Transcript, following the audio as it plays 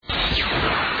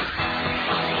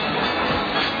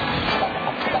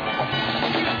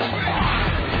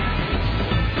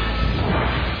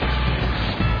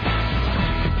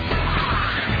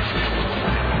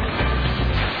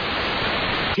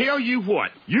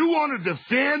what? You want to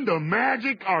defend a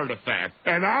magic artifact,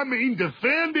 and I mean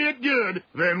defend it good,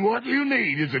 then what you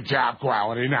need is a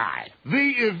top-quality knife.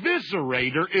 The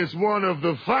Eviscerator is one of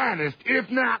the finest, if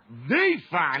not the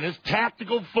finest,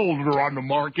 tactical folder on the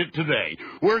market today.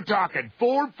 We're talking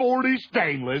 440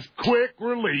 stainless, quick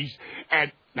release,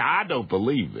 and now, I don't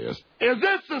believe this. Is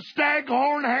this the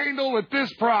Staghorn handle at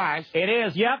this price? It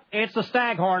is, yep. It's the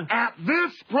Staghorn. At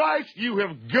this price, you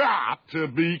have got to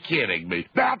be kidding me.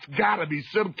 That's got to be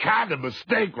some kind of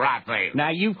mistake right there. Now,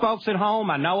 you folks at home,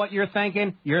 I know what you're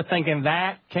thinking. You're thinking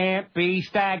that can't be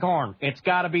Staghorn. It's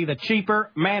got to be the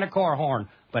cheaper Manticore horn.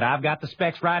 But I've got the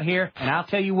specs right here, and I'll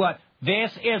tell you what.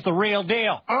 This is the real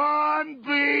deal.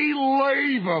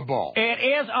 Unbelievable.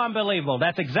 It is unbelievable.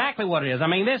 That's exactly what it is. I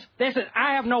mean, this is,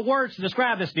 I have no words to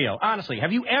describe this deal. Honestly,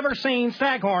 have you ever seen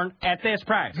Staghorn at this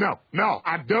price? No,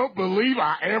 I don't believe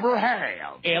I ever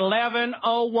have.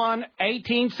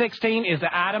 1101-1816 is the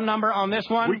item number on this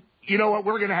one. You know what?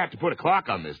 We're going to have to put a clock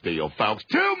on this deal, folks.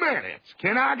 2 minutes.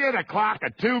 Can I get a clock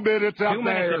of 2 minutes up 2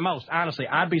 minutes there? at most. Honestly,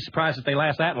 I'd be surprised if they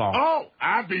last that long. Oh,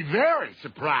 I'd be very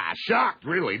surprised. Shocked,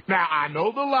 really. Now, I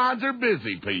know the lines are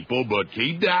busy, people, but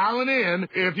keep dialing in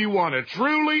if you want a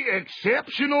truly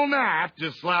exceptional knife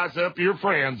to slice up your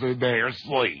friends in their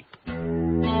sleep.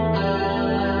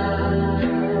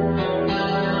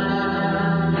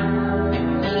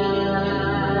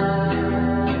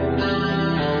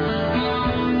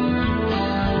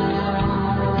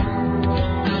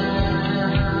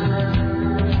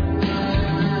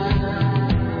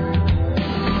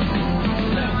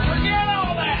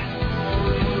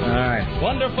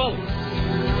 Wonderful.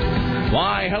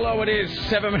 Why, hello, it is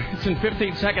 7 minutes and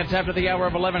 15 seconds after the hour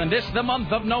of 11, and this the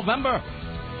month of November.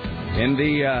 In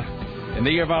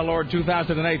the year of our Lord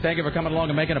 2008, thank you for coming along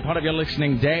and making a part of your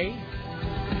listening day.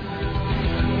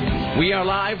 We are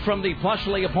live from the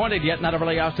plushly appointed yet not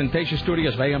overly ostentatious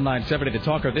studios of AM 970 The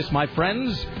Talker. This, my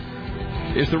friends,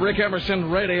 is the Rick Emerson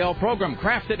radio program,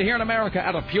 crafted here in America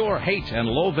out of pure hate and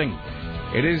loathing.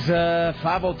 It is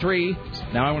 503.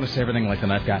 Now I want to say everything like the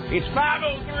knife guy. It's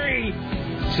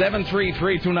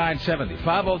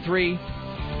 503-733-2970.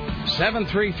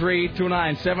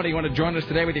 503-733-2970. You want to join us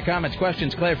today with your comments,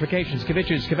 questions, clarifications,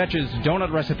 kvetches,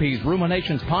 donut recipes,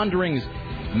 ruminations, ponderings,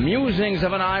 musings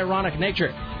of an ironic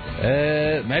nature.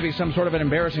 Maybe some sort of an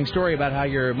embarrassing story about how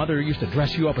your mother used to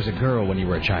dress you up as a girl when you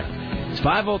were a child. It's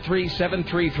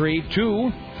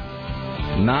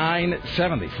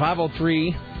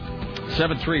 503-733-2970.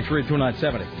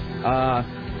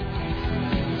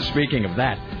 503-733-2970. Speaking of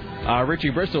that, Richie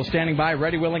Bristol standing by,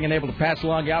 ready, willing, and able to pass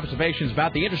along the observations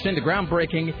about the interesting, the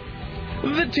groundbreaking,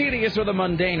 the tedious, or the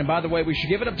mundane. And by the way, we should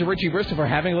give it up to Richie Bristol for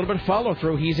having a little bit of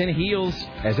follow-through. He's in heels,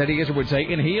 as Eddie Izzard would say,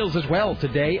 in heels as well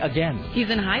today again. He's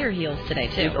in higher heels today,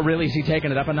 too. Really? Is he taking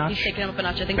it up a notch? He's taking it up a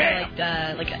notch. I think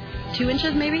they're like 2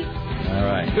 inches, maybe? All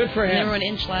right. Good for him. They were an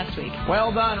inch last week.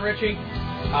 Well done, Richie.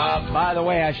 By the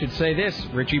way, I should say this.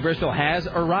 Richie Bristol has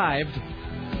arrived.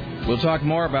 We'll talk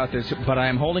more about this, but I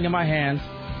am holding in my hand.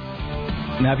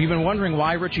 Now, have you been wondering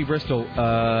why Richie Bristol,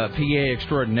 PA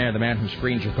extraordinaire, the man who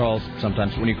screens your calls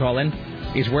sometimes when you call in,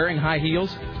 is wearing high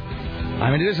heels?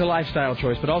 I mean, it is a lifestyle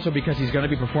choice, but also because he's going to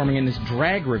be performing in this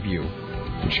drag review,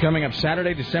 which is coming up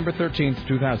Saturday, December 13th,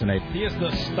 2008. He is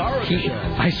the star of the show.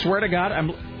 I swear to God,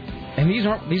 and these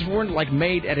weren't like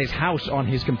made at his house on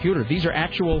his computer. These are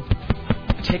actual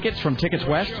tickets from Tickets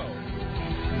West.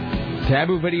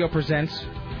 Taboo Video presents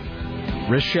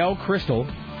Rochelle Crystal.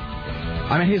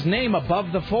 I mean, his name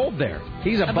above the fold there.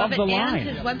 He's above the line.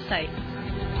 And his website.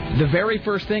 The very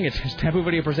first thing, it's Taboo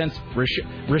Video presents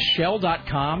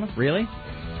Rochelle.com. Really?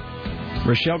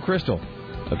 Rochelle Crystal,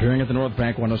 appearing at the North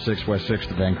Bank 106 West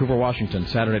 6th, Vancouver, Washington,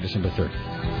 Saturday, December 3rd.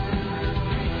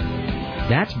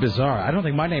 That's bizarre. I don't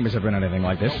think my name has ever been anything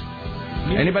like this.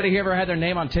 Anybody here ever had their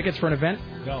name on tickets for an event?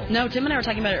 No, Tim and I were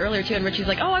talking about it earlier, too, and Richie's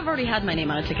like, oh, I've already had my name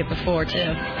on a ticket before, too.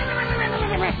 All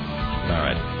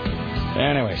right.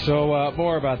 Anyway, so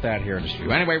more about that here in just a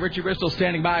few. Anyway, Richie Bristol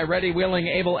standing by, ready, willing,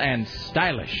 able, and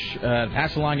stylish.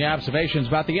 Pass along your observations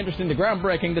about the interesting, the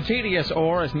groundbreaking, the tedious,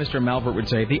 or, as Mr. Malvert would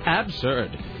say, the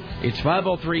absurd. It's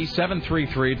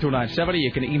 503-733-2970.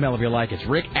 You can email if you like. It's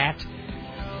Rick at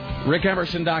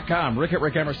rickemerson.com. Rick at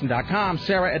rickemerson.com.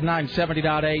 Sarah at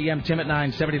 970.am. Tim at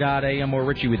 970.am. Or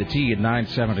Richie with a T at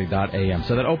 970.am.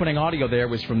 So that opening audio there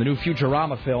was from the new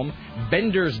Futurama film,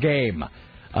 Bender's Game.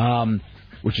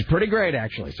 Which is pretty great,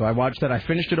 actually. So I watched that. I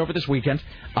finished it over this weekend.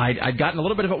 I'd gotten a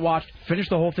little bit of it watched, finished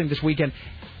the whole thing this weekend.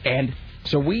 And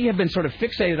so we have been sort of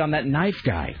fixated on that knife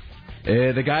guy.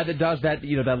 The guy that does that,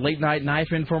 that late-night knife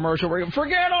infomercial where you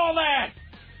forget all that!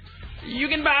 You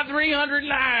can buy 300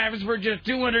 knives for just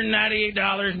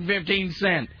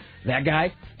 $298.15. that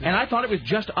guy. And I thought it was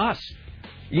just us.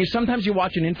 Sometimes you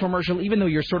watch an infomercial, even though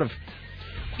you're sort of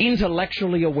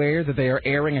intellectually aware that they are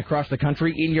airing across the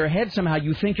country, in your head somehow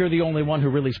you think you're the only one who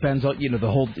really spends, the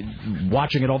whole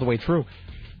watching it all the way through.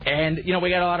 And, we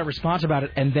got a lot of response about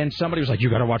it, and then somebody was like, you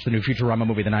got to watch the new Futurama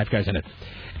movie, The Knife Guy's in it.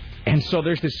 And so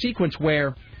there's this sequence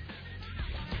where,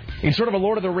 in sort of a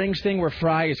Lord of the Rings thing where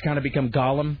Fry has kind of become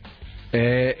Gollum,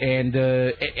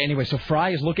 anyway, so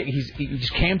Fry is looking, he's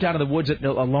camped out in the woods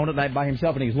alone at night by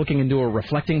himself, and he's looking into a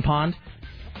reflecting pond.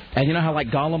 And you know how,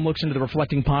 Gollum looks into the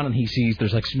reflecting pond and he sees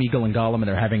there's, Smeagol and Gollum and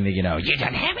they're having the, you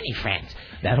don't have any friends,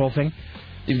 that whole thing?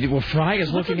 Well, Fry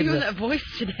is looking into that voice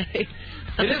today.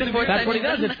 That's what he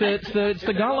does. It's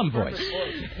the Gollum voice.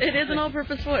 It is an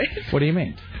all-purpose voice. What do you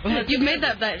mean? You've made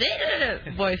that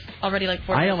voice already 4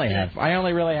 times. I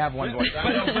only really have one voice. But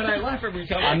I laugh every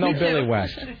time. I'm no Billy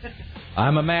West.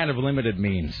 I'm a man of limited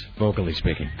means, vocally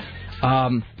speaking.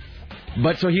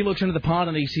 But so he looks into the pond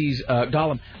and he sees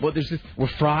Gollum. Well, there's this where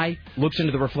Fry looks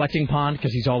into the reflecting pond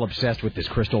because he's all obsessed with this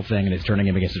crystal thing and it's turning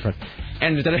him against his friend.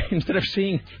 And instead of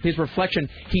seeing his reflection,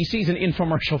 he sees an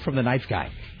infomercial from the Knife Guy.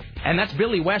 And that's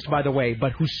Billy West, by the way,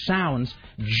 but who sounds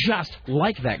just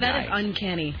like that guy. That is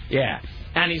uncanny. Yeah.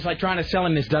 And he's trying to sell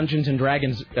him this Dungeons and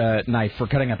Dragons knife for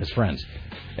cutting up his friends.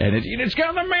 And it's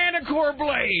got the Manicore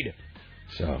blade.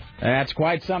 So that's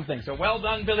quite something. So well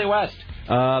done, Billy West.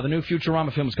 The new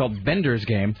Futurama film is called Bender's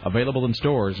Game, available in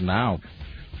stores now.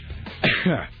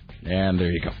 And there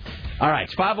you go. All right,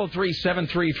 it's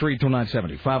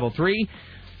 503-733-2970.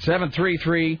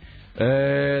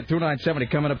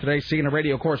 503-733-2970. Coming up today, CNN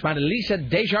radio correspondent Lisa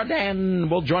Desjardins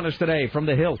will join us today from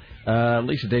the Hill.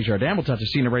 Lisa Desjardins will talk to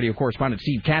CNN radio correspondent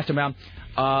Steve Castabout.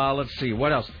 Let's see,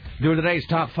 what else? Doing today's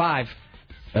top 5.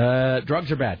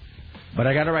 Drugs are bad. But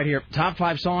I got it right here. Top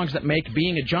 5 songs that make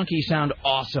being a junkie sound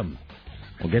awesome.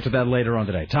 We'll get to that later on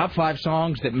today. Top 5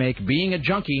 songs that make being a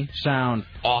junkie sound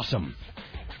awesome.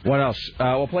 What else?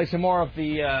 We'll play some more of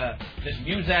this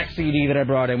Muzak CD that I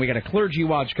brought in. We got a Clergy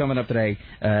Watch coming up today.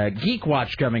 Geek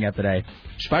Watch coming up today.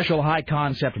 Special High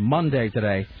Concept Monday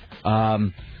today.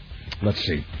 Let's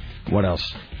see. What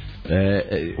else?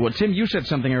 Well, Tim, you said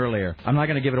something earlier. I'm not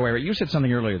going to give it away. But you said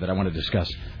something earlier that I want to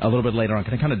discuss a little bit later on.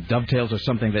 Can it kind of dovetails with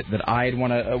something that I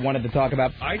wanted to talk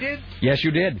about? I did? Yes,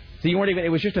 you did. So you weren't even. It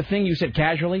was just a thing you said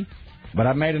casually. But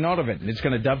I've made a note of it, and it's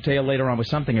going to dovetail later on with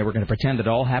something, and we're going to pretend it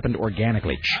all happened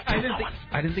organically. I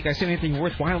didn't think I said anything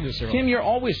worthwhile this early. Tim, you're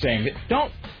always saying that.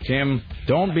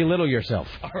 Don't belittle yourself.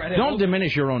 All right, don't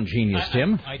diminish your own genius,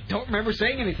 Tim. I don't remember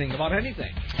saying anything about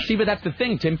anything. See, but that's the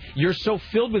thing, Tim. You're so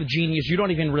filled with genius, you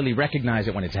don't even really recognize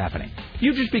it when it's happening.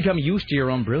 You just become used to your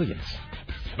own brilliance.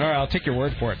 All right, I'll take your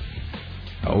word for it.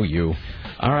 Oh, you.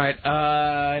 All right,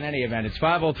 in any event, it's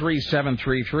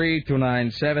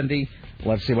 503-733-2970.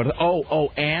 Let's see what...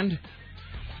 and...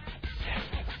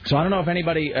 So I don't know if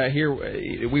anybody here...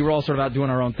 we were all sort of out doing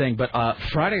our own thing, but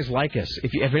Friday's Lycus.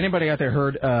 If anybody out there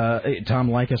heard Tom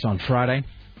Lycus on Friday...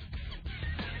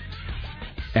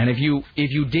 And if you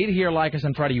did hear Lycus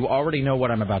on Friday, you already know what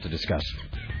I'm about to discuss.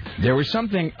 There was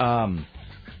something...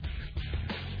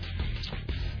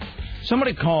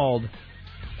 somebody called...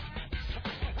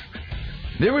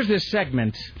 There was this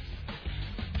segment...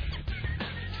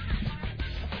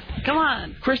 Come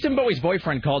on. Kristen Bowie's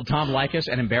boyfriend called Tom Lycus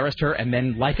and embarrassed her, and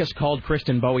then Lycus called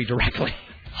Kristen Bowie directly.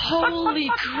 Holy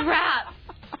crap.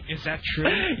 Is that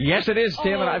true? Yes, it is,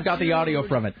 Tim, and I've got the audio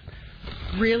from it.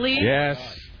 Really? Yes.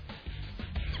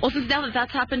 Well, since now that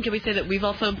that's happened, can we say that we've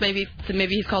also maybe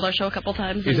he's called our show a couple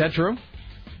times? Is that true?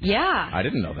 Yeah. I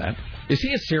didn't know that. Is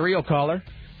he a serial caller?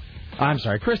 I'm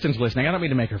sorry, Kristen's listening. I don't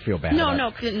mean to make her feel bad. No. I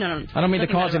don't mean to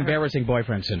cause embarrassing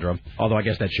boyfriend syndrome, although I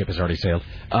guess that ship has already sailed.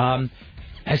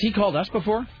 Has he called us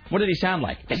before? What did he sound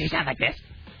like? Does he sound like this?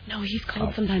 No, he's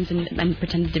called sometimes and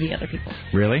pretended to be other people.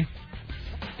 Really?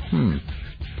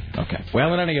 Okay.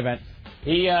 Well, in any event,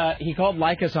 he called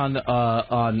Lycus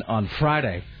on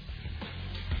Friday,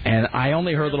 and I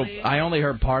only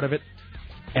heard part of it,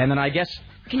 and then I guess.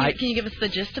 Can you give us the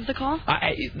gist of the call?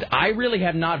 I really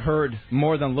have not heard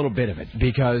more than a little bit of it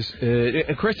because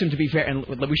Kristen, to be fair, and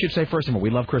we should say first of all,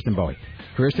 we love Kristen Bowie.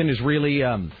 Kristen is really...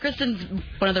 Kristen's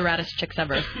one of the raddest chicks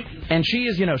ever. And she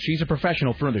is, she's a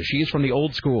professional further. She is from the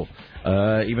old school.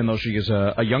 Even though she is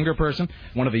a younger person,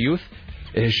 one of the youth,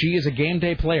 she is a game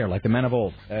day player like the men of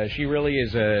old. She really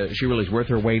is worth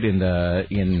her weight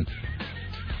in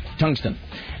tungsten.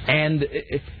 And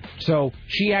so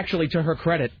she actually, to her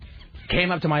credit,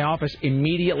 came up to my office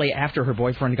immediately after her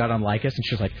boyfriend got on Lycus, and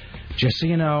she was like, just so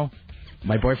you know,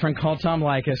 my boyfriend called Tom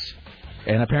Lycus,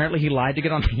 and apparently he lied to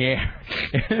get on the air.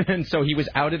 And so he was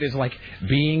outed as,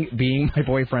 being my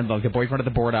boyfriend, like the boyfriend of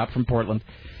the board op from Portland.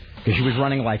 because she was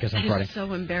running like us on Friday. It's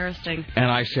so embarrassing.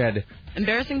 And I said...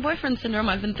 Embarrassing boyfriend syndrome.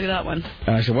 I've been through that one.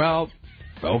 And I said, well,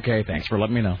 okay, thanks for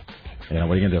letting me know. You know,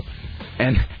 what are you going to do?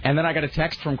 And then I got a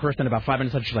text from Kristen about 5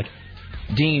 minutes later. She's like,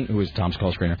 Dean, who is Tom's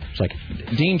call screener, she's like,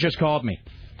 Dean just called me.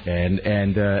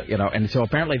 And so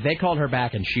apparently they called her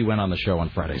back and she went on the show on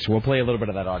Friday. So we'll play a little bit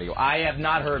of that audio. I have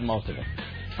not heard most of it.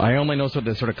 I only know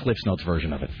the sort of Cliff's Notes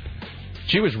version of it.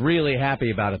 She was really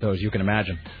happy about it, though, as you can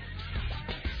imagine.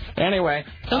 Anyway.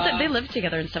 They live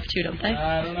together and stuff, too, don't they?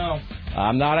 I don't know.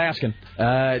 I'm not asking.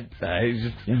 I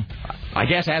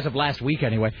guess as of last week,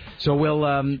 anyway. So we'll...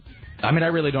 I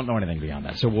really don't know anything beyond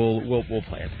that, so we'll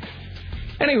play it.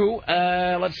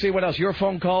 Anywho, let's see what else. Your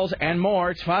phone calls and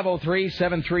more. It's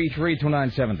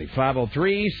 503-733-2970.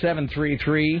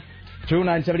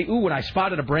 503-733-2970. Ooh, and I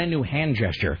spotted a brand new hand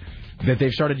gesture that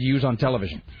they've started to use on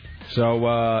television. So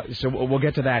we'll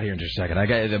get to that here in just a second. I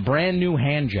got a brand new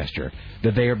hand gesture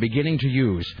that they are beginning to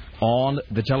use on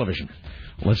the television.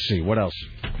 Let's see, what else?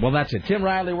 Well, that's it. Tim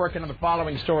Riley working on the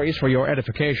following stories for your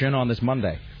edification on this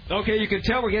Monday. Okay, you can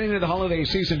tell we're getting into the holiday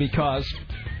season because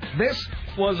this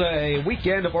was a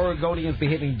weekend of Oregonians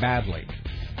behaving badly.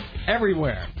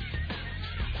 Everywhere.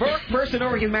 First, an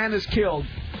Oregon man is killed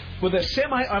with a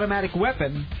semi-automatic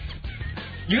weapon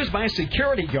used by a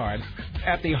security guard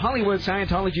at the Hollywood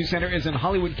Scientology Center is in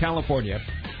Hollywood, California.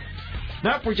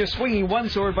 Not for just swinging one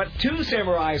sword, but two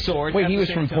samurai swords. Wait, he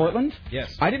was from Portland?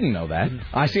 Yes. I didn't know that.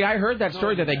 I heard that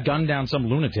story that they gunned down some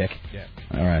lunatic. Yeah.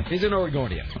 All right. He's an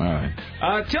Oregonian. All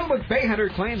right. Tillamook Bay Hunter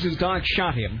claims his dog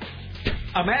shot him.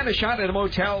 A man is shot at a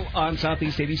motel on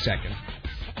Southeast 82nd.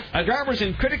 A driver's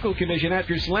in critical condition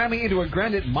after slamming into a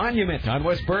granite monument on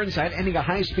West Burnside, ending a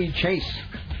high-speed chase.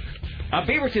 A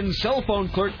Beaverton cell phone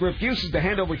clerk refuses to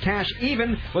hand over cash,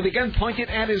 even with a gun pointed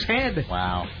at his head.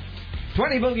 Wow.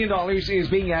 $20 million is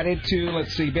being added to,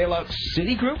 bailout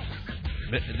Citigroup.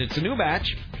 It's a new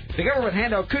batch. The government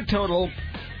handout could total,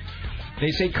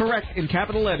 they say correct in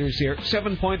capital letters here,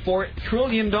 $7.4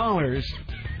 trillion.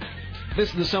 This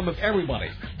is the sum of everybody.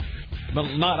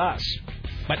 But not us.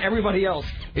 But everybody else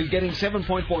is getting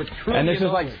 $7.4 trillion. And this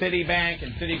is like Citibank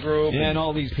and Citigroup. Yeah, and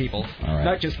all these people. All right.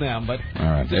 Not just them, but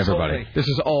all right, everybody. This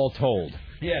is all told.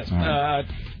 Yes. Right.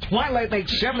 Twilight made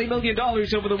 $70 million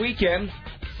over the weekend.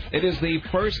 It is the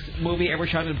first movie ever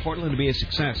shot in Portland to be a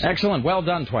success. Excellent. Well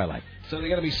done, Twilight. So there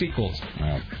got to be sequels. All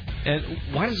right. And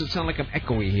why does it sound like I'm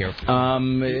echoey here?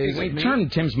 Turn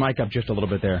Tim's mic up just a little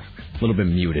bit there. A little bit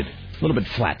muted. A little bit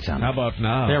flat sounding. How about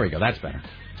now? There we go. That's better.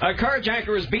 A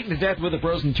carjacker is beaten to death with a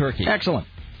frozen turkey. Excellent.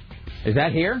 Is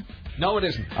that here? No, it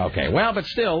isn't. Okay. Well, but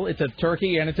still, it's a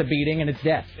turkey and it's a beating and it's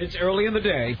death. It's early in the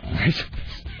day. It's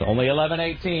only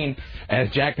 11:18. As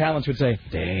Jack Palance would say,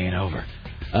 day ain't over.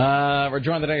 We're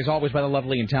joined today, as always, by the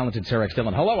lovely and talented Sarah X.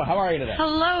 Dillon. Hello, how are you today?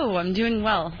 Hello, I'm doing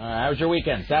well. How was your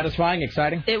weekend? Satisfying,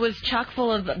 exciting? It was chock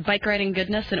full of bike riding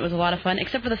goodness, and it was a lot of fun,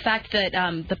 except for the fact that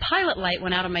the pilot light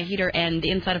went out on my heater, and the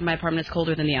inside of my apartment is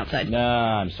colder than the outside. No,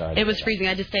 I'm sorry. It was freezing.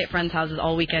 I had to stay at friends' houses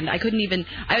all weekend. I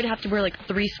would have to wear,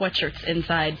 3 sweatshirts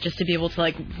inside just to be able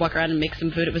to, walk around and make some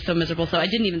food. It was so miserable, so I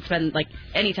didn't even spend,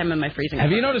 any time in my freezing Have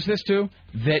apartment. you noticed this, too?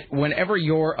 That whenever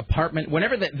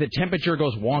the temperature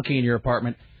goes wonky in your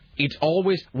apartment, it's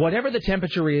always, whatever the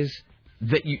temperature is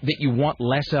that you want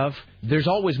less of, there's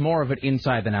always more of it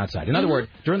inside than outside. In other words,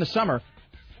 during the summer,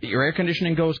 your air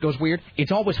conditioning goes weird.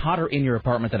 It's always hotter in your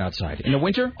apartment than outside. In the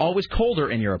winter, always colder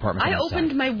in your apartment than outside. I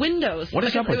opened my windows. What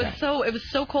is up with that? It was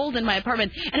so cold in my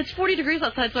apartment, and it's 40 degrees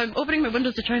outside, so I'm opening my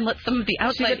windows to try and let some of the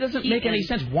outside See, that doesn't make any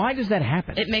sense. Why does that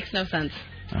happen? It makes no sense.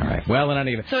 All right. Well, in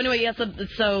any event. So anyway, yes.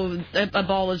 So a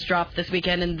ball was dropped this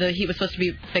weekend, and the heat was supposed to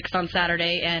be fixed on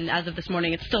Saturday, and as of this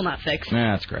morning, it's still not fixed.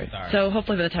 Yeah, that's great. Right. So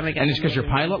hopefully by the time I get. And it's because your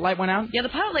pilot light went out? Yeah, the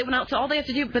pilot light went out. So all they have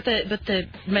to do, my you can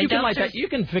downstairs. light that. You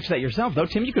can fix that yourself, though,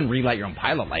 Tim. You can relight your own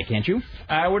pilot light, can't you?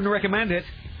 I wouldn't recommend it.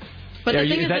 But the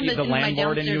thing is that in the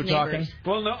landlord in you talking?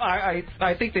 Well, no,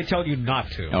 I think they tell you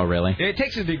not to. Oh, really? It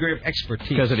takes a degree of expertise.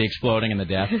 Because of the exploding and the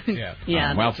death? Yeah.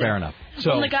 Yeah. Well, fair enough. So,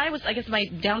 well, the guy was, I guess, my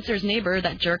downstairs neighbor,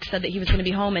 that jerk, said that he was going to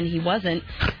be home, and he wasn't.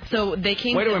 So they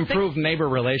came way to improve neighbor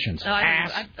relations.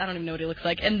 I don't even know what he looks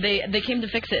like. And they came to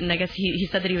fix it, and I guess he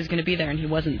said that he was going to be there, and he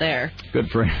wasn't there. Good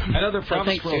for him. Another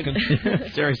promise broken.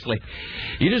 Seriously.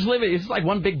 You just live, it's like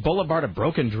one big boulevard of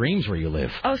broken dreams where you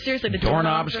live. Oh, seriously. The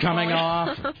doorknobs coming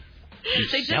off.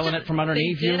 They selling it from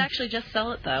underneath you? They did actually just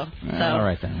sell it, though. So. All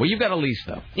right, then. Well, you've got a lease,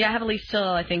 though. Yeah, I have a lease till,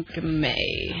 I think,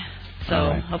 May. So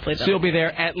right. hopefully so you'll be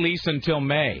there at least until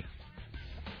May.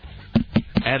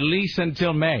 At least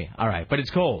until May. All right, but it's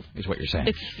cold, is what you're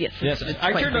saying. Yes.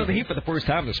 I turned on the heat for the first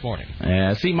time this morning.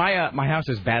 See, my house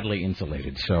is badly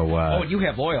insulated, so... Oh, you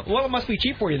have oil. Well, it must be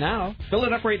cheap for you now. Fill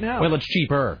it up right now. Well, it's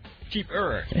cheaper.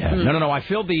 Cheaper. Yeah. No. I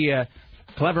filled the...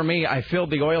 Clever me, I filled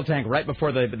the oil tank right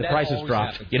before the prices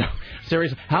dropped. Happens. You know,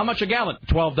 seriously. How much a gallon?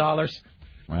 $12.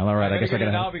 Well, all right, I guess I got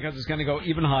to now because it's going to go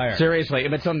even higher. Seriously,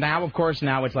 but so now, of course,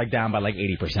 now it's like down by like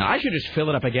 80%. I should just fill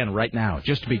it up again right now,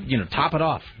 just to be, top it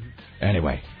off.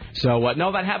 Anyway, so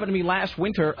no, that happened to me last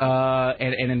winter,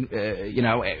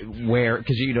 where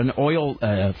because an oil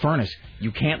furnace,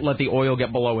 you can't let the oil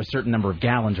get below a certain number of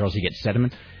gallons, or else you get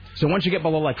sediment. So once you get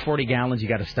below like 40 gallons, you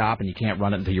got to stop, and you can't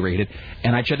run it until you rate it.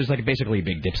 And I checked, there's like basically a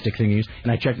big dipstick thing you use,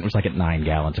 and I checked, and it was like at 9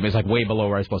 gallons. I mean, it's like way below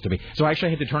where I was supposed to be. So I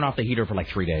actually had to turn off the heater for like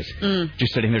 3 days.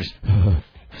 Just sitting there, just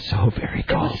so very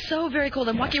cold. It was so very cold.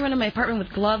 I'm walking around in my apartment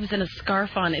with gloves and a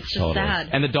scarf on. It's just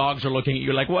sad. And the dogs are looking at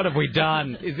you like, what have we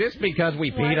done? Is this because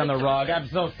we peed on the rug? I'm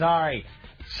so sorry.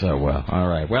 So, all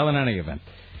right. Well, in any event.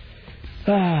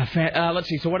 Let's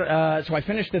see. So what? So I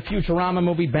finished the Futurama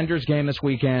movie Bender's Game this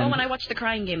weekend. Oh, and I watched the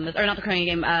Crying Game, or not the Crying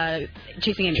Game,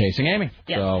 Chasing Amy. Chasing Amy.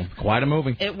 Yes. So quite a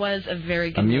movie. It was a very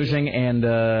good amusing movie. And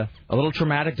a little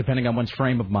traumatic, depending on one's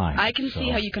frame of mind. I can see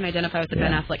how you can identify with the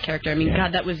Ben Affleck character. I mean,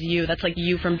 God, that was you. That's like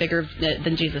you from Bigger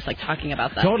Than Jesus, like talking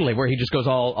about that. Totally, where he just goes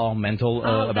all mental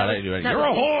about it. You're a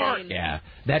whore. Insane. Yeah,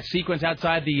 that sequence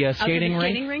outside the skating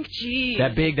rink. Geez.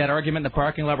 That argument in the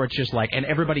parking lot where it's just like, and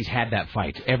everybody's had that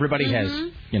fight. Everybody has,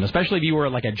 especially if you were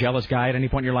like a jealous guy at any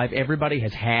point in your life, everybody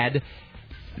has had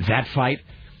that fight,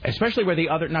 especially where the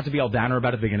other, not to be all downer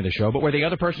about it at the beginning of the show, but where the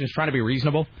other person is trying to be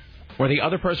reasonable, where the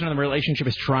other person in the relationship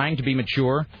is trying to be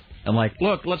mature and like,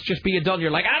 look, let's just be adult.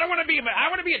 You're like, I want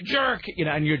to be a jerk,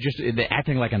 and you're just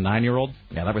acting like a 9-year-old.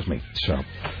 Yeah, that was me. So,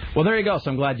 well, there you go.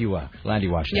 So I'm glad you watched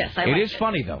it. Yes, I liked it. It is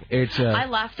funny though. It's I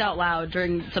laughed out loud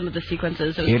during some of the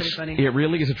sequences. It was pretty funny. It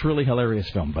really is a truly hilarious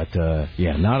film, but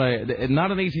not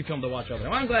an easy film to watch over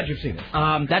there. Well, I'm glad you've seen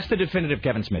it. That's the definitive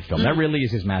Kevin Smith film. That really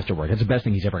is his masterwork. That's the best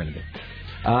thing he's ever going to do.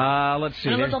 Let's see.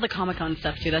 And I loved all the Comic-Con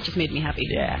stuff too. That just made me happy.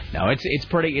 Yeah, no, it's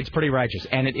pretty righteous,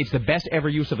 and it's the best ever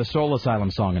use of a Soul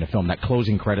Asylum song in a film. That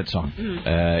closing credit song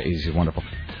is wonderful.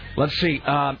 Let's see.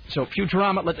 So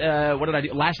Futurama. What did I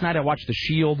do last night? I watched The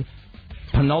Shield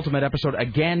penultimate episode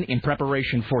again in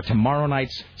preparation for tomorrow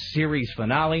night's series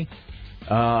finale.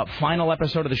 Final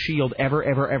episode of The Shield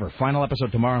ever. Final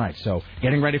episode tomorrow night. So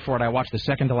getting ready for it. I watched the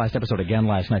second to last episode again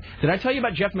last night. Did I tell you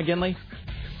about Jeff McGinley?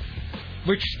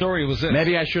 Which story was this?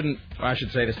 Maybe I shouldn't. I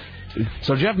should say this.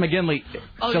 So Jeff McGinley.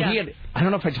 He had. I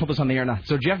don't know if I told this on the air or not.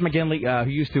 So Jeff McGinley,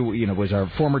 who used to, was our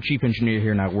former chief engineer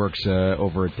here, now works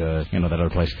over at that other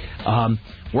place.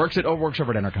 Works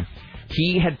over at Entercom.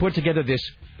 He had put together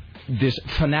this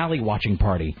finale watching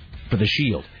party for The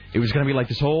Shield. It was going to be like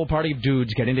this whole party of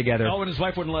dudes getting together. Oh, and his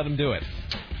wife wouldn't let him do it.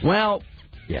 Well,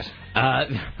 yes. I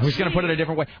was going to put it a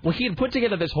different way. Well, he had put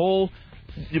together this whole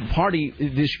party,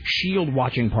 this Shield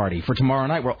watching party for tomorrow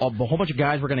night, where a whole bunch of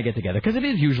guys were going to get together, because it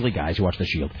is usually guys who watch the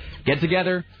Shield. Get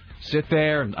together, sit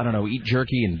there, and, I don't know, eat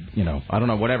jerky and, I don't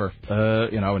know, whatever,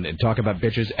 and talk about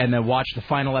bitches, and then watch the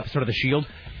final episode of the Shield.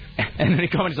 And then he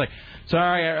comes and he's like,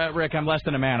 sorry, Rick, I'm less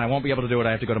than a man. I won't be able to do it.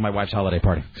 I have to go to my wife's holiday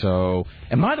party. So,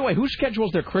 and by the way, who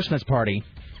schedules their Christmas party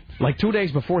like 2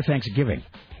 days before Thanksgiving?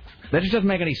 That just doesn't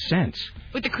make any sense.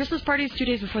 Wait, the Christmas party is 2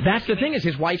 days before That's the thing, is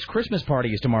his wife's Christmas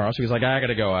party is tomorrow, so he's like, I got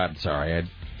to go. I'm sorry.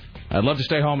 I'd love to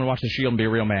stay home and watch The Shield and be a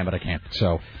real man, but I can't.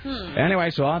 So, anyway,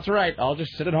 so that's all right. I'll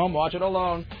just sit at home, watch it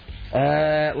alone.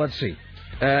 Let's see.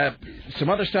 Some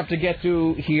other stuff to get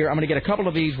to here. I'm going to get a couple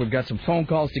of these. We've got some phone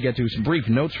calls to get to, some brief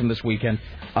notes from this weekend.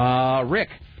 Rick,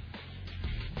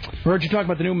 heard you talk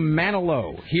about the new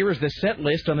Manilow. Here is the set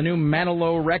list on the new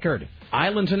Manilow record.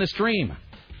 Islands in the Stream.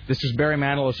 This is Barry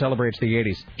Manilow celebrates the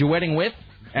 80s. Duetting with?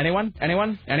 Anyone?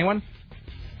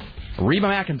 Reba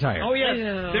McEntire. Oh, yes.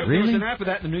 There was an ad for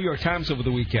that in the New York Times over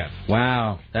the weekend.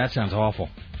 Wow, that sounds awful.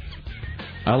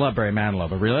 I love Barry Manilow,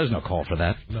 but really there's no call for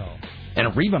that. No.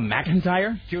 And Reba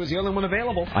McEntire? She was the only one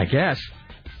available. I guess.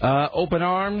 Open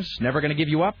Arms, Never Gonna Give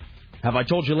You Up. Have I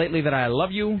Told You Lately That I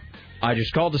Love You? I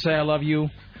Just Called to Say I Love You.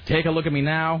 Take a Look at Me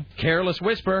Now. Careless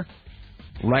Whisper.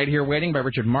 Right Here Waiting by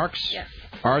Richard Marx. Yes.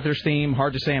 Arthur's Theme,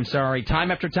 Hard to Say I'm Sorry,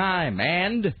 Time After Time,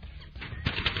 and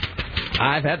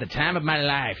I've Had the Time of My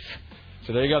Life.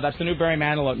 So there you go. That's the new Barry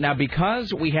Manilow. Now,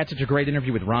 because we had such a great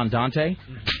interview with Ron Dante,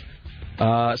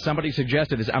 somebody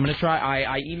suggested this. I'm going to try.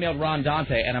 I emailed Ron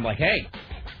Dante, and I'm like, hey,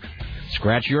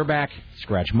 scratch your back,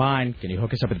 scratch mine. Can you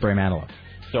hook us up with Barry Manilow?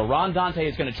 So Ron Dante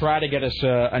is going to try to get us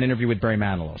an interview with Barry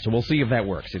Manilow. So we'll see if that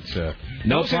works. It's no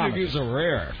Those promise. interviews are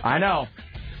rare. I know.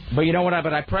 But you know what?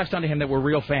 But I pressed onto him that we're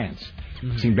real fans.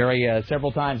 Seen Barry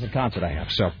several times in concert, I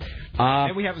have. So,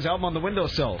 and we have his album on the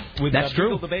windowsill with that's true.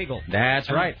 Beagle the Bagel. That's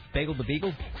right. Bagel the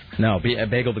Beagle? No,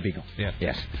 Bagel the Beagle. Yeah.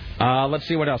 Yes. Let's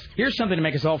see what else. Here's something to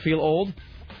make us all feel old.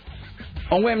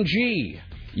 OMG.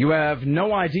 You have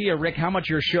no idea, Rick, how much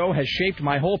your show has shaped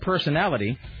my whole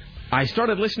personality. I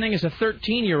started listening as a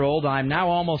 13-year-old. I'm now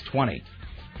almost 20.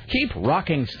 Keep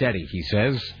rocking steady, he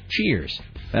says. Cheers.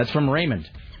 That's from Raymond.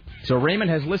 So Raymond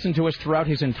has listened to us throughout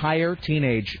his entire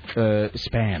teenage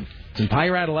span. His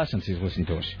entire adolescence he's listened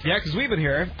to us. Yeah, because we've been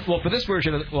here, for this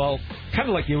version, kind of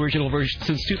like the original version,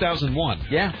 since 2001.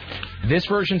 Yeah. This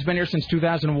version's been here since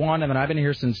 2001, and then I've been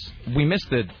here since... We missed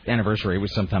the anniversary. It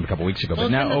was sometime a couple weeks ago, but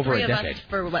now over a decade.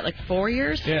 For, what, 4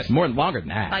 years? Yes. Longer than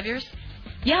that. 5 years?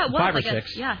 Yeah, it was. 5 or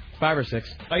 6. Yeah. 5 or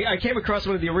 6. I came across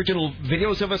one of the original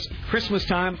videos of us, Christmas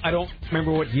time. I don't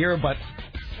remember what year, but...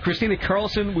 Christina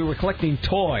Carlson, we were collecting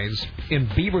toys in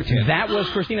Beaverton. That was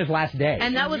Christina's last day.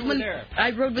 And that was when I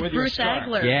rode with Bruce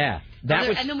Agler. Yeah.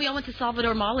 And then we all went to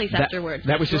Salvador Molly's afterwards.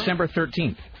 That was December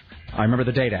 13th. I remember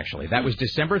the date, actually. That was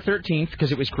December 13th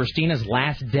because it was Christina's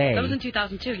last day. That was in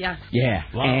 2002, yeah. Yeah.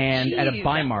 Wow. And at a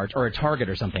Bi-Mart or a Target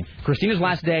or something. Christina's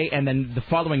last day, and then the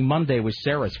following Monday was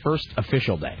Sarah's first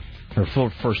official day. Her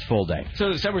first full day.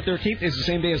 So December 13th is the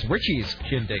same day as Richie's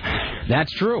shindig.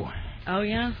 That's true. Oh,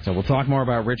 yeah? So we'll talk more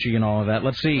about Richie and all of that.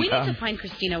 Let's see. We need to find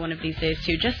Christina one of these days,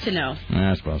 too, just to know.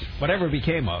 I suppose. Whatever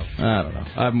became of. I don't know.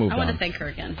 I've moved on. I want to thank her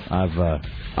again.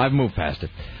 I've moved past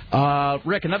it.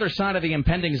 Rick, another sign of the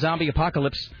impending zombie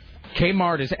apocalypse.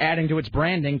 Kmart is adding to its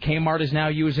branding. Kmart is now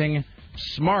using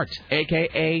Smart,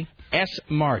 a.k.a.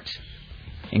 S-Mart,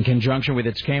 in conjunction with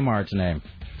its Kmart's name.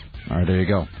 All right, there you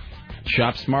go.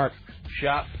 Shop Smart.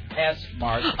 Shop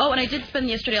S-Mart. Oh, and I did spend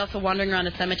yesterday also wandering around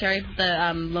a cemetery,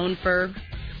 the Lone Fir.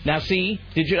 Now, see,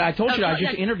 I told you I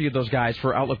just interviewed those guys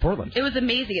for Outlook Portland. It was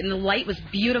amazing, and the light was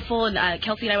beautiful, and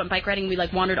Kelsey and I went bike riding. We,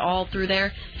 wandered all through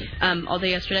there all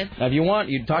day yesterday. Now, if you want,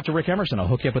 you talk to Rick Emerson. I'll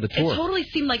hook you up with a tour. It totally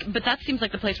seemed but that seems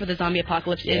like the place where the zombie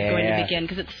apocalypse is going to begin,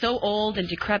 because it's so old and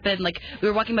decrepit, and, we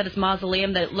were walking by this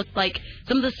mausoleum that it looked like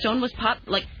some of the stone was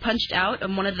punched out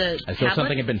on one of the As though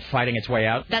something had been fighting its way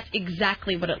out? That's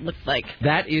exactly what it looked like.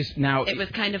 That is now... It was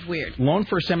kind of weird. Lone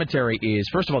Fir Cemetery is,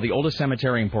 first of all, the oldest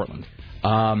cemetery in Portland.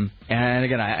 And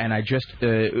again,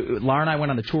 Laura and I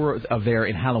went on the tour of there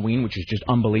in Halloween, which is just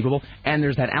unbelievable. And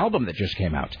there's that album that just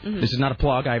came out. Mm-hmm. This is not a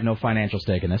plug. I have no financial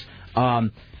stake in this.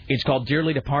 It's called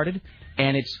Dearly Departed,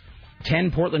 and it's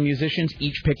 10 Portland musicians.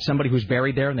 Each picked somebody who's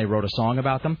buried there, and they wrote a song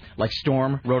about them. Like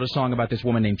Storm wrote a song about this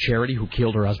woman named Charity who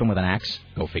killed her husband with an axe.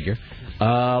 Go figure.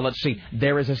 Let's see.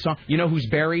 There is a song. You know who's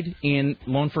buried in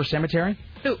Lone Fir Cemetery?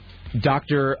 Who?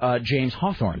 Dr. James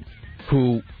Hawthorne,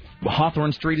 who...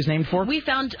 Hawthorne Street is named for? We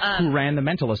found... who ran the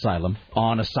mental asylum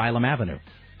on Asylum Avenue.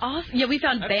 Awesome. Yeah, we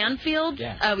found Banfield.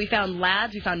 Yeah. We found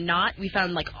Lads. We found Knott. We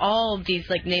found, all of these,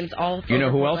 names all... You know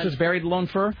who else is buried in Lone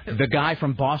Fir? The guy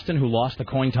from Boston who lost the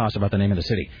coin toss about the name of the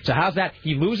city. So how's that?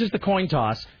 He loses the coin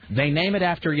toss. They name it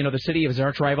after, the city of his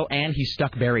arch rival, and he's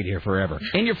stuck buried here forever.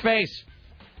 In your face.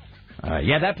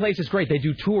 Yeah, that place is great. They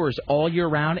do tours all year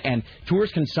round, and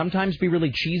tours can sometimes be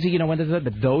really cheesy,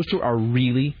 but those two are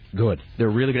really good. They're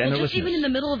really good. Well, and just even in the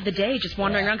middle of the day, just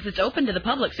wandering around, because it's open to the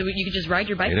public, so you could just ride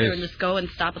your bike there and just go and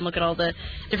stop and look at all the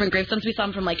different gravestones. We saw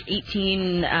them from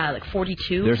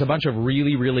 1842. There's a bunch of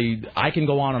really, really. I can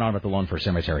go on and on about the Lone Fir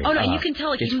Cemetery. Oh no, and you can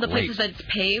tell even the places that it's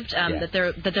paved that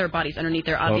there are bodies underneath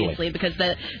there, obviously, because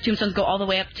the tombstones go all the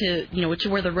way up to to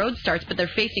where the road starts, but they're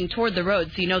facing toward the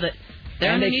road, so you know that.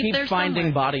 And they keep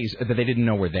finding bodies that they didn't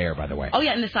know were there, by the way. Oh,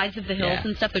 yeah, and the sides of the hills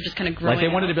and stuff, they're just kind of growing they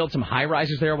wanted to build some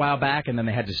high-rises there a while back, and then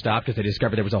they had to stop because they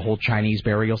discovered there was a whole Chinese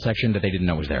burial section that they didn't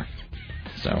know was there.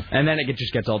 So, and then it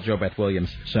just gets all Joe Beth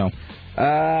Williams. So, all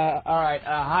right.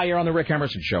 Hi, you're on the Rick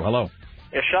Emerson Show. Hello.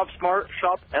 Yeah, shop smart,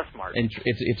 shop S-Mart. And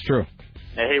it's true.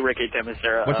 Hey, Ricky, Tim, and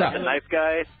Sarah. What's up? The Knife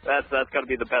Guy, that's got to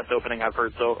be the best opening I've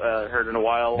heard in a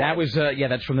while. That was,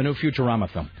 that's from the new Futurama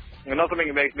film.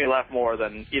 Nothing makes me laugh more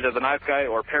than either the Knife Guy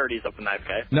or parodies of the Knife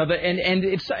Guy. No,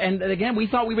 and again, we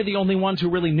thought we were the only ones who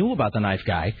really knew about the Knife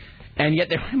Guy, and yet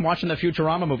they're watching the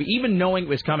Futurama movie, even knowing it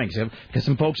was coming, because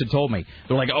some folks had told me.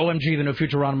 They're like, OMG, the new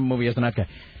Futurama movie has the Knife Guy.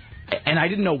 And I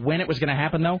didn't know when it was going to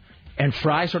happen, though, and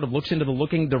Fry sort of looks into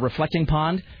the reflecting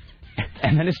pond,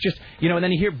 and then it's just, and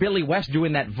then you hear Billy West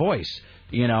doing that voice,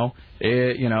 this is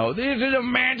a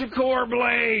Manticore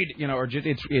blade, or just,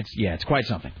 it's quite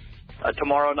something.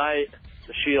 Tomorrow night,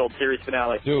 the Shield series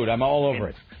finale. Dude, I'm all over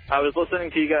it. I was listening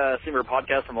to you guys, your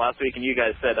podcast from last week, and you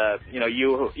guys said,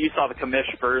 you saw the commish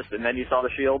first, and then you saw the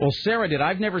Shield. Well, Sarah did.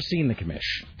 I've never seen the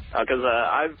commish. Because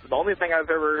the only thing I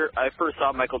first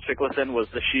saw Michael Chiklis in was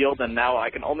the Shield, and now I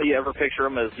can only ever picture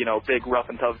him as big rough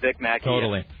and tough Dick Mackey.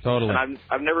 Totally. And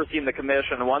I've never seen the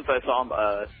commish, and once I saw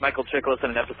Michael Chiklis in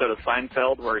an episode of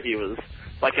Seinfeld where he was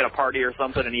like at a party or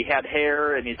something, and he had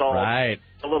hair, and he's all a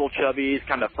little chubby, he's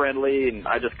kind of friendly, and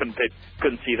I just couldn't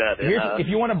see that. If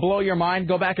you want to blow your mind,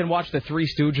 go back and watch the Three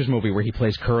Stooges movie where he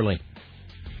plays Curly.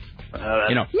 With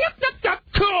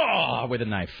a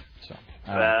knife. So.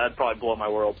 That'd probably blow my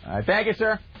world. All right, thank you,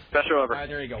 sir. Special over. All right,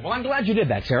 there you go. Well, I'm glad you did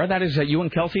that, Sarah. That is, you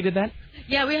and Kelsey did that?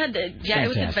 Yeah, we had it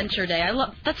was Adventure Day.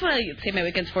 That's what I save my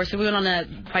weekends for. So we went on a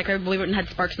bike ride. We went and had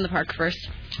Sparks in the Park first.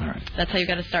 All right. That's how you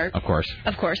got to start. Of course.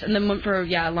 And then went for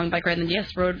a long bike ride. And then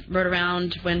rode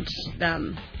around. Went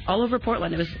all over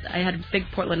Portland. I had a big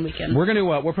Portland weekend.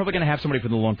 We're probably gonna have somebody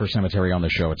from the Lone Fir Cemetery on the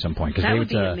show at some point. That would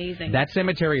be amazing. That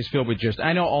cemetery is filled with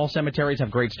I know all cemeteries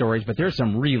have great stories, but there's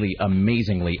some really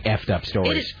amazingly effed up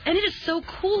stories. It is so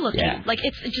cool looking. Yeah. Like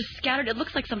it's just scattered. It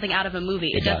looks like something out of a movie.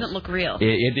 It doesn't look real.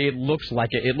 It looks like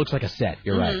a set.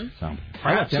 You're right. So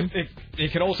perhaps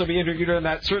it could also be interviewed on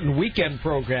that certain weekend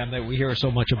program that we hear so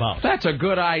much about. That's a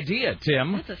good idea,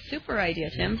 Tim. That's a super idea,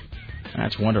 Tim.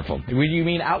 That's wonderful. You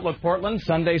mean Outlook Portland,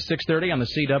 Sunday 6:30 on the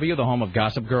CW, the home of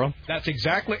Gossip Girl? That's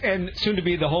exactly, and soon to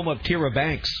be the home of Tyra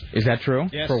Banks. Is that true?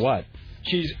 Yes. For what?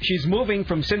 She's moving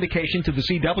from syndication to the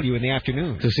CW in the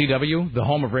afternoon. To CW, the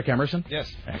home of Rick Emerson? Yes.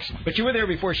 Excellent. But you were there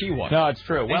before she was. No, it's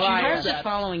true. Well, I was just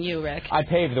following you, Rick. I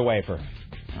paved the way for her.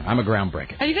 I'm a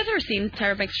groundbreaker. Have you guys ever seen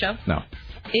Tyra Banks' show? No.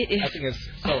 It is. I think it's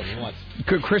so once.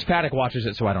 Chris Paddock watches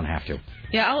it, so I don't have to.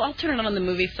 Yeah, I'll turn it on in the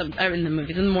movies, in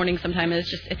the morning sometime.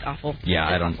 It's awful. Yeah,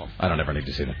 I don't ever need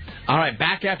to see that. All right,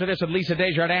 back after this with Lisa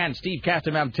Desjardins, Steve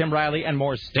Castanbaum, Tim Riley, and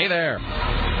more. Stay there.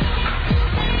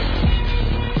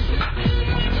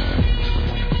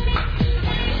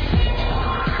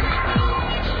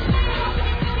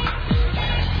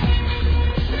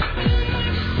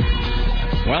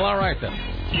 Well, all right then.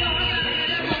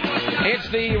 It's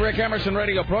the Rick Emerson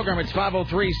radio program. It's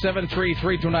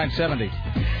 503-733-2970.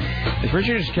 Is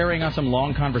Richard just carrying on some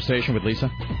long conversation with Lisa?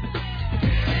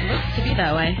 It looks to be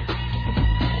that way.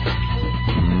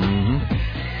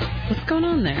 Mm-hmm. What's going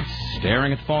on there?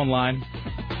 Staring at the phone line.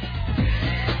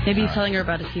 Maybe he's telling her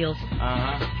about his heels.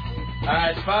 Uh-huh. All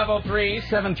right,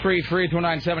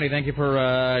 503-733-2970. Thank you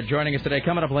for joining us today.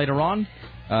 Coming up later on,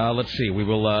 let's see. We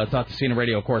will talk to CNN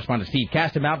radio correspondent Steve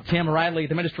Castanbaum, Tim Riley at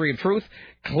the Ministry of Truth,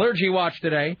 Clergy Watch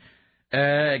today,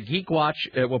 Geek Watch.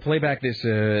 We'll play back this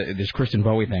Kristen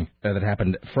Bowie thing that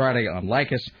happened Friday on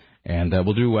Lycus, and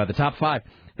we'll do the top five.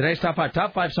 Today's top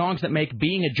five songs that make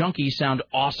being a junkie sound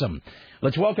awesome.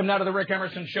 Let's welcome now to the Rick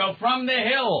Emerson Show from the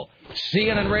Hill,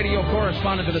 CNN radio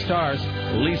correspondent to the stars,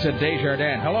 Lisa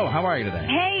Desjardins. Hello, how are you today?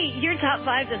 Hey, your top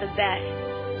fives are the best.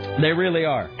 They really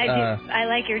are. I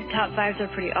like your top fives. They're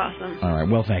pretty awesome. All right.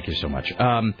 Well, thank you so much.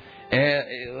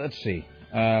 Let's see.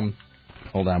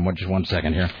 Hold on just 1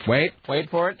 second here. Wait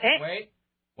for it. Hey.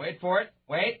 Wait for it.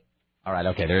 Wait. All right.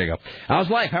 Okay. There you go.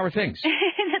 How's life? How are things?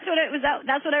 That's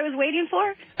what I was waiting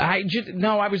for? I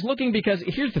was looking because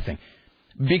here's the thing.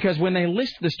 Because when they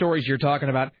list the stories you're talking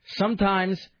about,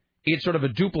 sometimes it's sort of a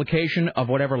duplication of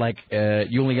whatever, like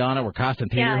Juliana or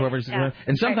Constantine or whoever's,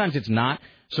 and sometimes it's not.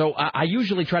 So I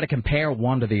usually try to compare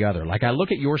one to the other. Like I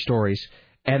look at your stories,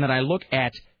 and then I look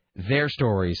at their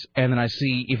stories, and then I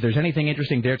see if there's anything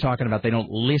interesting they're talking about they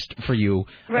don't list for you,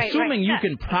 assuming you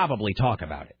can probably talk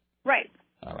about it. Right.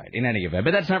 All right, in any event.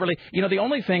 But that's not really, the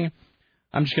only thing,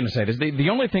 I'm just going to say this, the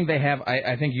only thing they have,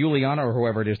 I think Juliana or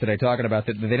whoever it is today talking about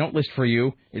that they don't list for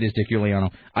you, it is Dick Giuliano.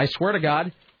 I swear to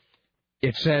God,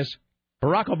 it says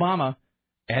Barack Obama,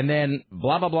 and then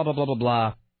blah, blah, blah, blah, blah, blah,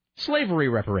 blah. Slavery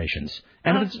reparations,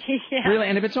 and if it's really,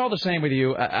 and if it's all the same with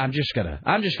you, I'm just gonna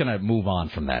move on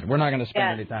from that. We're not gonna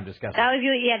spend any time discussing. That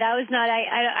was not.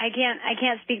 I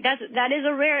can't speak. That's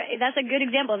a good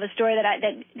example of a story that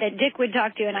Dick would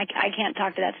talk to, and I can't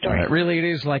talk to that story. Really, it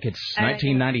is like it's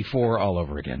 1994 all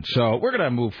over again. So we're gonna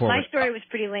move forward. My story was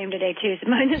pretty lame today too. So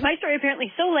my story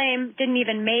apparently so lame didn't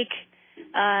even make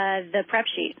the prep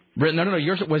sheet. No.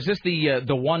 Yours was this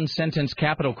the one sentence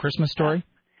capital Christmas story?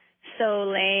 So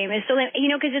lame. It's so lame.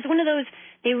 Because it's one of those,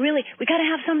 we got to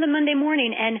have something Monday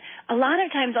morning. And a lot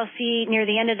of times I'll see near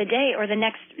the end of the day or the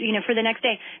next, for the next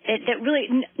day that really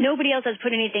nobody else has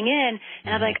put anything in.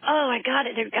 And I'm like, oh, I got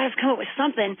it. They've got to come up with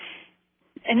something.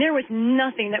 And there was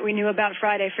nothing that we knew about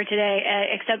Friday for today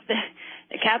except the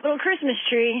Capitol Christmas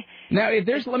tree. Now,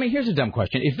 here's a dumb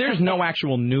question. If there's no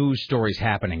actual news stories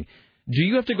happening, do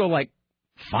you have to go,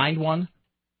 find one?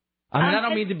 I mean, I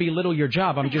don't mean to belittle your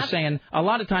job. I'm just saying a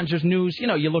lot of times there's news,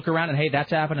 you look around and, hey,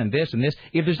 that's happening, this and this.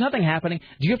 If there's nothing happening,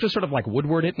 do you have to sort of like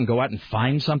woodward it and go out and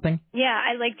find something? Yeah,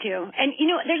 I like to. And,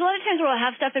 there's a lot of times where I'll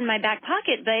have stuff in my back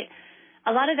pocket, but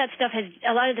a lot of that stuff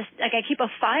like I keep a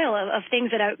file of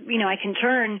things that I can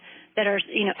turn that are,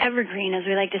 evergreen, as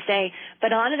we like to say.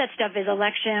 But a lot of that stuff is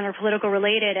election or political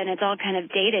related, and it's all kind of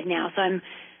dated now. So I'm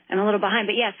a little behind,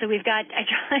 but yeah. So we've got.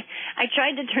 I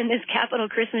tried to turn this Capitol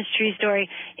Christmas tree story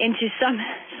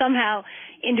somehow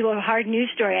into a hard news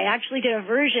story. I actually did a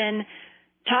version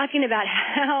talking about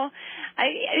how,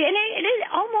 and it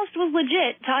almost was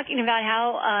legit, talking about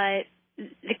how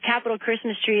the Capitol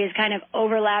Christmas tree is kind of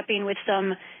overlapping with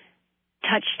some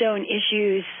touchstone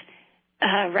issues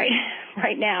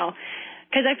right now.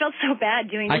 Because I felt so bad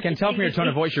doing this. I can tell from your tone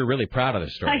of voice you're really proud of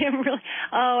this story. I am really.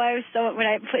 I was so. It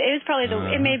was probably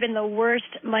it may have been the worst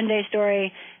Monday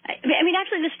story. I mean,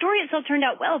 actually, the story itself turned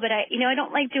out well, but I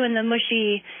don't like doing the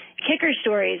mushy kicker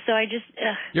stories. So I just.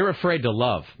 You're afraid to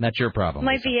love. That's your problem.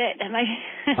 Might be it.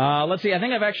 Let's see. I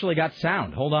think I've actually got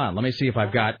sound. Hold on. Let me see if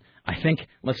I've got.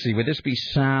 Let's see. Would this be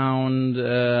sound?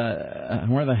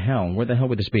 Where the hell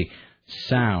would this be?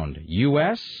 Sound.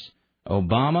 U.S.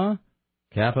 Obama.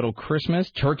 Capitol Christmas,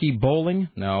 turkey bowling,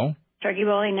 no. Turkey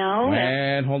bowling, no.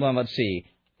 And hold on, let's see.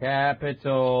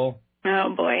 Capitol.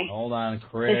 Oh boy. Hold on,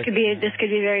 Chris. This could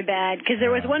be very bad because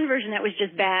there was one version that was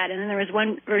just bad, and then there was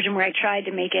one version where I tried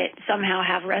to make it somehow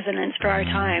have resonance for our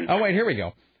time. Oh wait, here we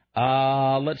go.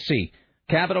 Let's see.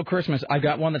 Capitol Christmas. I've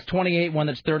got one that's 28, one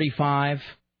that's 35.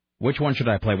 Which one should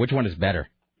I play? Which one is better?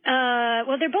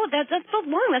 Well, they're both. That's both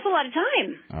long. That's a lot of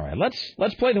time. All right,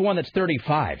 let's play the one that's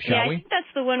 35, shall we? I think that's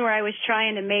the one where I was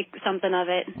trying to make something of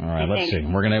it. All right, let's see.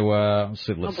 We're gonna let's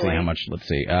see how much. Let's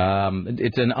see.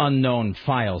 It's an unknown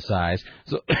file size.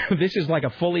 So this is like a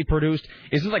fully produced.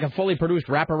 Is this like a fully produced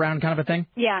wraparound kind of a thing?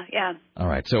 Yeah. All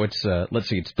right, so it's let's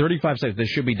see. It's 35 seconds. This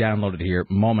should be downloaded here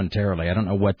momentarily. I don't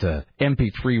know what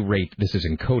MP3 rate this is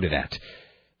encoded at.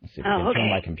 Let's see if I can turn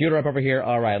my computer up over here.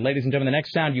 All right, ladies and gentlemen, the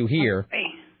next sound you hear.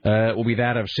 Will be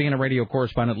that of CNN radio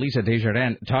correspondent Lisa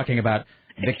Desjardins talking about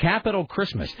the Capitol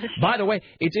Christmas. By the way,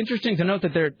 it's interesting to note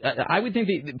that I would think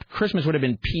that Christmas would have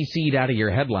been PC'd out of your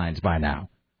headlines by now.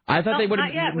 I thought they would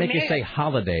make you say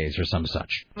holidays or some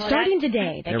such. Starting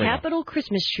today, the Capitol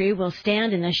Christmas tree will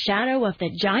stand in the shadow of the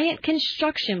giant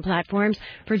construction platforms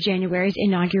for January's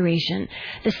inauguration.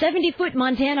 The 70-foot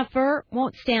Montana fir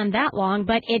won't stand that long,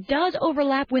 but it does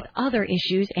overlap with other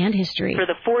issues and history. For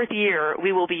the fourth year,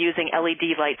 we will be using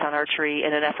LED lights on our tree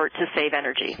in an effort to save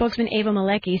energy. Spokesman Ava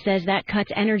Malecki says that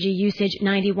cuts energy usage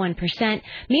 91%.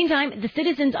 Meantime, the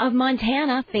citizens of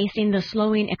Montana, facing the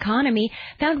slowing economy,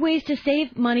 found ways to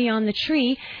save money on the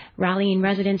tree, rallying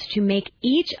residents to make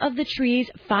each of the tree's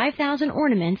 5,000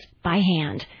 ornaments by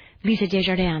hand. Lisa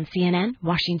Desjardins, CNN,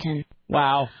 Washington.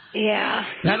 Wow. Yeah.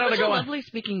 That ought to go a lovely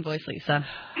speaking voice, Lisa.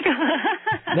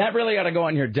 That really ought to go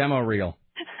on your demo reel.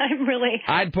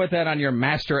 I'd put that on your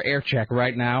master air check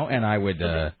right now, and I would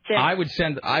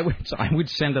send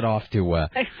it off to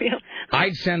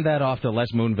I'd send that off to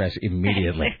Les Moonves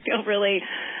immediately. I feel really,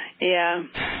 yeah.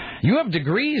 You have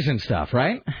degrees and stuff,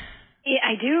 right? Yeah,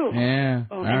 I do. Yeah.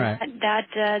 All right.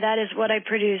 That is what I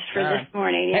produced for this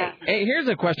morning. Yeah. Hey, here's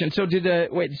a question. So did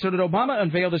Obama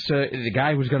unveil this the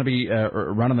guy who's going to be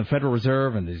running the Federal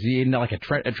Reserve, and is he like a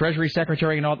Treasury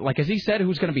Secretary and all? Like, has he said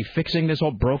who's going to be fixing this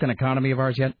whole broken economy of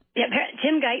ours yet? Yeah,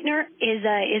 Tim Geithner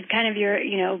is kind of your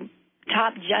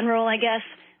top general, I guess,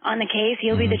 on the case.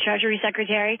 He'll be the Treasury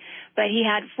Secretary, but he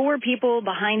had 4 people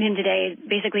behind him today,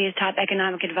 basically his top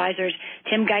economic advisors.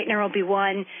 Tim Geithner will be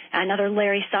one, another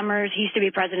Larry Summers. He used to be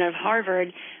president of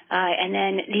Harvard. And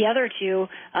then the other 2,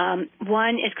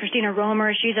 one is Christina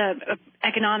Romer. She's a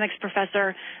economics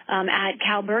professor at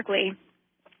Cal Berkeley,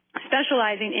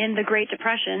 specializing in the Great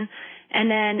Depression. And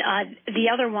then the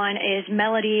other one is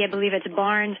Melody, I believe it's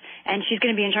Barnes, and she's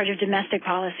going to be in charge of domestic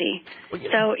policy. What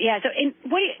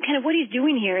he's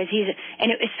doing here is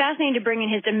it's fascinating to bring in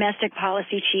his domestic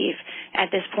policy chief at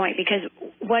this point, because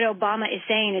what Obama is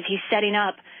saying is he's setting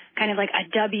up kind of like a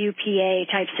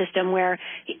WPA type system where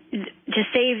to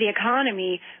save the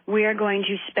economy, we are going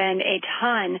to spend a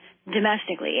ton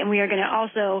domestically, and we are going to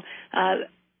also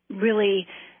really,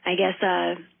 I guess,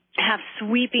 have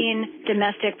sweeping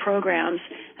domestic programs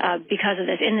because of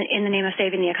this in the name of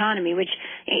saving the economy, which,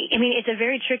 I mean, it's a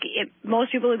very tricky.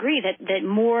 Most people agree that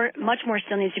much more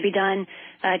still needs to be done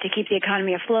to keep the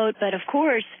economy afloat. But of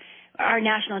course, our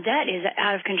national debt is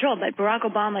out of control. But Barack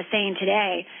Obama is saying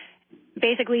today,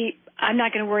 basically, I'm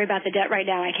not going to worry about the debt right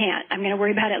now. I can't. I'm going to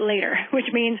worry about it later, which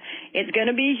means it's going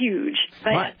to be huge.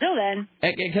 But until then,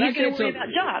 he's going to worry about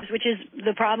jobs, which is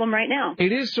the problem right now.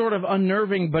 It is sort of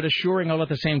unnerving but assuring all at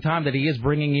the same time that he is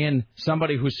bringing in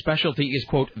somebody whose specialty is,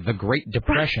 quote, the Great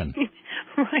Depression.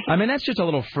 Right. I mean, that's just a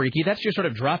little freaky. That's just sort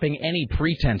of dropping any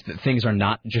pretense that things are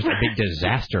not just a big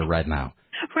disaster right now.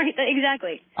 Right,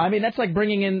 exactly. I mean, that's like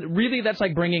bringing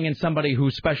in somebody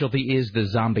whose specialty is the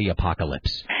zombie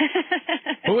apocalypse.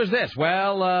 Who is this?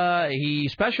 Well, he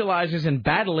specializes in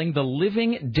battling the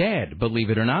living dead, believe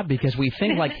it or not, because we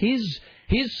think like his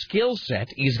skill set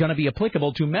is going to be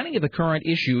applicable to many of the current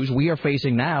issues we are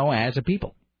facing now as a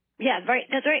people. Yeah, right.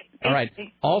 That's right. All right.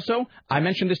 Also, I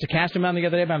mentioned this to Casterman the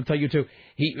other day, but I'm telling you too.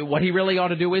 What he really ought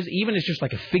to do is, even as just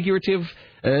like a figurative,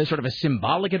 sort of a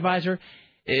symbolic advisor.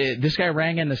 This guy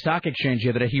rang in the stock exchange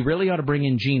the other day. He really ought to bring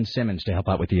in Gene Simmons to help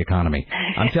out with the economy.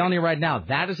 I'm telling you right now,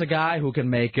 that is a guy who can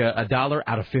make $1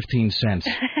 out of 15 cents.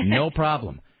 No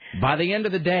problem. By the end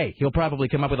of the day, he'll probably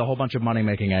come up with a whole bunch of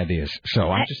money-making ideas. So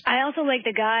I also like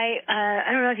the guy,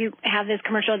 I don't know if you have this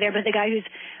commercial there, but the guy who's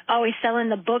always selling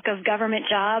the book of government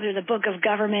jobs or the book of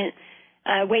government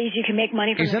ways you can make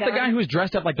money from Is that the guy who's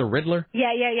dressed up like the Riddler?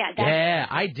 Yeah. Yeah,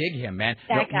 I dig him, man.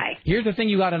 That guy. Here's the thing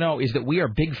you got to know is that we are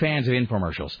big fans of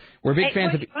infomercials. We're big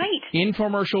fans of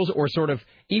infomercials, or sort of,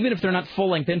 even if they're not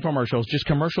full-length infomercials, just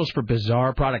commercials for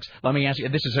bizarre products. Let me ask you,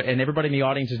 and everybody in the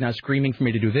audience is now screaming for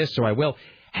me to do this, so I will.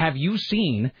 Have you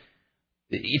seen...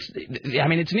 it's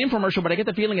an infomercial, but I get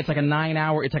the feeling it's like a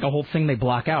 9-hour, it's like a whole thing they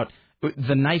block out.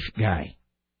 The Knife Guy.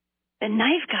 The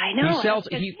Knife Guy, no. He sells.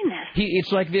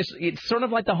 It's like this. It's sort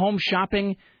of like the Home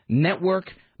Shopping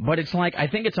Network, but it's like, I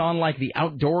think it's on like the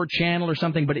Outdoor Channel or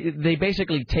something. But they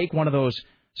basically take one of those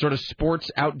sort of sports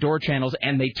outdoor channels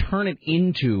and they turn it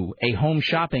into a home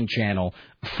shopping channel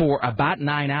for about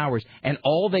 9 hours, and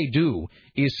all they do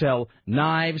is sell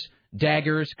knives,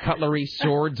 daggers, cutlery,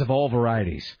 swords of all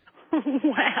varieties.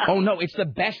 Wow. Oh no, it's the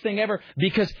best thing ever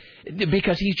because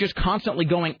he's just constantly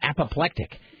going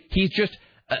apoplectic. He's just.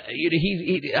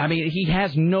 He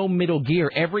has no middle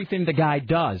gear. Everything the guy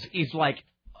does is like,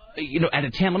 at a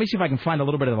 10. Let me see if I can find a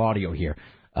little bit of audio here.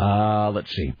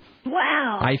 Let's see.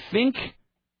 Wow. I think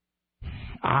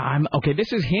okay.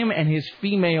 This is him and his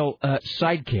female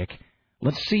sidekick.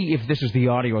 Let's see if this is the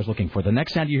audio I was looking for. The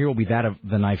next sound you hear will be that of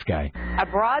the Knife Guy. A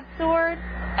broadsword,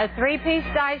 a 3-piece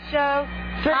dice show,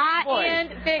 high-end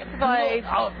fixed blades.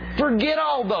 Forget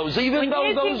all those, even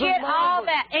though those are forget all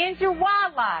that, and your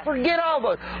wildlife. Forget all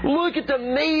those. Look at the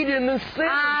meat in the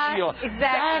center shield. Exactly.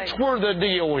 That's where the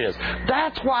deal is.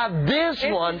 That's why this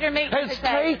one has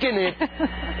taken it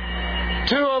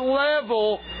to a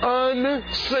level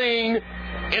unseen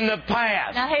in the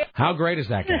past. How great is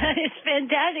that guy? It's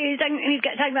fantastic. He's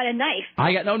talking about a knife.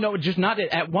 No, just not.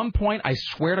 At one point, I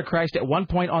swear to Christ, at one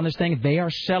point on this thing, they are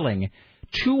selling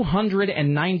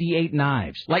 298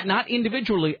 knives. Like, not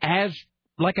individually, as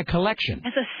like a collection.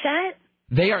 As a set?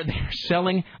 They're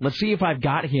selling. Let's see if I've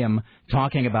got him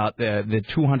talking about the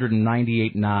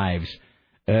 298 knives.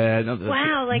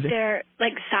 Wow, like they're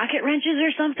like socket wrenches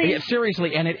or something? Yeah,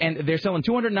 seriously, and they're selling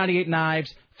 298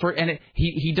 knives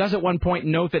he does at one point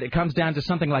note that it comes down to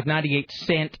something like 98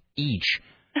 cents each.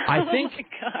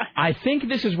 I think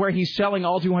this is where he's selling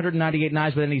all 298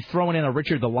 knives, but then he's throwing in a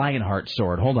Richard the Lionheart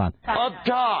sword. Hold on. Up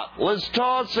top, let's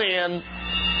toss in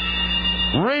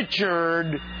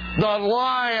Richard the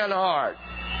Lionheart.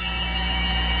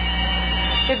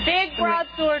 The big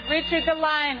broadsword, Richard the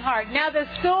Lionheart. Now, the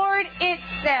sword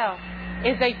itself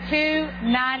is a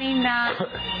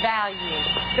 $2.99 value.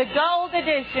 The gold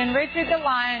edition, Richard the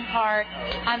Lionheart.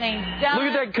 Look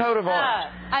at that coat of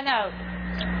arms. I know.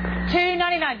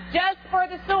 $2.99 just for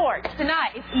the sword.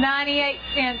 Tonight, it's 98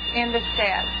 cents in the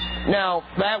set. Now,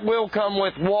 that will come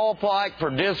with wall plaque for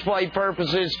display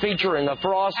purposes, featuring a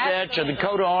frost etch of the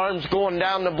coat of arms going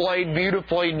down the blade,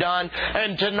 beautifully done.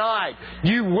 And tonight,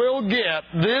 you will get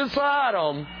this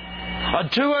item, a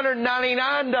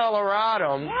 $299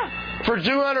 item, for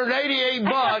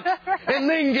 $288, and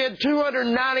then get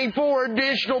 294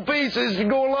 additional pieces to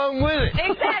go along with it.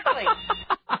 Exactly.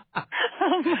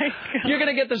 Oh, my God. You're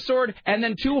going to get the sword and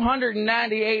then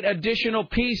 298 additional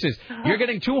pieces. You're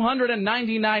getting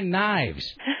 299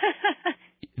 knives.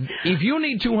 If you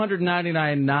need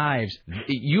 299 knives,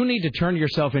 you need to turn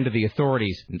yourself into the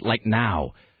authorities, like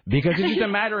now. Because it's just a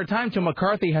matter of time till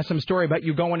McCarthy has some story about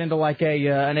you going into like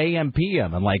an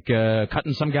AM/PM and like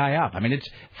cutting some guy up. I mean,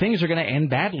 things are going to end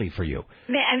badly for you.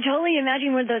 Man, I'm totally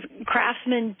imagining one of those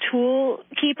craftsman tool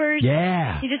keepers.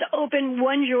 Yeah. You just open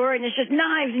one drawer and it's just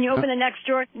knives, and you open the next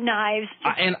drawer, knives.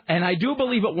 And I do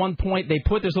believe at one point they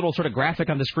put this little sort of graphic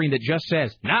on the screen that just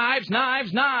says knives,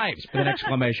 knives, knives with an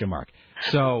exclamation mark.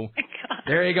 So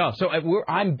there you go. So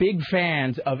I'm big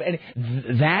fans of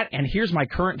that. And here's my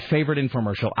current favorite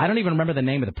infomercial. I don't even remember the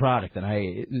name of the product. And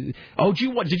did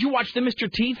you watch the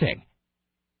Mr. T thing?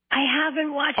 I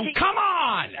haven't watched it. Come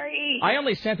on! Sorry. I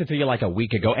only sent it to you like a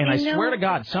week ago. And I swear to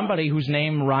God, somebody whose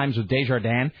name rhymes with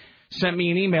Desjardins sent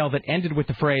me an email that ended with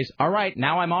the phrase, all right,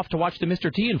 now I'm off to watch the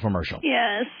Mr. T infomercial.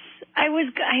 Yes. I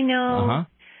know. Uh-huh.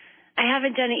 I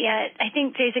haven't done it yet. I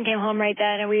think Jason came home right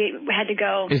then, and we had to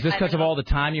go. Is this because of all the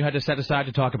time you had to set aside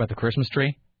to talk about the Christmas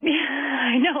tree? Yeah,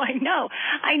 I know.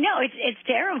 It's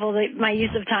terrible, my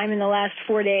use of time in the last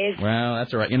 4 days. Well,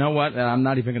 that's all right. You know what? I'm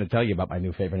not even going to tell you about my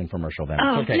new favorite infomercial then.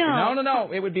 Oh, it's okay. No.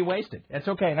 It would be wasted. That's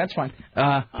okay. That's fine.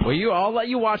 I'll let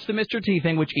you watch the Mr. T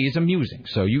thing, which is amusing.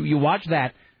 So you watch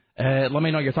that. Let me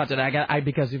know your thoughts. And when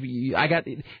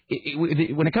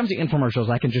it comes to infomercials,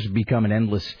 I can just become an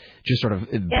endless, just sort of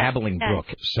babbling brook.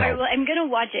 So. All right, well, I'm going to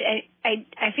watch it.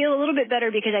 I feel a little bit better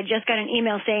because I just got an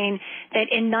email saying that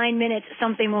in 9 minutes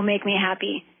something will make me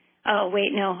happy. Oh,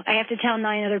 wait, no. I have to tell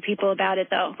 9 other people about it,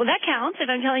 though. Well, that counts if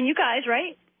I'm telling you guys,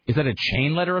 right? Is that a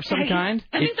chain letter of some kind?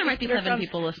 I think there might be 7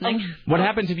 people listening. What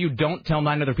happens if you don't tell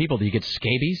 9 other people? Do you get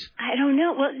scabies? I don't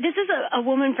know. Well, this is a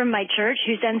woman from my church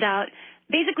who sends out,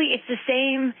 basically it's the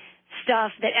same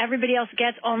stuff that everybody else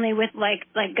gets, only with like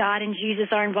God and Jesus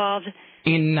are involved.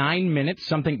 In 9 minutes,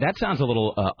 something that sounds a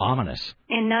little ominous.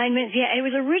 In 9 minutes, yeah. It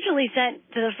was originally sent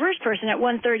to the first person at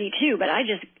 1:32, but I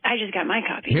just got my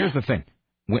copy. Here's the thing.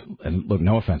 And look,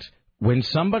 no offense. When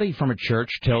somebody from a church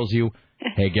tells you,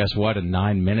 hey, guess what? In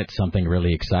 9 minutes, something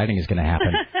really exciting is going to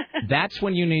happen. That's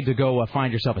when you need to go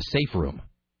find yourself a safe room.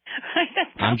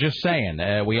 I'm just saying.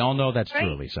 We all know that's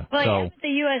true, Lisa. Well, yeah, it's the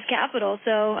U.S. Capitol,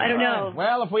 so I don't know.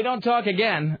 Well, if we don't talk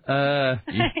again, all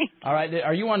right.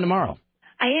 Are you on tomorrow?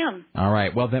 I am. All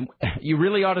right. Well, then you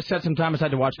really ought to set some time aside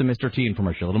to watch the Mr. T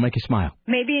infomercial. It'll make you smile.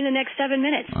 Maybe in the next 7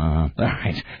 minutes. All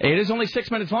right. It is only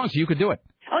 6 minutes long, so you could do it.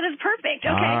 Oh, that's perfect. Okay.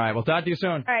 All right. We'll talk to you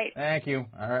soon. All right. Thank you.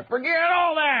 All right. Forget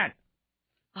all that.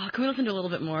 Oh, can we listen to a little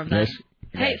bit more of that? Yes.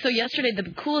 Hey, so yesterday the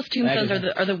coolest tombstones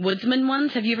are the woodsman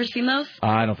ones. Have you ever seen those?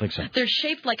 I don't think so. They're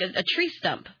shaped like a tree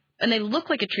stump. And they look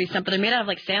like a tree stump, but they're made out of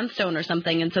like sandstone or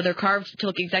something, and so they're carved to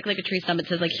look exactly like a tree stump. It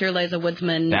says like, here lies a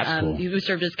woodsman who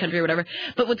served his country or whatever.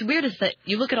 But what's weird is that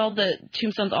you look at all the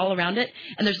tombstones all around it,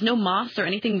 and there's no moss or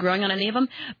anything growing on any of them.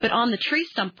 But on the tree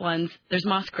stump ones, there's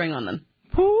moss growing on them.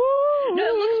 No,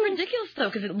 it looks ridiculous though,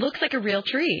 because it looks like a real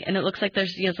tree, and it looks like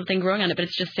there's something growing on it, but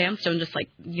it's just sandstone, just like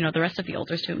the rest of the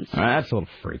older tombs. That's a little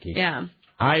freaky. Yeah.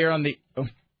 Hi, you're on the. Oh,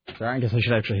 sorry, I guess I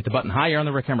should actually hit the button. Hi, you're on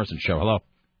the Rick Emerson Show. Hello.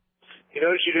 You know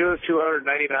what you do with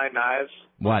 299 knives?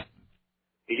 What?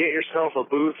 You get yourself a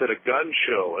booth at a gun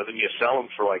show, and then you sell them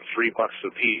for like $3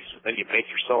 a piece. And then you make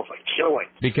yourself a killing.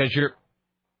 Because you're,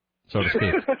 so to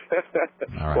speak.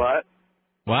 All right.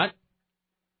 What?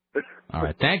 All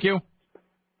right. Thank you.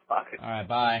 Bye. All right.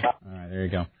 Bye. All right. There you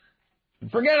go.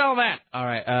 Forget all that. All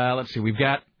right. Let's see. We've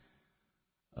got.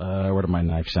 Where did my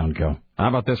knife sound go? How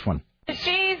about this one? The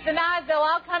sheaves, the knives, they'll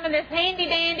all come in this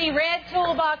handy-dandy red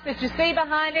toolbox that you see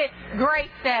behind it. Great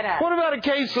setup. What about a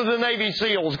case of the Navy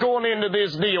SEALs going into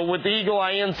this deal with the Eagle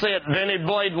Eye Inset vented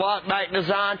blade lockback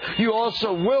design? You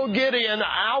also will get in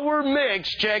our mix.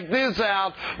 Check this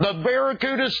out. The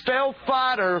Barracuda Stealth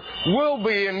Fighter will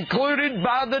be included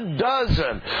by the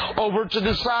dozen. Over to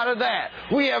the side of that,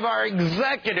 we have our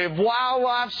Executive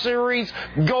Wildlife Series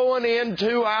going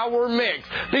into our mix.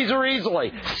 These are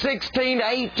easily 16 to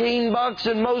 18 bucks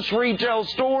in most retail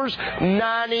stores,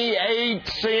 98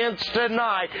 cents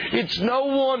tonight. It's no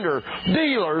wonder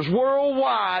dealers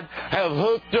worldwide have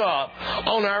hooked up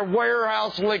on our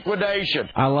warehouse liquidation.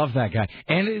 I love that guy.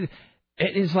 And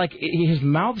it is like his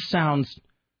mouth sounds...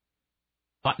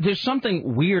 there's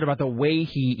something weird about the way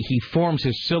he forms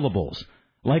his syllables.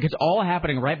 Like it's all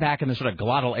happening right back in the sort of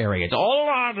glottal area. It's all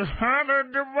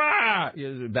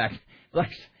back.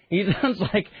 Like he sounds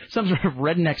like some sort of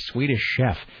redneck Swedish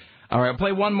chef. All right, I'll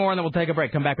play one more, and then we'll take a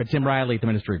break. Come back with Tim Riley at the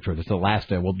Ministry of Truth. It's the last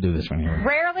day. We'll do this one here.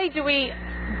 Rarely do we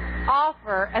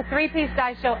offer a 3-piece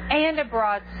dice show and a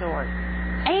broadsword.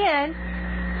 And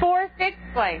 4 fixed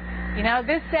blades.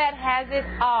 This set has it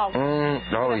all.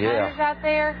 Oh, yeah. Hunters out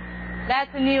there,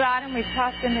 that's a new item we've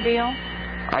tossed in the deal.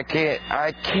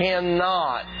 I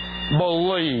cannot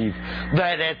believe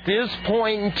that at this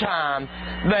point in time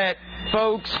that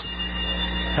folks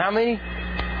How many?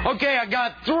 Okay, I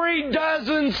got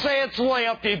 36 sets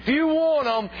left. If you want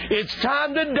them, it's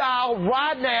time to dial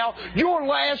right now. Your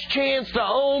last chance to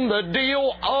own the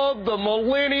deal of the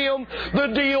millennium, the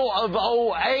deal of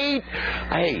 08.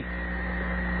 Hey,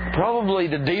 probably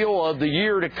the deal of the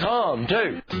year to come,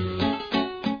 too.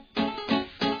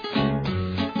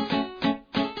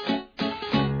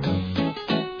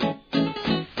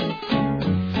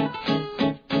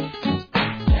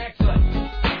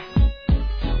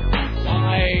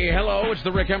 It's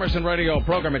the Rick Emerson radio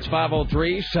program. It's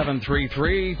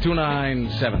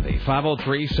 503-733-2970.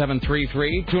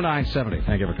 503-733-2970.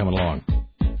 Thank you for coming along.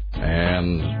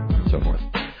 And so forth.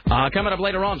 Coming up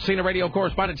later on, senior radio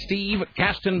correspondent Steve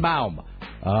Kastenbaum.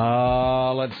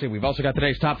 Let's see. We've also got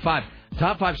today's top 5.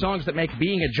 Top 5 songs that make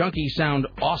being a junkie sound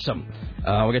awesome.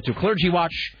 We'll get to Clergy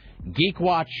Watch, Geek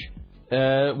Watch.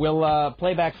 We'll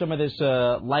play back some of this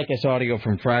Like Us audio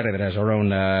from Friday that has our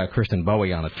own Kristen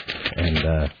Bowie on it.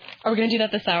 And are we going to do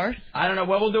that this hour? I don't know.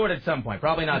 Well, we'll do it at some point.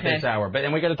 Probably not this hour. But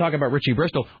then we got to talk about Richie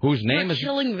Bristol, whose name is...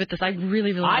 You're killing me with this. I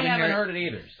really I haven't heard it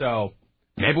either. So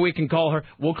maybe we can call her.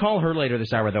 We'll call her later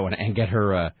this hour, though, and get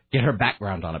her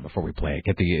background on it before we play it.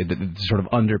 Get the sort of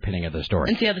underpinning of the story.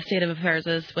 And see how the state of affairs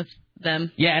is with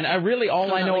them. Yeah, and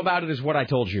all I know about it is what I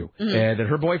told you. Mm-hmm. That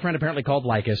her boyfriend apparently called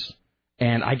Lycus.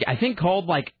 And I think called,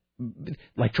 like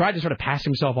tried to sort of pass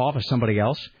himself off as somebody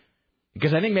else.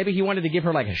 Because I think maybe he wanted to give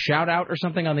her, like, a shout-out or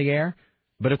something on the air.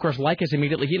 But, of course, Lycus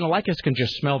immediately... Lycus can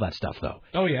just smell that stuff, though.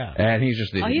 Oh, yeah. And he's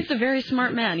just... he's a very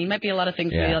smart man. He might be a lot of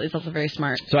things, but he's also very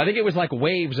smart. So I think it was like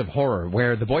waves of horror,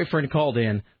 where the boyfriend called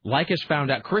in, Lycus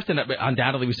found out... Kristen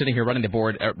undoubtedly was sitting here running the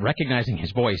board, recognizing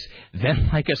his voice. Then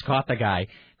Lycus caught the guy,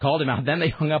 called him out. Then they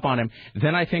hung up on him.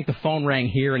 Then I think the phone rang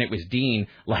here, and it was Dean,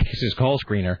 Lycus's call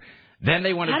screener. Then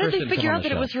they wanted Kristen to come on the show. How did they figure out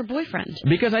that it was her boyfriend?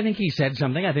 Because I think he said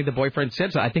something. I think the boyfriend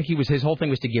said so. I think his whole thing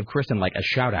was to give Kristen, like, a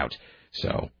shout-out.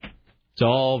 So it's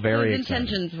all very exciting.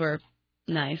 His intentions were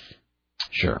nice.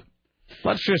 Sure.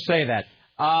 Let's just say that.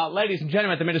 Ladies and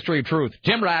gentlemen, at the Ministry of Truth,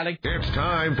 Tim Riley. It's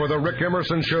time for the Rick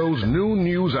Emerson Show's new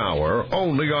news hour,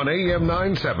 only on AM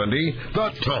 970, The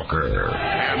Talker.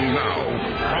 And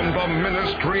now, from the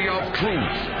Ministry of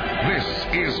Truth, this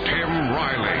is Tim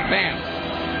Riley. Bam.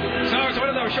 So it's one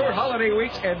of those short holiday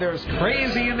weeks, and there's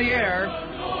crazy in the air.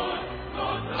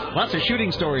 Lots of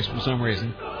shooting stories for some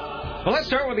reason. Well, let's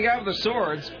start with the guy with the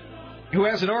swords, who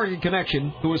has an Oregon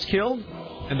connection, who was killed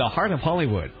in the heart of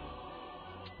Hollywood.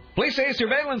 Police say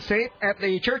surveillance tape at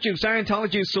the Church of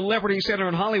Scientology Celebrity Center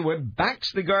in Hollywood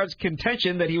backs the guard's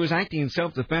contention that he was acting in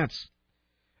self-defense.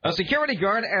 A security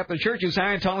guard at the Church of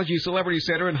Scientology Celebrity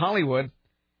Center in Hollywood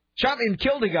shot and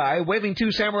killed a guy waving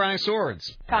 2 samurai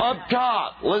swords. Up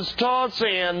top, let's toss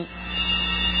in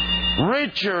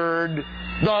Richard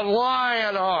the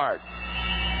Lionheart.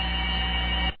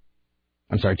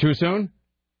 I'm sorry, too soon?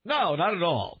 No, not at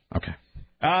all. Okay.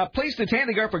 Police detained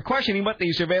the guard for questioning, but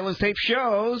the surveillance tape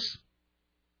shows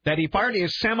that he fired a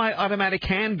semi-automatic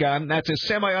handgun. That's a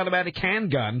semi-automatic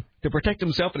handgun to protect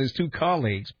himself and his 2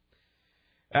 colleagues.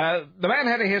 The man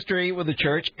had a history with the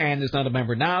church and is not a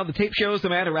member now. The tape shows the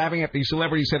man arriving at the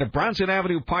Celebrity Center Bronson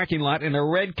Avenue parking lot in a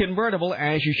red convertible,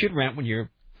 as you should rent when you're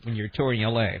touring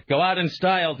L.A. Go out in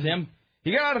style, Tim.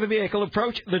 He got out of the vehicle,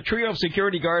 approached the trio of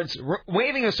security guards,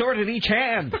 waving a sword in each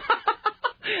hand.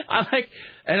 I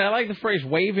like the phrase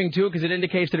waving, too, because it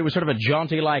indicates that it was sort of a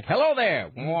jaunty, like, hello there.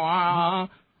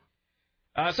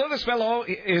 So this fellow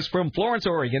is from Florence,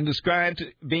 Oregon, described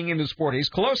being in his 40s,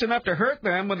 close enough to hurt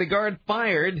them when the guard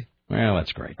fired. Well,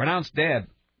 that's great. Pronounced dead.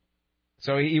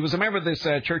 So he was a member of this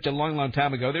church a long, long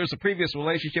time ago. There was a previous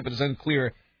relationship, but it's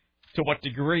unclear to what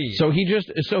degree. So he just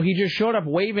showed up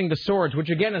waving the swords, which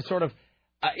again is sort of,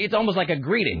 it's almost like a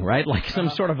greeting, right? Like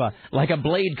some sort of a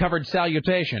blade-covered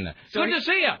salutation. So good to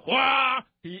see you.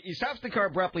 He stops the car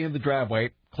abruptly in the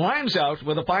driveway, climbs out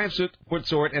with a 5-foot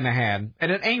sword in a hand,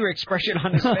 and an angry expression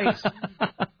on his face.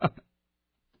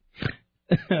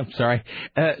 I'm sorry.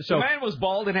 The man was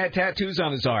bald and had tattoos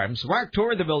on his arms, walked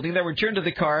toward the building, then returned to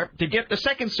the car to get the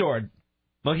second sword.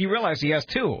 Well, he realized he has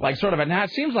 2. Like sort of a, now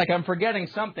it seems like I'm forgetting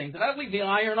something. Did I leave the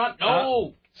iron on?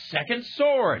 No! Second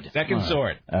sword. Second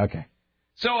sword. Okay.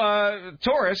 So,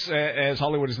 Taurus, as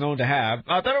Hollywood is known to have,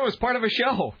 thought it was part of a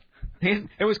show.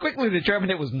 It was quickly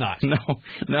determined it was not.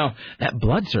 No. That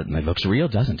blood certainly looks real,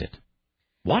 doesn't it?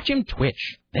 Watch him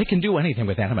twitch. They can do anything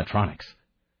with animatronics.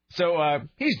 So,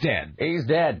 he's dead. He's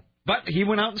dead. But he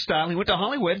went out in style. He went to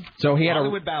Hollywood. So he had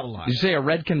Hollywood, Babylon. Did you say a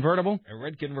red convertible? A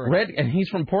red convertible. Red, and he's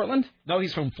from Portland? No,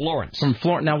 he's from Florence. From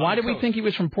Florence. Now, why did we think he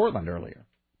was from Portland earlier?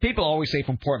 People always say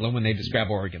from Portland when they describe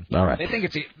Oregon. All right. They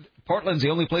think Portland's the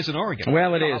only place in Oregon.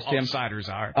 Well, it is, Tim. Outsiders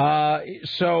are.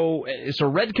 So it's a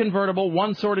red convertible,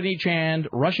 one sword in each hand,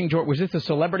 rushing toward. Was this the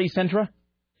Celebrity Centra?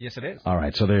 Yes, it is. All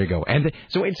right, so there you go. And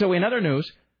so in other news,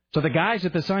 so the guys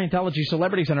at the Scientology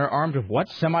Celebrity Center are armed with what?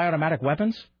 Semi-automatic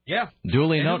weapons? Yeah.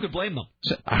 Duly and noted. Who could blame them?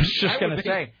 So, I was just going to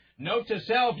say, note to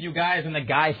self, you guys in the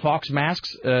Guy Fawkes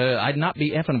masks, I'd not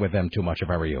be effing with them too much if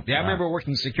I were you. Yeah, I remember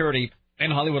working security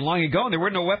in Hollywood long ago, and there were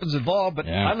no weapons involved, but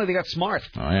finally they got smart.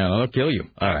 Oh, yeah, they'll kill you.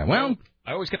 All right, well.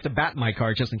 I always kept a bat in my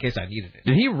car just in case I needed it.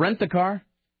 Did he rent the car?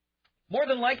 More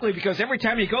than likely, because every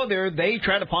time you go there, they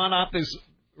try to pawn off this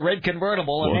red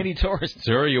convertible on any tourist.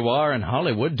 Sir, you are in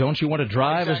Hollywood. Don't you want to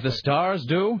drive as the stars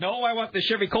do? No, I want the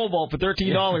Chevy Cobalt for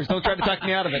 $13. Don't try to talk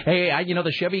me out of it. Hey,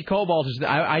 the Chevy Cobalt,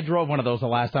 I drove one of those the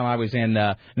last time I was in,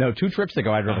 2 trips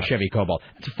ago I drove a Chevy Cobalt.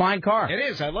 It's a fine car.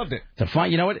 It is. I loved it. It's a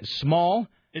fine, you know what? It's small.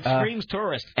 It screams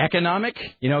tourist. Economic,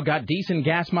 got decent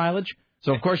gas mileage.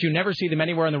 So, of course, you never see them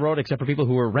anywhere on the road except for people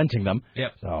who are renting them.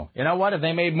 Yep. So, you know what? If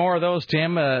they made more of those,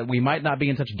 Tim, we might not be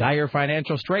in such dire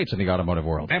financial straits in the automotive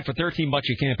world. And for $13,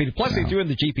 you can't beat it. Plus, they threw in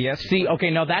the GPS. See,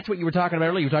 okay, now that's what you were talking about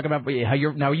earlier. You were talking about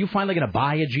how are you finally going to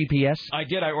buy a GPS? I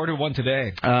did. I ordered one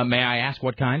today. May I ask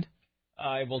what kind?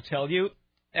 I will tell you.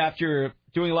 After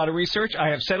doing a lot of research, I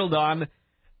have settled on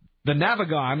the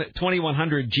Navigon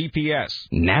 2100 GPS.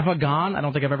 Navigon? I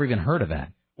don't think I've ever even heard of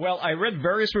that. Well, I read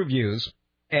various reviews.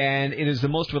 And it is the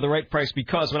most for the right price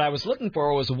because what I was looking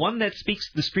for was one that speaks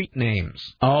the street names.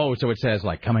 Oh, so it says,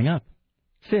 like, coming up,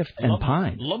 5th and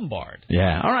Pine. Lombard.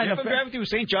 Yeah. All right. If I'm driving through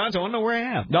St. John's, I want to know where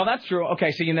I am. No, that's true.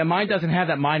 Okay, so, mine doesn't have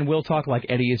that. Mine will talk like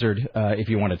Eddie Izzard if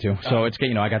you wanted to. So, it's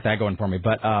I got that going for me.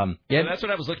 But, yeah. So that's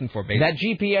what I was looking for, basically. That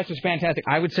GPS is fantastic.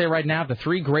 I would say right now the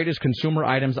 3 greatest consumer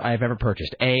items I have ever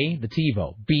purchased. A, the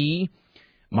TiVo. B,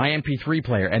 my MP3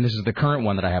 player, and this is the current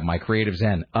one that I have, my Creative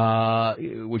Zen,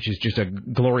 which is just a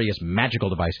glorious, magical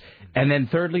device. And then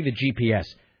thirdly, the GPS.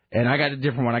 And I got a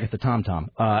different one. I got the TomTom.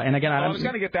 And again, I was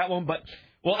going to get that one, but,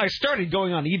 I started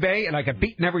going on eBay, and I got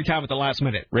beaten every time at the last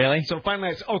minute. Really? So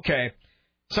finally I said, okay,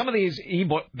 some of these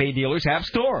eBay dealers have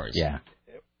stores. Yeah.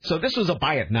 So this was a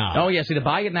buy it now. Oh, yeah. See, the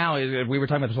buy it now, we were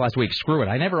talking about this last week. Screw it.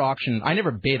 I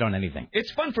never bid on anything.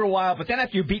 It's fun for a while, but then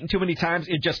after you're beaten too many times,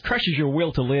 it just crushes your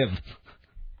will to live.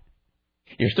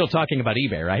 You're still talking about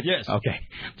eBay, right? Yes. Okay.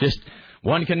 Just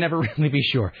one can never really be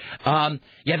sure.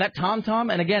 Yeah, that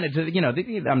TomTom, and again, it's,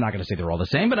 I'm not going to say they're all the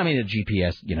same, but I mean, a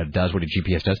GPS, does what a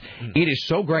GPS does. It is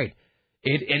so great.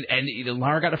 And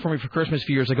Laura got it for me for Christmas a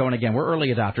few years ago, and again, we're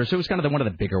early adopters, so it's kind of one of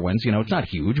the bigger ones. It's not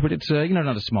huge, but it's,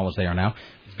 not as small as they are now.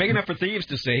 It's big enough for thieves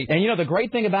to see. And, the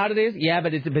great thing about it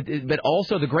is, but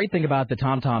also the great thing about the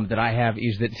TomTom that I have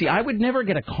is that, I would never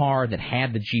get a car that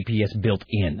had the GPS built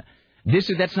in.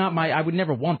 That's not my. I would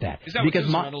never want that. Is that because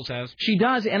what Reynolds has? She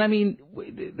does, and I mean,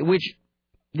 which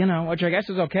I guess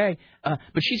is okay. But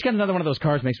she's got another one of those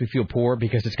cars that makes me feel poor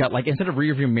because it's got instead of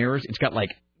rear view mirrors, it's got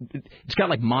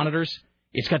monitors.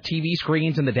 It's got TV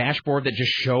screens in the dashboard that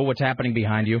just show what's happening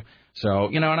behind you. So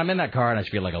and I'm in that car and I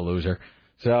just feel like a loser.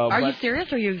 So. Are you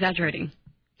serious or are you exaggerating?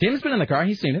 Tim's been in the car.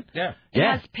 He's seen it. Yeah. It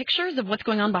has pictures of what's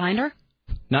going on behind her?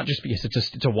 Not just because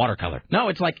it's a watercolor. No,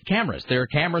 it's like cameras. There are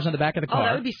cameras on the back of the car. Oh,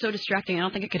 that would be so distracting. I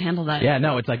don't think it could handle that. Yeah,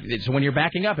 no, it's when you're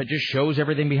backing up, it just shows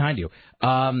everything behind you.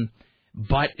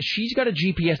 But she's got a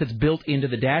GPS that's built into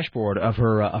the dashboard of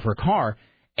her car,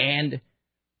 and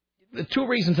the 2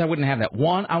 reasons I wouldn't have that.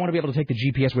 One, I want to be able to take the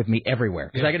GPS with me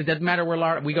everywhere. Because it doesn't matter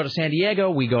where we go to San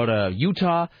Diego, we go to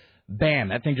Utah, bam,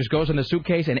 that thing just goes in the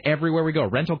suitcase, and everywhere we go,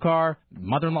 rental car,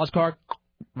 mother-in-law's car,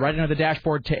 right into the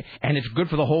dashboard, and it's good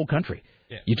for the whole country.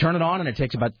 Yeah. You turn it on, and it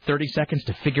takes about 30 seconds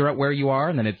to figure out where you are,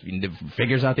 and then it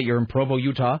figures out that you're in Provo,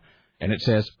 Utah, and it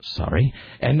says, sorry,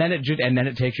 and then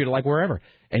it takes you to, wherever.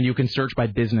 And you can search by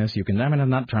business. I'm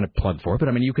not trying to plug for it,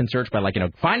 but, you can search by,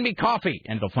 find me coffee,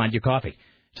 and it'll find you coffee.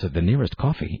 So the nearest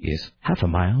coffee is half a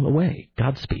mile away.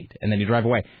 Godspeed. And then you drive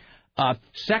away.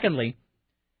 Secondly,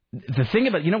 the thing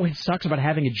about, what sucks about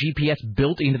having a GPS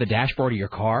built into the dashboard of your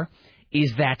car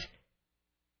is that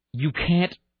you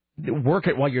can't work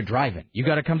it while you're driving. You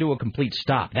got to come to a complete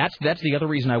stop. That's the other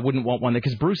reason I wouldn't want one,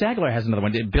 because Bruce Aguilar has another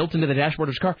one built into the dashboard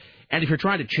of his car. And if you're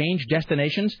trying to change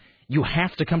destinations, you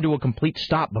have to come to a complete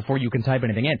stop before you can type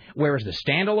anything in. Whereas the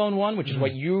standalone one, which is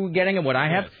what you're getting and what I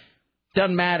have,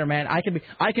 doesn't matter, man.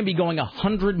 I can be going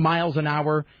 100 miles an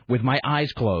hour with my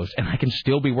eyes closed, and I can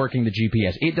still be working the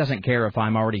GPS. It doesn't care if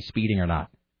I'm already speeding or not.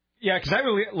 Yeah, because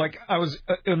I was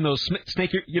in those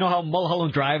snake, how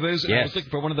Mulholland Drive is? Yes. I was looking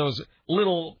for one of those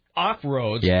little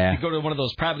off-roads. Yeah. You go to one of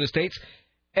those private estates,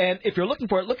 and if you're looking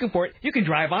for it, you can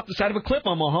drive off the side of a cliff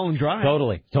on Mulholland Drive.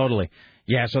 Totally.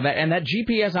 Yeah, so that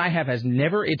GPS I have has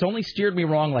never, it's only steered me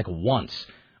wrong like once,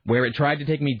 where it tried to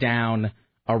take me down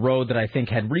a road that I think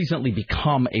had recently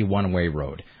become a one-way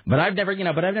road. But I've never,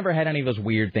 had any of those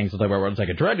weird things where it's like,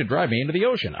 it tried to drive me into the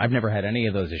ocean. I've never had any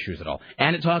of those issues at all.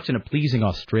 And it talks in a pleasing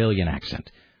Australian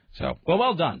accent. So,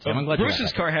 well done. So I'm glad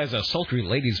Bruce's car has a sultry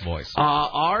lady's voice.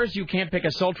 Ours, you can't pick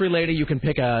a sultry lady. You can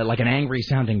pick an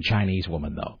angry-sounding Chinese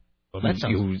woman, though. Well, that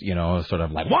sounds... sort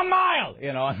of like, 1 mile!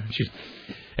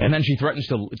 And then she threatens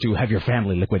to have your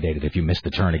family liquidated if you miss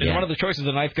the turn again. Is one of the choices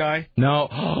a knife guy?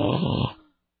 No.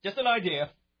 Just an idea.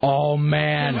 Oh,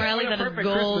 man. Riley got a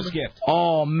Christmas gift.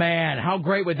 Oh, man. How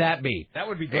great would that be? That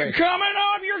would be great. Coming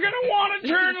up, you're going to want to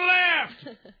turn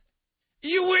left.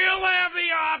 You will have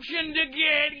the option to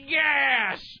get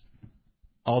gas.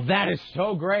 Oh, that is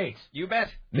so great. You bet.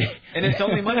 And it's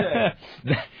only Monday.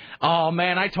 Oh,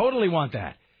 man, I totally want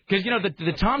that. Because,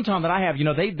 the TomTom that I have,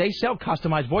 they sell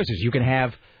customized voices. You can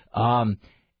have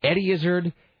Eddie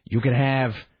Izzard. You can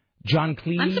have John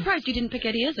Cleese. I'm surprised you didn't pick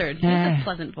Eddie Izzard. He has a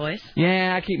pleasant voice.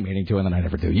 Yeah, I keep meaning to, and then I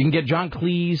never do. You can get John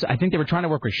Cleese. I think they were trying to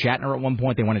work with Shatner at one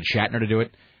point. They wanted Shatner to do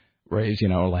it. Where he's,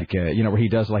 where he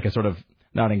does like a sort of,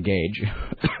 not engage.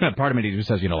 Part of me just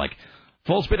says,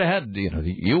 full speed ahead.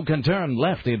 You can turn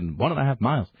left in 1.5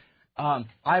 miles.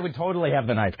 I would totally have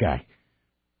the knife guy.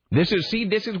 This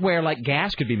is where,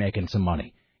 Gas could be making some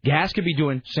money. Gas could be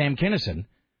doing Sam Kinison,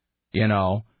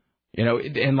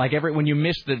 and when you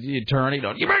miss the turn,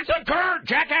 you missed the turn,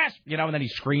 jackass! And then he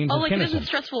screams. Oh, it isn't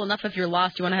stressful enough if you're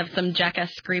lost. You want to have some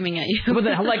jackass screaming at you. But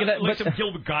some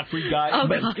Gilbert Gottfried guy. Oh,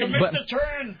 you missed the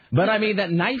turn. But I mean,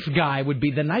 that knife guy would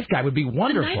be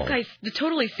wonderful. The knife guy's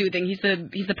totally soothing. He's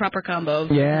the proper combo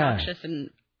of obnoxious and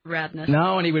radness.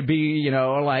 No, and he would be,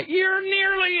 you're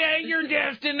nearly at your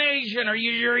destination. Are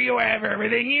you sure you have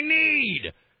everything you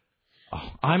need?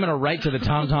 Oh, I'm going to write to the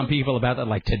TomTom people about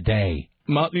that, today.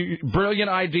 Brilliant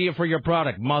idea for your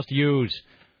product. Must use.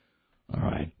 All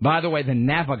right. By the way, the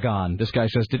Navigon, this guy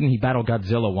says, didn't he battle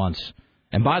Godzilla once?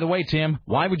 And by the way, Tim,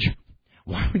 why would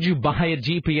you buy a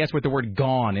GPS with the word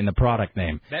gone in the product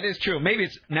name? That is true. Maybe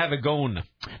it's Navigone.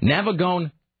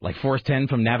 Navigone, like Force 10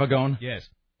 from Navigone? Yes.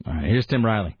 All right, here's Tim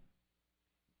Riley.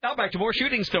 Now back to more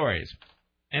shooting stories.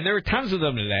 And there are tons of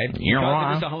them today. You're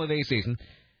wrong. It is the holiday season.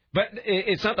 But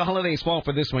it's not the holiday's fault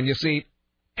for this one. You see,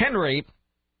 Henry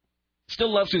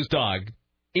still loves his dog,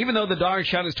 even though the dog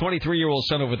shot his 23-year-old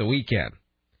son over the weekend.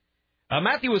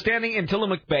 Matthew was standing in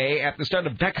Tillamook Bay at the start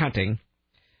of duck hunting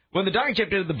when the dog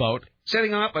jumped into the boat,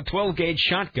 setting up a 12-gauge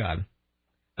shotgun.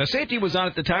 The safety was on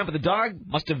at the time, but the dog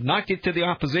must have knocked it to the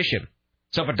opposition.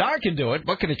 So if a dog can do it,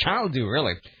 what can a child do,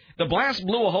 really? The blast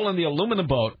blew a hole in the aluminum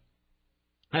boat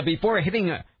before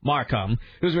hitting Markham,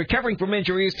 who's recovering from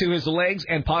injuries to his legs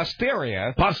and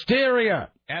posterior. Posterior!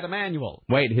 At Emmanuel.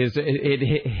 Wait,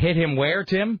 it hit him where,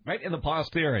 Tim? Right in the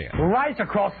posterior. Right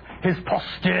across his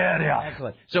posterior.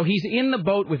 Excellent. So he's in the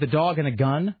boat with the dog and a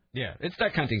gun? Yeah, it's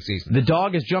duck hunting season. The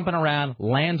dog is jumping around,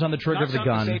 lands on the trigger of the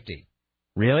gun. Safety.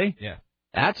 Really? Yeah.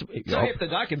 If the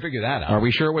dog can figure that out. Are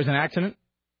we sure it was an accident?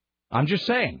 I'm just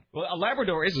saying. Well, a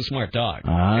Labrador is a smart dog. It's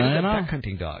a duck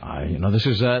hunting dog. This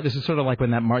is sort of like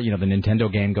when that the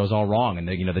Nintendo game goes all wrong, and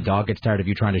the dog gets tired of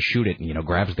you trying to shoot it, and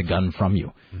grabs the gun from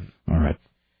you. All right.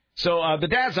 So the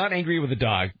dad's not angry with the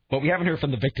dog, but we haven't heard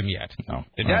from the victim yet. No.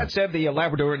 The dad said the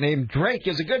Labrador named Drake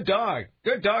is a good dog.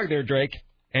 Good dog there, Drake.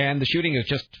 And the shooting is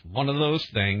just one of those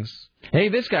things. Hey,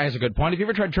 this guy has a good point. Have you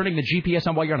ever tried turning the GPS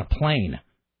on while you're on a plane?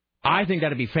 I think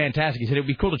that'd be fantastic. He said it would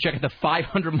be cool to check at the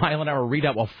 500-mile-an-hour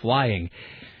readout while flying.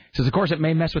 He says, of course, it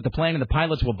may mess with the plane and the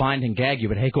pilots will bind and gag you,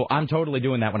 but hey, cool, I'm totally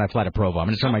doing that when I fly to Provo. I'm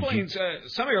going to turn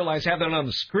some airlines have that on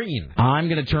the screen. I'm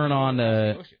going to turn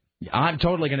on I'm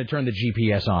totally going to turn the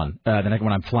GPS on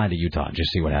when I'm flying to Utah.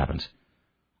 Just see what happens.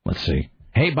 Let's see.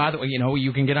 Hey, by the way,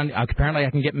 you can get on. Apparently,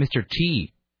 I can get Mr.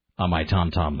 T on my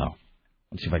TomTom though.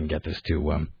 Let's see if I can get this to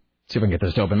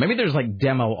open. Maybe there's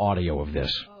demo audio of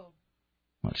this.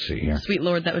 Let's see here. Sweet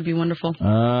Lord, that would be wonderful.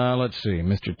 Let's see,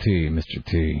 Mr.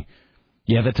 T.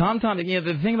 Yeah, the TomTom. Yeah,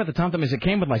 the thing about the TomTom is it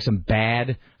came with some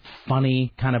bad,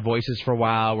 funny kind of voices for a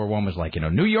while. Where one was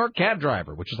New York cab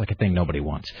driver, which is a thing nobody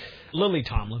wants. Lily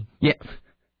Tomlin. Yeah.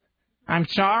 I'm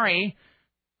sorry.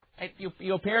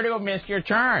 You appear to have missed your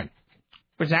turn.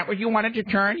 Was that what you wanted to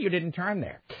turn? You didn't turn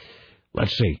there.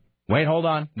 Let's see. Wait, hold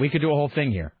on. We could do a whole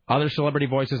thing here. Other celebrity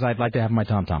voices I'd like to have in my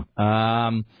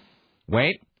TomTom.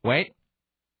 Wait.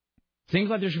 Seems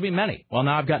like there should be many. Well,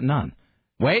 now I've got none.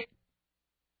 Wait.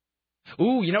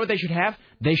 Ooh, you know what they should have?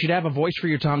 They should have a voice for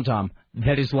your TomTom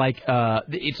that is it's like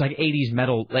 80s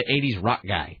metal, 80s rock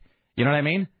guy. You know what I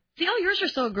mean? See, all yours are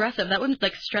so aggressive. That wouldn't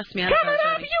stress me out. Coming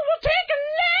up, you will take a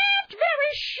left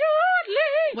very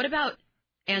shortly. What about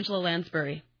Angela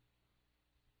Lansbury.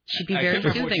 She'd be very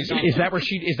soothing. Is that where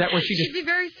she just... She'd be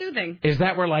very soothing. Is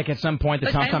that where, like, at some point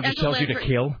the Tom just tells you to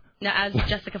kill? No, as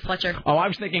Jessica Fletcher. Oh, I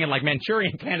was thinking of, like,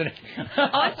 Manchurian Candidate. Oh,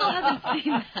 I still haven't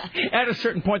seen that. At a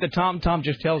certain point, the Tom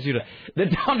just tells you to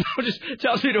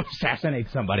assassinate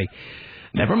somebody.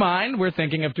 Never mind, we're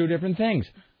thinking of two different things.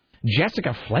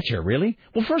 Jessica Fletcher, really?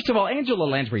 Well, first of all, Angela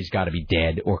Lansbury's got to be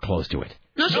dead or close to it.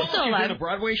 No, she's still alive. She's in a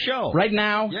Broadway show. Right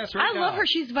now? Yes, right now. I love her.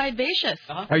 She's vivacious.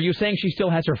 Uh-huh. Are you saying she still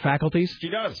has her faculties? She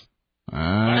does. And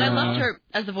I loved her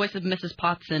as the voice of Mrs.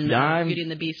 Potts in Beauty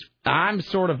and the Beast. I'm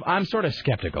sort of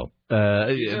skeptical.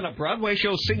 She's in a Broadway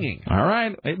show singing. All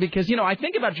right, because I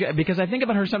think about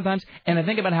her sometimes, and I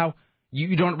think about how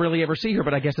you don't really ever see her.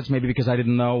 But I guess it's maybe because I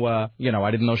didn't know, I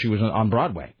didn't know she was on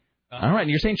Broadway. Uh-huh. All right, and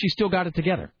you're saying she still got it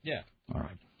together. Yeah. All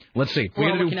right. Let's see.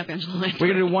 We're going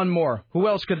to do one more. Who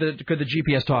else could the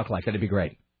GPS talk like? That'd be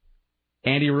great.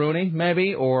 Andy Rooney,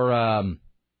 maybe, or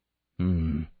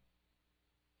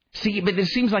See, but it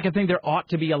seems like a thing. There ought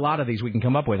to be a lot of these we can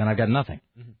come up with, and I've got nothing.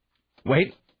 Mm-hmm.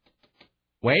 Wait.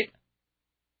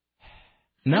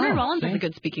 No. Henry Rollins has a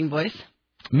good speaking voice.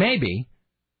 Maybe.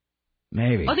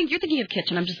 I think you're thinking of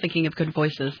Kitchen. I'm just thinking of good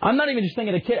voices. I'm not even just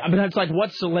thinking of Kitchen. I mean, it's like,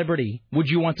 what celebrity would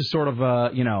you want to sort of,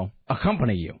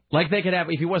 accompany you? Like, they could have,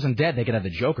 if he wasn't dead, they could have the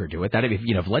Joker do it. That'd be,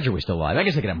 if Ledger was still alive. I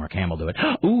guess they could have Mark Hamill do it.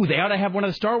 Ooh, they ought to have one of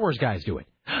the Star Wars guys do it.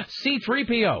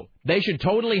 C-3PO. They should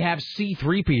totally have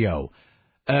C-3PO.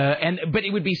 But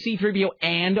it would be C-3PO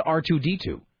and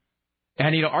R2-D2.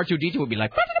 And, R2-D2 would be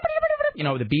like,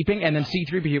 the beeping, and then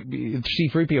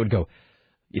C-3PO would go,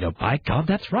 by God,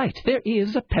 that's right. There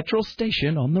is a petrol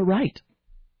station on the right.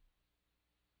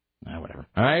 Whatever.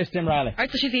 All right, it's Tim Riley. All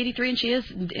right, so she's 83 and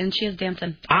she is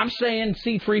dancing. I'm saying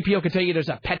C-3PO could tell you there's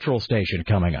a petrol station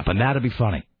coming up, and that'd be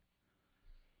funny.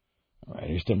 All right,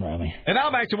 here's Tim Riley. And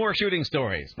now back to more shooting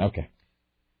stories. Okay.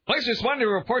 Police responded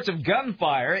to reports of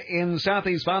gunfire in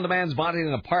Southeast found a man's body in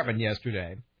an apartment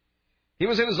yesterday. He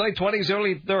was in his late 20s,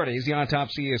 early 30s. The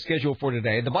autopsy is scheduled for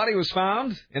today. The body was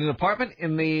found in an apartment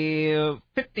in the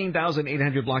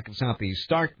 15,800 block of Southeast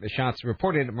Stark. The shots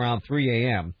reported around 3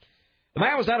 a.m. The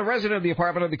man was not a resident of the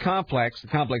apartment or the complex. The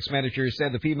complex manager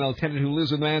said the female tenant who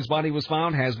lives where the man's body was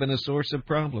found has been a source of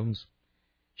problems.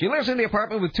 She lives in the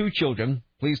apartment with 2 children.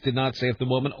 Police did not say if the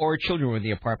woman or children were in the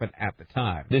apartment at the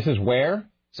time. This is where?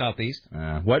 Southeast.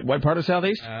 What part of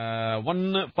Southeast?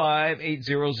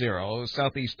 15800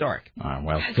 Southeast Stark.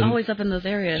 It's always up in those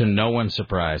areas. To no one's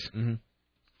surprise. Mm-hmm.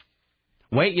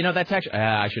 Wait, that's actually...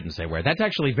 I shouldn't say where. That's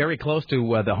actually very close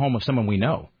to the home of someone we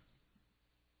know.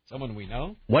 Someone we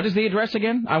know? What is the address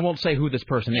again? I won't say who this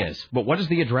person is, but what is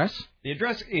the address? The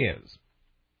address is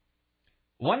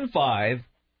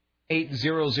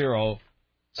 15800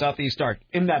 Southeast Stark,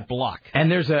 in that block.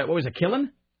 And there's what was it,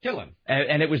 Killen? Killen.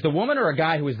 And it was the woman or a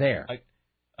guy who was there?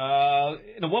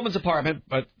 In a woman's apartment,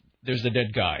 but there's the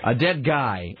dead guy. A dead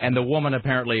guy, and the woman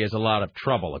apparently is a lot of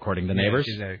trouble, according to neighbors.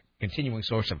 She's a continuing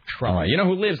source of trouble. Right. You know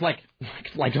who lives like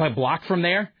a block from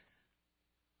there?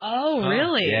 Oh,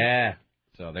 really? Yeah.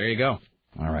 So there you go.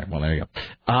 All right. Well, there you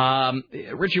go.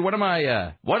 Richie, what am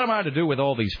I to do with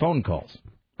all these phone calls?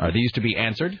 Are these to be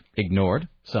answered, ignored,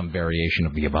 some variation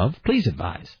of the above? Please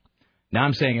advise. Now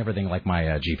I'm saying everything like my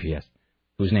GPS,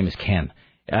 whose name is Ken.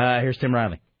 Here's Tim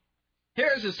Riley.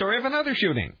 Here's the story of another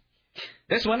shooting.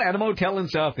 This one at a motel in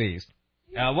Southeast.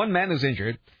 One man is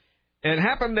injured. It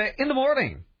happened in the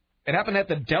morning. It happened at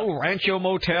the Del Rancho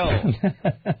Motel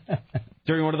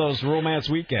during one of those romance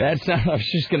weekends. I was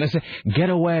just going to say, get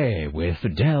away with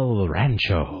Del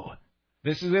Rancho.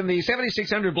 This is in the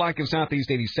 7600 block of Southeast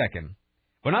 82nd.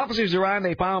 When officers arrived,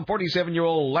 they found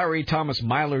 47-year-old Larry Thomas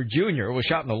Myler Jr. was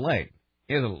shot in the leg.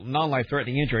 He has a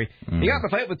non-life-threatening injury. He got in a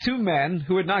fight with 2 men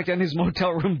who had knocked on his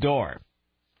motel room door.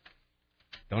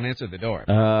 Don't answer the door.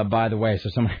 By the way, so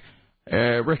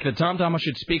Rick, the Tom Thomas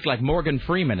should speak like Morgan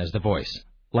Freeman as the voice.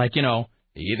 Like, you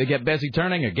either get busy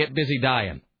turning or get busy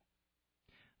dying.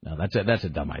 No, that's a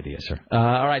dumb idea, sir.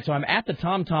 All right, so I'm at the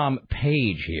Tom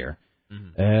page here.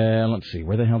 Mm-hmm. Let's see,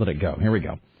 where the hell did it go? Here we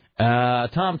go.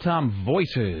 Tom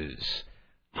voices.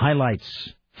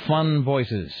 Highlights. Fun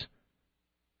voices.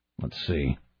 Let's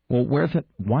see. Well,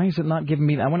 why is it not giving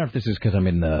me... I wonder if this is because I'm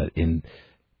in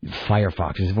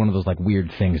Firefox. It's one of those, like,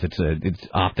 weird things that's it's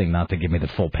opting not to give me the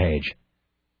full page.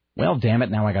 Well, damn it,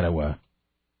 now I got to...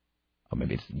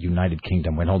 maybe it's United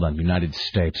Kingdom. Wait, hold on. United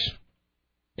States.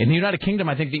 In the United Kingdom,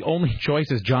 I think the only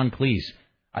choice is John Cleese.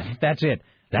 I think that's it.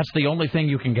 That's the only thing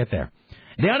you can get there.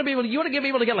 You ought to be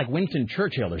able to get like Winston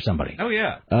Churchill or somebody. Oh,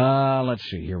 yeah. Let's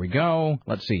see. Here we go.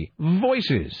 Let's see.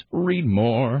 Voices. Read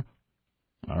more.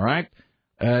 All right.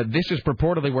 This is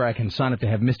purportedly where I can sign up to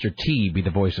have Mr. T be the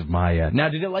voice of my... Now,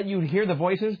 did it let you hear the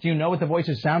voices? Do you know what the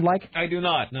voices sound like? I do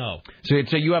not, no.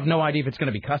 So you have no idea if it's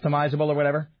going to be customizable or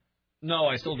whatever? No,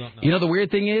 I still don't know. You know, the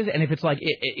weird thing is, and if it's like...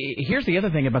 here's the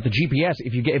other thing about the GPS.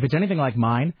 If it's anything like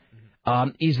mine,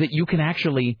 is that you can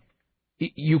actually...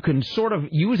 You can sort of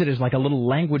use it as like a little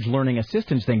language learning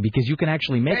assistance thing because you can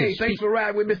actually make it... Hey, thanks for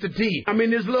riding with Mr. T. I'm in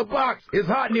this little box. It's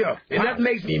hot in here, and that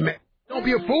makes me mad. Don't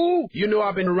be a fool. You know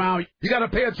I've been around. You got to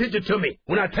pay attention to me.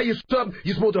 When I tell you something,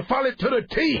 you're supposed to follow it to the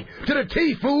T. To the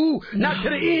T, fool. Not to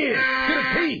the end. To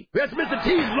the T. That's Mr.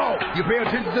 T's law. You pay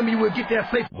attention to me, you will get there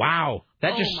safe. Wow.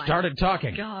 That just started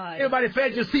talking. God. Everybody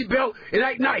fasten your seatbelt and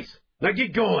act nice. Now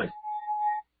get going.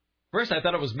 First, I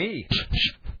thought it was me.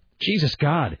 Jesus,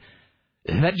 God.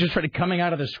 That just started coming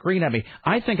out of the screen at me.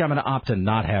 I think I'm going to opt to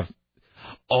not have...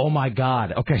 Oh, my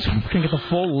God. Okay, so I'm looking at the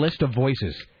full list of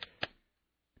voices.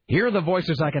 Here are the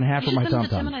voices I can have for my TomTom.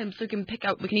 Tim and I, so we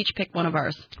can each pick one of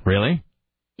ours. Really?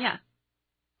 Yeah.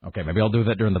 Okay, maybe I'll do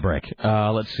that during the break.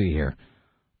 Let's see here.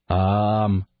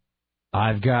 I've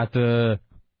got your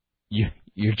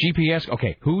GPS.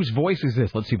 Okay, whose voice is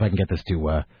this? Let's see if I can get this to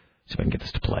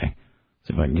play. See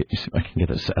if I can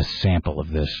get a sample of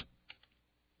this.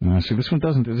 See, this one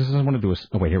doesn't. This doesn't want to do a.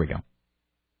 Oh wait, here we go.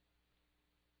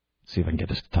 See if I can get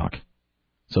this to talk.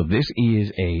 So this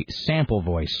is a sample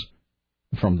voice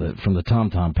from the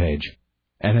TomTom page,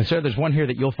 and then, sir, there's one here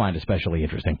that you'll find especially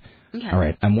interesting. Okay. All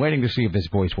right, I'm waiting to see if this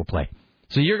voice will play.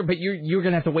 So you're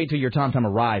gonna have to wait till your TomTom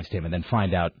arrives, Tim, and then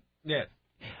find out. Yeah.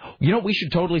 You know what we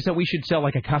should totally sell? We should sell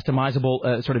like a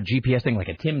customizable sort of GPS thing, like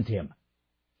a TimTim,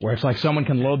 where it's like someone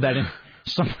can load that in.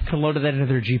 Someone can load that into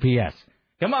their GPS.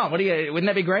 Come on, wouldn't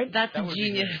that be great? That's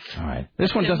genius. All right,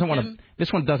 this one doesn't want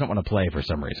to play for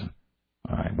some reason.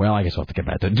 All right, well, I guess I'll have to get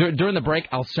back to it. During the break,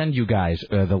 I'll send you guys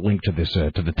the link to this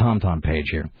to the TomTom page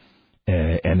here,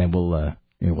 and then we'll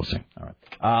see. All right.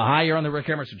 Hi, you're on the Rick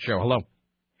Emerson Show. Hello.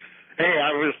 Hey,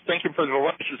 I was thinking for the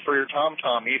voices for your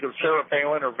TomTom, either Sarah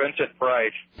Palin or Vincent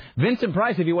Price. Vincent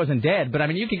Price, if he wasn't dead, but I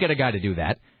mean, you could get a guy to do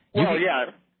that. Yeah.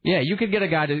 Yeah, you could get a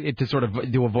guy to sort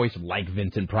of do a voice like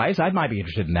Vincent Price. I might be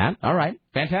interested in that. All right,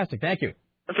 fantastic. Thank you.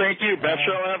 Thank you. Best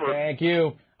show ever. Thank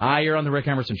you. Hi, you're on the Rick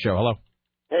Emerson Show. Hello.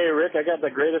 Hey, Rick, I got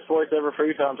the greatest voice ever for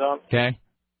you, TomTom. Okay.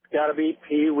 It's got to be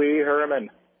Pee Wee Herman.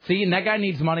 See, and that guy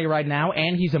needs money right now,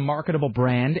 and he's a marketable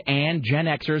brand, and Gen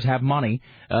Xers have money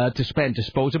to spend,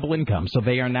 disposable income, so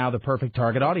they are now the perfect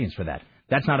target audience for that.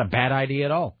 That's not a bad idea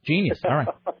at all. Genius. All right.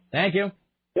 Thank you.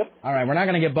 Yep. All right, we're not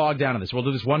going to get bogged down in this. We'll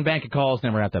do this one bank of calls, and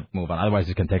then we're going to have to move on. Otherwise,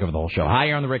 it's going to take over the whole show. Hi,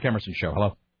 you're on the Rick Emerson Show.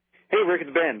 Hello. Hey, Rick,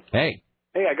 it's Ben. Hey.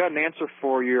 Hey, I got an answer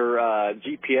for your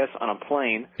GPS on a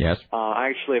plane. Yes. I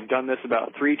actually have done this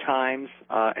about 3 times,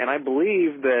 and I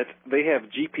believe that they have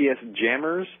GPS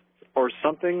jammers or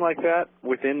something like that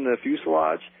within the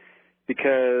fuselage,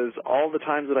 because all the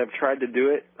times that I've tried to do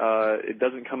it, it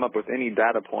doesn't come up with any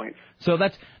data points. So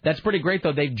that's pretty great,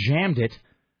 though. They've jammed it,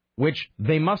 which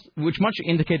must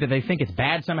indicate that they think it's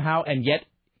bad somehow, and yet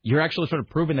you're actually sort of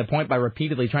proving the point by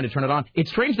repeatedly trying to turn it on.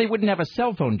 It's strange they wouldn't have a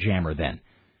cell phone jammer then.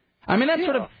 I mean, that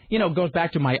sort of, goes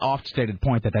back to my oft-stated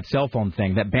point that cell phone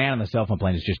thing, that ban on the cell phone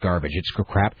plane is just garbage. It's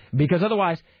crap. Because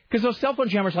those cell phone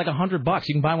jammers are like $100.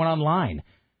 You can buy one online.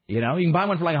 You can buy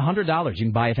one for like $100. You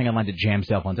can buy a thing online to jam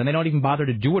cell phones, and they don't even bother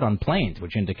to do it on planes,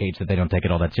 which indicates that they don't take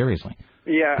it all that seriously.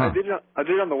 Yeah, I did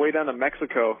it on the way down to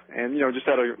Mexico, and just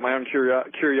out of my own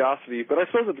curiosity. But I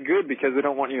suppose it's good because they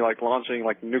don't want you launching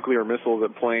nuclear missiles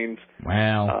at planes.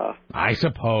 Well, I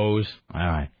suppose. All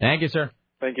right. Thank you, sir.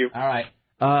 Thank you. All right.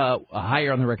 Hi,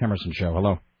 you're on the Rick Emerson Show.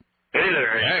 Hello. Hey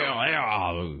there. Hey.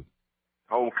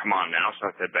 Oh, come on now. It's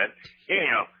not that bad.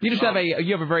 You just have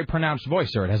a very pronounced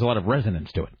voice, sir. It has a lot of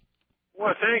resonance to it.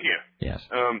 Well, thank you. Yes.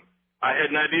 I had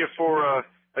an idea for a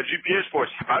GPS voice.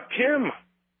 How about Tim?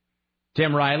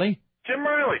 Tim Riley? Tim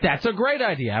Riley. That's a great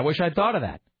idea. I wish I'd thought of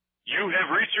that. You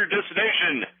have reached your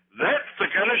destination. That's the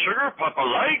kind of sugar Papa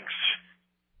likes.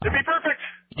 It'd be perfect.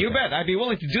 You bet. I'd be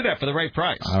willing to do that for the right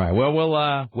price. All right. Well,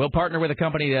 we'll partner with a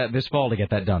company this fall to get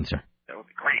that done, sir. That would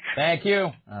be great. Thank you.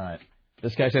 All right.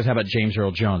 This guy says, how about James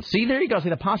Earl Jones? See, there you go. See,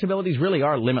 the possibilities really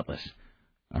are limitless.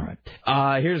 All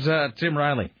right. Here's Tim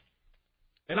Riley.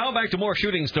 And now back to more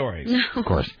shooting stories. No. Of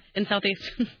course. In Southeast.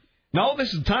 No,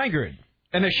 this is Tigard.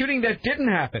 And a shooting that didn't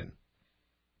happen.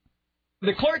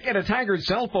 The clerk at a Tigard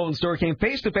cell phone store came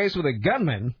face-to-face with a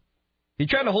gunman. He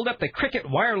tried to hold up the Cricket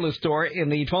Wireless store in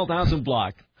the 12,000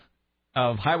 block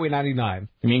of Highway 99.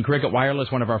 You mean Cricket Wireless,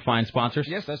 one of our fine sponsors?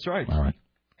 Yes, that's right. All right.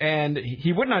 And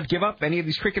he would not give up any of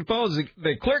these Cricket phones.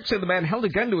 The clerk said the man held a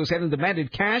gun to his head and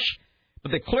demanded cash,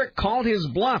 but the clerk called his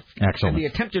bluff. Excellent. And the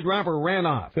attempted robber ran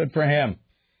off. Good for him.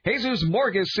 Jesus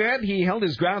Morgan said he held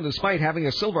his ground despite having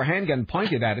a silver handgun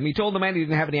pointed at him. He told the man he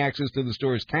didn't have any access to the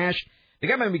store's cash. The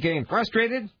gunman became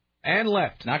frustrated and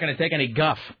left. Not going to take any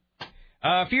guff.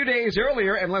 A few days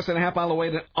earlier, and less than a half mile away,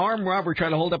 an armed robber tried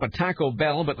to hold up a Taco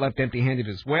Bell, but left empty-handed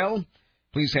as well.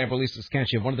 Police have released a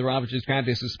sketch of one of the robbers described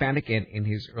as Hispanic and in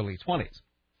his early 20s.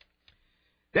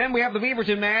 Then we have the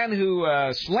Beaverton man who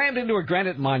slammed into a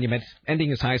granite monument, ending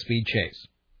his high-speed chase.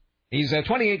 He's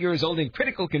 28 years old in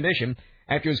critical condition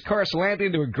after his car slammed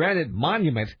into a granite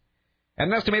monument at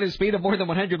an estimated speed of more than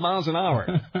 100 miles an hour.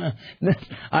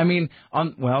 I mean,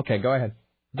 well, okay, go ahead.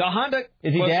 The Honda...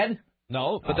 Is he dead?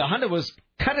 No, but the Honda was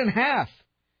cut in half.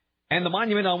 And the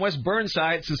monument on West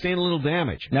Burnside sustained a little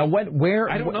damage. Now, where?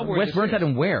 I don't know where West Burnside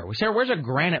and where? Sarah, where's a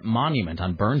granite monument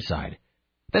on Burnside?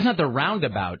 That's not the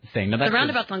roundabout thing. No, that's the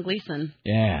roundabout's on Gleason.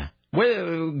 Yeah.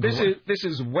 This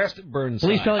is West Burnside.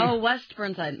 Please tell me. West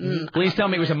Burnside. Please tell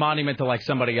me it was a monument to like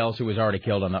somebody else who was already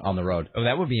killed on the road. Oh,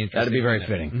 that would be interesting. That'd be very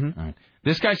fitting. Mm-hmm. All right.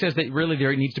 This guy says that really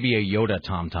there needs to be a Yoda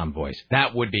Tom voice.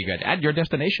 That would be good. At your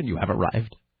destination, you have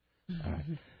arrived. All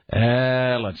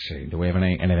right. Let's see. Do we have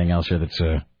anything else here that's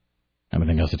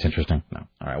anything else that's interesting? No.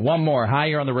 All right. One more. Hi,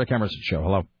 you're on the Rick Emerson Show.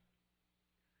 Hello.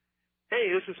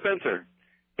 Hey, this is Spencer.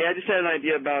 Hey, I just had an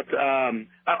idea about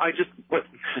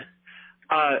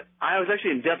I was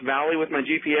actually in Death Valley with my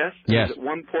GPS. Yes. At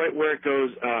one point where it goes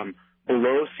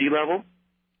below sea level,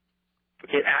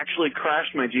 it actually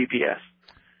crashed my GPS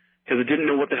because it didn't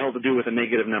know what the hell to do with a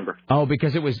negative number. Oh,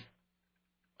 because it was...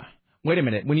 Wait a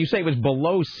minute. When you say it was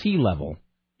below sea level...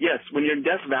 Yes, when you're in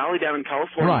Death Valley down in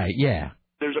California... Right, yeah.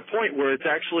 There's a point where it's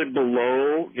actually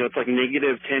below, it's like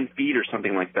negative 10 feet or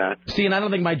something like that. See, and I don't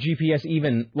think my GPS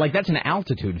even... Like, that's an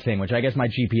altitude thing, which I guess my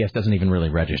GPS doesn't even really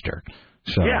register.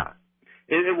 So. Yeah.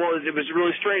 It was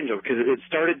really strange, though, because it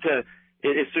started to...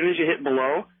 as soon as you hit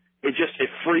below, it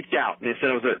freaked out. And it said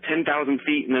it was at 10,000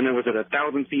 feet, and then it was at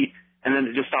 1,000 feet, and then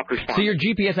it just stopped responding. So your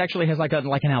GPS actually has like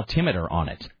an altimeter on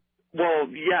it. Well,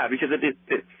 yeah, because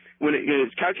when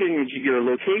it's calculating your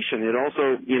location, it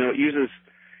also, it uses...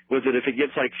 Was it if it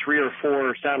gets like 3 or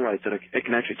 4 satellites that it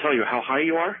can actually tell you how high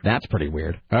you are? That's pretty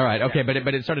weird. All right, okay, but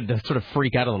it started to sort of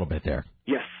freak out a little bit there.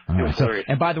 Yes, it was hilarious.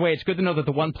 And by the way, it's good to know that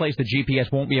the one place the GPS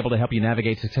won't be able to help you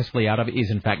navigate successfully out of is,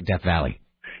 in fact, Death Valley.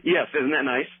 Yes, isn't that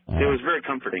nice? It was very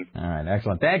comforting. All right,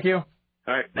 excellent. Thank you. All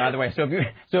right. By the way, so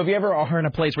if you ever are in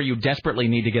a place where you desperately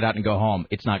need to get out and go home,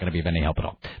 it's not going to be of any help at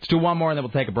all. Let's do one more, and then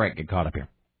we'll take a break. Get caught up here.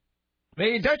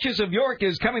 The Duchess of York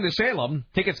is coming to Salem.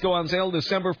 Tickets go on sale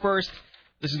December 1st.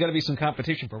 This is going to be some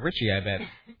competition for Richie, I bet.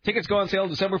 Tickets go on sale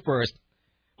December 1st.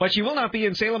 But she will not be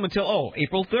in Salem until,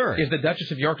 April 3rd. Is the Duchess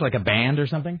of York like a band or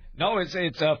something? No, it's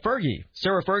Fergie.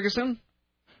 Sarah Ferguson.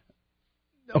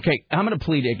 Okay, I'm going to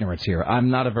plead ignorance here.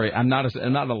 I'm not a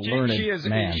learned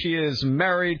man. She is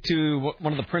married to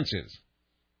one of the princes.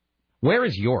 Where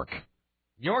is York?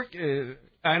 York,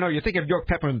 I know you're thinking of York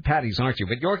Peppermint Patties, aren't you?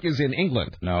 But York is in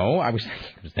England. No, I was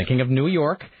thinking of New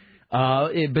York.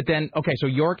 But then, okay, so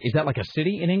York, is that like a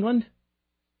city in England?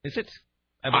 Is it?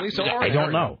 I believe so. I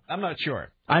don't know. I'm not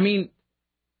sure. I mean,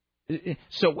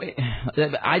 so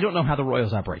I don't know how the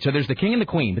royals operate. So there's the king and the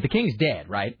queen, but the king's dead,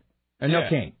 right? Or no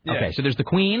king. Yeah. Okay, so there's the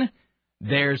queen,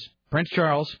 there's Prince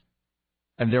Charles,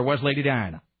 and there was Lady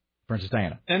Diana, Princess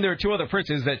Diana. And there are 2 other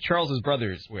princes that Charles's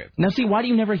brother is with. Now, see, why do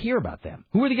you never hear about them?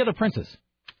 Who are the other princes?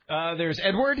 There's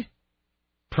Edward.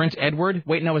 Prince Edward?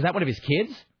 Wait, no, is that one of his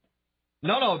kids?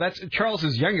 No, that's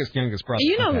Charles's youngest brother.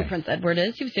 You know who Prince Edward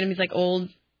is. You've seen him. He's like old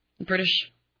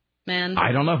British man.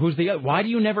 I don't know who's the other. Why do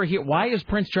you never hear? Why is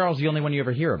Prince Charles the only one you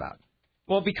ever hear about?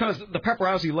 Well, because the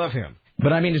paparazzi love him.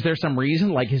 But I mean, is there some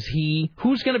reason? Like,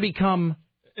 who's going to become?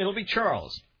 It'll be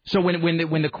Charles. So when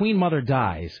the Queen Mother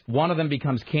dies, one of them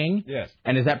becomes king? Yes.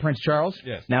 And is that Prince Charles?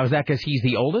 Yes. Now, is that because he's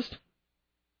the oldest?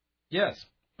 Yes.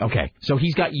 Okay, so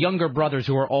he's got younger brothers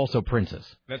who are also princes.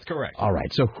 That's correct. All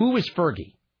right, so who is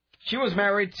Fergie? She was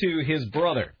married to his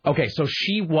brother. Okay, so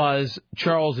she was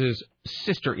Charles's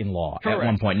sister-in-law at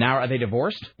one point. Now, are they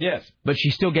divorced? Yes. But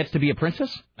she still gets to be a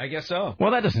princess? I guess so.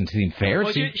 Well, that doesn't seem fair.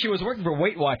 Well, she was working for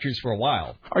Weight Watchers for a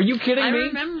while. Are you kidding me? I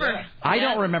remember. Yeah. I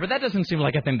don't remember. That doesn't seem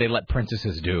like a thing they let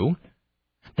princesses do.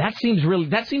 That seems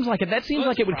like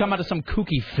it would come out of some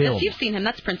kooky film. Yes, you've seen him.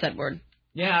 That's Prince Edward.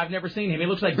 Yeah, I've never seen him. He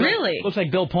looks like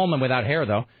Bill Pullman without hair,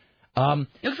 though. It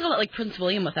looks a lot like Prince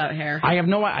William without hair. I had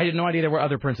no idea there were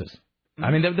other princes.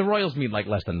 I mean, the royals mean like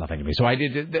less than nothing to me. So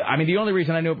the only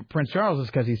reason I knew about Prince Charles is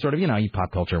because he's sort of, he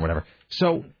pop culture or whatever.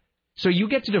 So you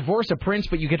get to divorce a prince,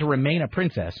 but you get to remain a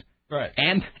princess. Right.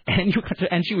 And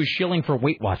she was shilling for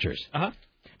Weight Watchers. Uh-huh.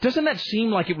 Doesn't that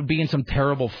seem like it would be in some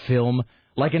terrible film?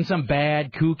 Like in some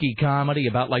bad, kooky comedy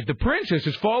about, like, the princess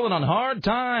has fallen on hard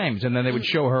times. And then they would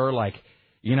show her, like,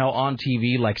 on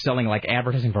TV, like selling like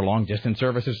advertising for long distance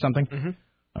services or something? Mm-hmm.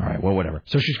 All right, well, whatever.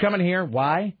 So she's coming here.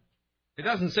 Why? It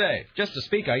doesn't say. Just to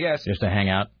speak, I guess. Just to hang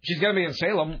out. She's going to be in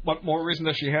Salem. What more reason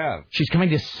does she have? She's coming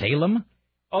to Salem?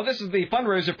 Oh, this is the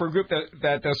fundraiser for a group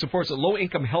that supports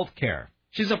low-income health care.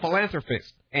 She's a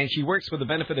philanthropist, and she works for the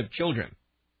benefit of children,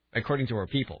 according to her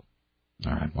people.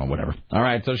 All right, well, whatever. All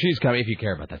right, so she's coming, if you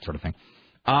care about that sort of thing.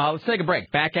 Let's take a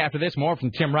break. Back after this, more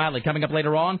from Tim Riley. Coming up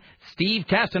later on, Steve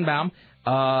Kastenbaum,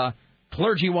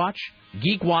 Clergy Watch,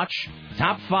 Geek Watch,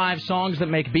 top 5 songs that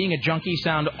make being a junkie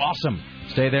sound awesome.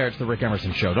 Stay there. It's the Rick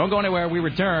Emerson Show. Don't go anywhere. We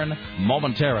return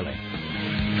momentarily.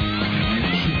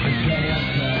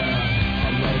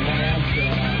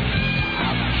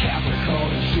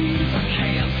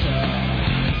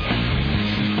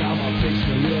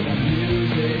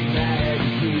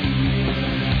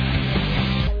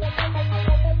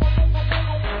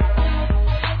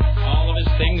 All of his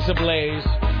things ablaze.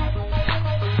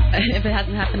 If it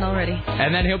hasn't happened already.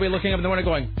 And then he'll be looking up in the window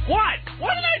going, what?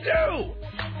 What did I do?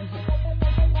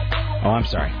 Oh, I'm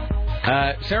sorry.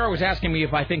 Sarah was asking me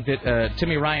if I think that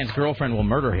Timmy Ryan's girlfriend will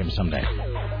murder him someday.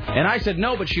 And I said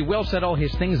no, but she will set all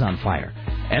his things on fire.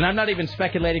 And I'm not even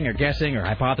speculating or guessing or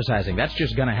hypothesizing. That's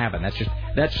just going to happen. That's what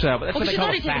they she's call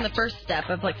already a taken the first step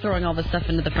of like throwing all the stuff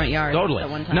into the front yard. Totally. At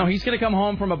one time. No, he's going to come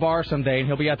home from a bar someday and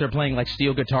he'll be out there playing like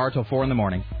steel guitar till 4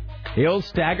 a.m. He'll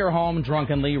stagger home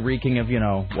drunkenly, reeking of,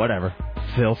 whatever,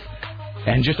 filth.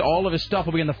 And just all of his stuff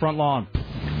will be in the front lawn.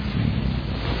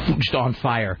 Just on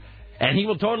fire. And he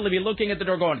will totally be looking at the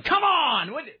door going, come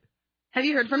on! What? Have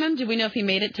you heard from him? Do we know if he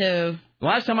made it to...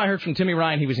 Last time I heard from Timmy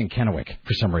Ryan, he was in Kennewick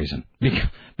for some reason.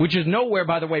 Which is nowhere,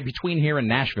 by the way, between here and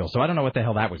Nashville. So I don't know what the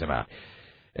hell that was about.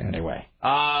 Anyway.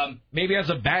 Maybe that's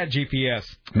a bad GPS.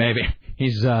 Maybe.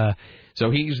 He's... So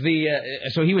he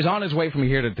was on his way from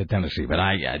here to Tennessee, but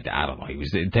I don't know. He was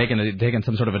taking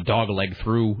some sort of a dog leg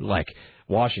through like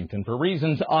Washington for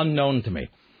reasons unknown to me.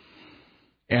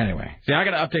 Anyway, see, I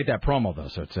got to update that promo though,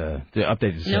 so it's the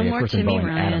update to say no more Timmy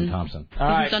Ryan. Adam Thompson. All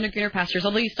right. He's under greener pastures,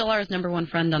 although you still are his number one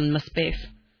friend on MySpace.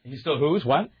 You still who's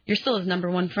what? You're still his number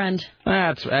one friend.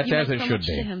 That's as it should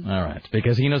be. All right,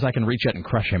 because he knows I can reach out and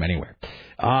crush him anywhere.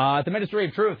 At the Ministry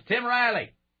of Truth, Tim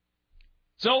Riley.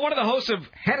 So one of the hosts of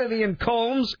Hannity and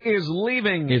Combs is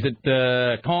leaving. Is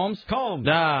it Combs? Combs.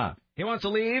 Ah. He wants to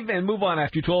leave and move on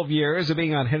after 12 years of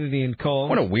being on Hannity and Combs.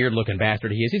 What a weird-looking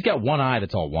bastard he is. He's got one eye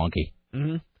that's all wonky.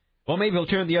 Mm-hmm. Well, maybe he'll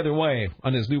turn the other way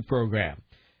on his new program.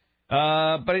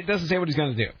 But it doesn't say what he's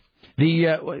going to do.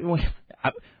 What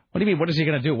do you mean? What is he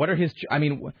going to do? What are his...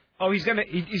 Oh, he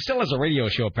still has a radio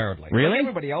show, apparently. Really? Like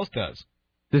everybody else does.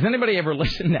 Does anybody ever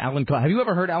listen to Alan Combs? Have you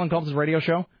ever heard Alan Combs' radio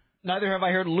show? Neither have I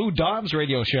heard Lou Dobbs'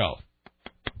 radio show.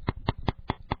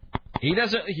 He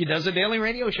does a daily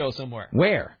radio show somewhere.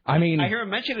 Where? I hear him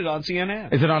mention it on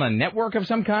CNN. Is it on a network of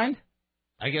some kind?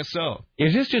 I guess so.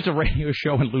 Is this just a radio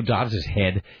show in Lou Dobbs'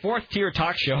 head? 4th-tier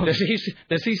talk show.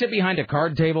 Does he sit behind a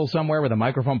card table somewhere with a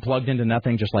microphone plugged into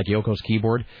nothing, just like Yoko's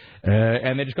keyboard?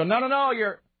 And they just go, no,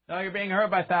 you're being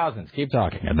heard by thousands. Keep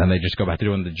talking. And then they just go back to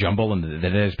doing the jumble and the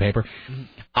day's paper. Mm-hmm.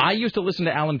 I used to listen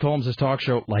to Alan Combs' talk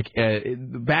show,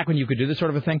 back when you could do this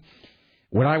sort of a thing.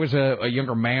 When I was a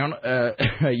younger man,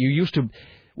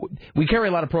 we carry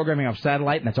a lot of programming off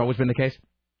satellite, and that's always been the case.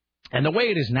 And the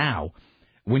way it is now,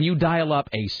 when you dial up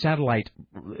a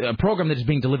program that is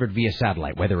being delivered via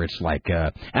satellite, whether it's and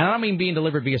I don't mean being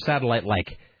delivered via satellite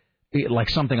like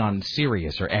something on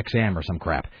Sirius or XM or some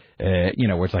crap, where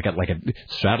it's like a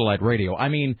satellite radio. I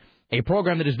mean a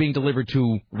program that is being delivered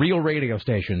to real radio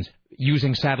stations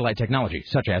using satellite technology,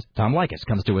 such as Tom Leykis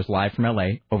comes to us live from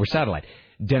L.A. over satellite.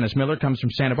 Dennis Miller comes from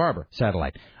Santa Barbara,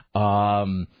 satellite.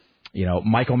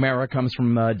 Mike O'Mara comes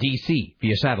from D.C.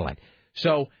 via satellite.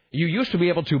 So you used to be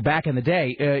able to, back in the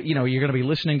day, you're going to be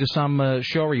listening to some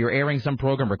show or you're airing some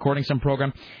program, recording some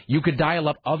program. You could dial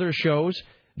up other shows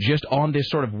just on this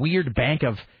sort of weird bank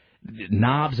of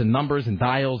knobs and numbers and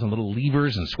dials and little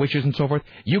levers and switches and so forth.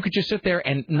 You could just sit there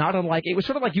and it was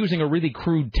sort of like using a really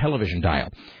crude television dial.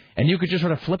 And you could just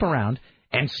sort of flip around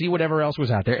and see whatever else was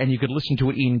out there, and you could listen to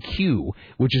it in queue,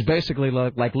 which is basically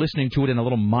like listening to it in a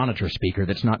little monitor speaker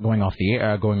that's not going over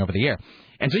the air.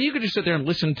 And so you could just sit there and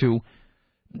listen to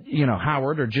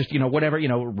Howard or just, whatever,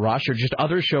 Rush or just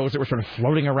other shows that were sort of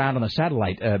floating around on the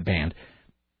satellite band.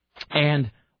 And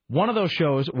one of those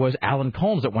shows was Alan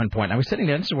Combs at one point. I was sitting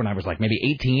there, this is when I was maybe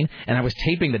 18, and I was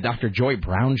taping the Dr. Joy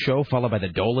Brown show, followed by the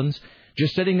Dolans,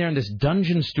 just sitting there in this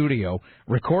dungeon studio,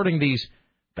 recording these,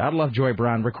 God love Joy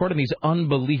Brown, recording these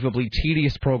unbelievably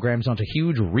tedious programs onto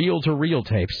huge reel-to-reel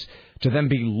tapes to then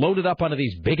be loaded up onto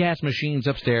these big-ass machines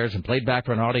upstairs and played back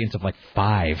for an audience of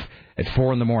 5 at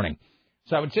 4 in the morning.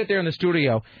 So I would sit there in the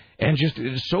studio and just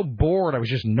so bored, I was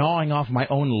just gnawing off my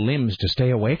own limbs to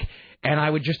stay awake. And I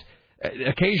would just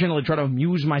occasionally try to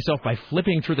amuse myself by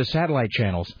flipping through the satellite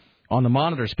channels on the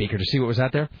monitor speaker to see what was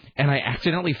out there. And I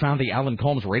accidentally found the Alan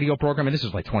Colmes radio program, and this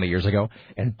was like 20 years ago.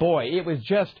 And boy, it was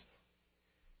just...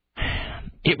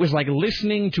 It was like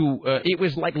listening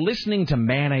to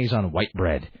mayonnaise on white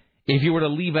bread. If you were to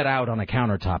leave it out on a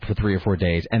countertop for 3 or 4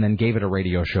 days and then gave it a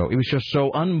radio show, it was just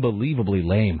so unbelievably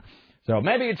lame. So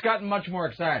maybe it's gotten much more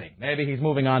exciting. Maybe he's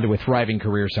moving on to a thriving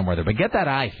career somewhere there. But get that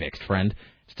eye fixed, friend.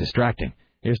 It's distracting.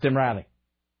 Here's Tim Riley.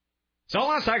 So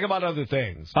let's talk about other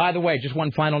things. By the way, just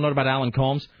one final note about Alan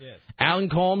Colmes. Yes. Alan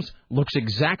Colmes looks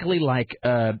exactly like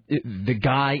the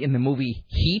guy in the movie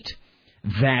Heat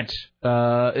that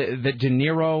De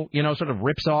Niro, sort of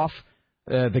rips off.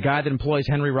 The guy that employs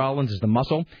Henry Rollins as the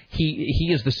muscle.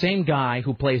 He is the same guy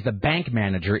who plays the bank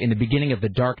manager in the beginning of The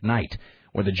Dark Knight,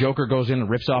 where the Joker goes in and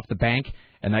rips off the bank,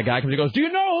 and that guy comes and goes, "Do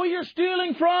you know who you're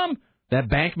stealing from?" That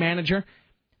bank manager.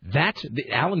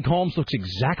 Alan Colmes looks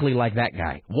exactly like that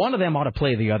guy. One of them ought to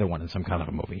play the other one in some kind of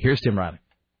a movie. Here's Tim Riley.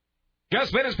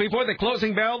 Just minutes before the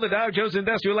closing bell, the Dow Jones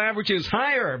Industrial Average is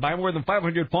higher by more than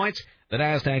 500 points. The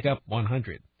Nasdaq up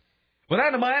 100. With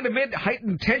that in mind, amid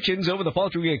heightened tensions over the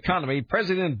faltering economy,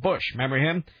 President Bush, remember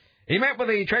him? He met with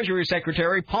the Treasury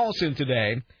Secretary Paulson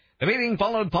today. The meeting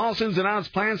followed Paulson's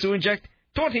announced plans to inject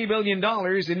 $20 billion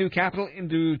in new capital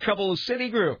into troubled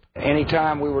Citigroup.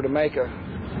 Anytime we were to make a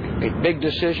big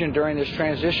decision during this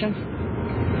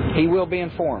transition, he will be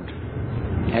informed,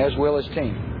 as will his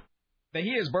team.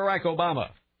 He is Barack Obama.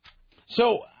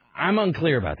 So I'm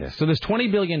unclear about this. So there's $20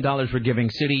 billion we're giving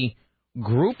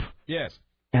Citigroup? Yes.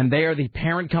 And they are the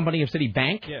parent company of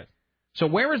Citibank? Yes. So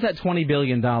where is that $20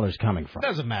 billion coming from?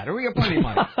 Doesn't matter. We got plenty of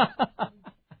money.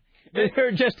 Is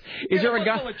there a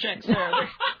guy... Full of checks there.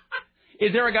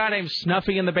 Is there a guy named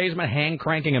Snuffy in the basement hand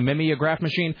cranking a mimeograph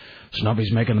machine?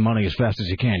 Snuffy's making the money as fast as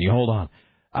you can. You hold on.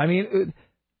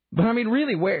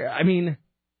 Really, where?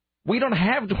 We don't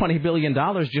have $20 billion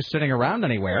just sitting around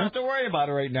anywhere. You don't have to worry about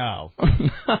it right now.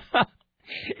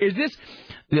 Is this...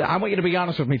 I want you to be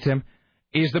honest with me, Tim.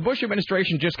 Is the Bush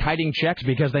administration just hiding checks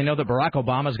because they know that Barack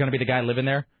Obama is going to be the guy living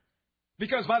there?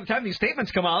 Because by the time these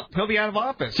statements come out, he'll be out of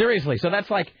office. Seriously. So that's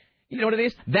like... You know what it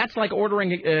is? That's like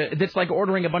ordering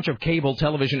a bunch of cable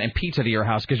television and pizza to your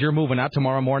house because you're moving out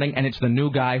tomorrow morning, and it's the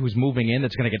new guy who's moving in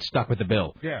that's going to get stuck with the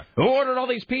bill. Yeah. Who ordered all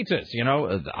these pizzas?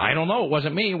 I don't know. It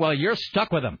wasn't me. Well, you're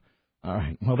stuck with them. All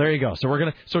right. Well, there you go.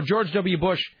 So George W.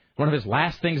 Bush, one of his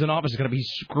last things in office is going to be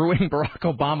screwing Barack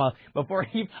Obama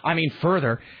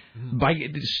further by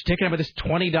sticking him with this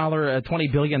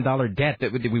 $20 billion debt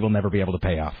that we will never be able to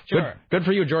pay off. Sure. Good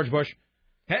for you, George Bush.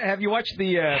 Have you watched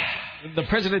the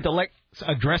president-elect's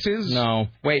addresses? No.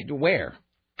 Wait, where?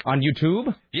 On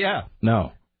YouTube? Yeah.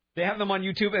 No. They have them on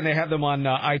YouTube, and they have them on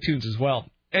iTunes as well.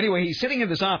 Anyway, he's sitting in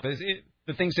this office.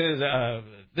 The thing says,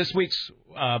 this week's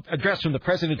address from the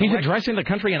president-elect. He's addressing the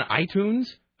country in iTunes?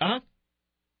 Uh-huh.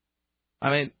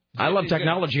 I love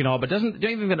technology and all, but don't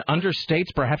you think that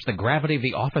understates perhaps the gravity of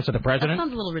the office of the president? That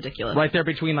sounds a little ridiculous. Right there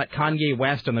between like Kanye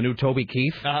West and the new Toby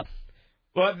Keith?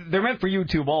 Well, they're meant for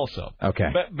YouTube also.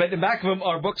 Okay. But in the back of them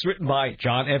are books written by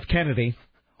John F. Kennedy.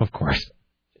 Of course.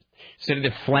 Sitting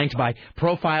there flanked by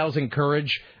Profiles in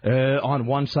Courage on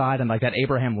one side and like that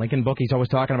Abraham Lincoln book he's always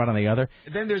talking about on the other.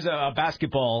 Then there's a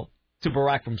basketball to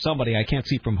Barack from somebody. I can't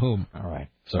see from whom. All right.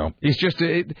 So he's just...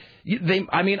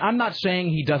 I'm not saying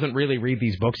he doesn't really read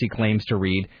these books he claims to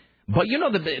read. But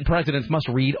the presidents must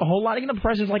read a whole lot. The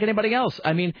president's like anybody else.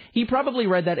 He probably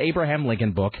read that Abraham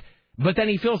Lincoln book. But then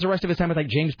he fills the rest of his time with, like,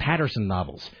 James Patterson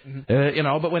novels.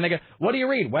 Mm-hmm. But when they go, what do you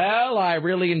read? Well, I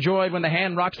really enjoyed When the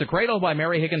Hand Rocks the Cradle by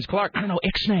Mary Higgins Clark. I don't know,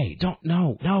 Ixnay.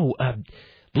 No.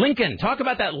 Lincoln. Talk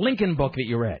about that Lincoln book that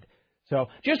you read. So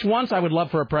just once I would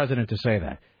love for a president to say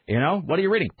that. What are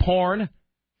you reading? Porn.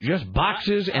 Just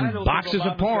boxes and boxes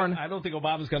of porn. I don't think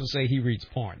Obama's going to say he reads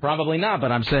porn. Probably not,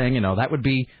 but I'm saying, that would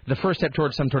be the first step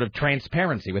towards some sort of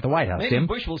transparency with the White House, Maybe Tim.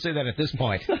 Bush will say that at this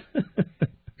point.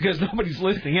 Because nobody's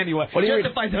listening anyway. What do you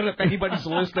to find out if anybody's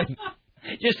listening.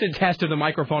 Just to test if the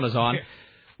microphone is on.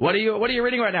 What are you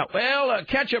reading right now? Well,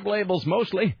 ketchup labels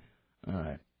mostly. All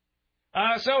right.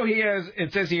 So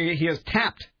it says here he has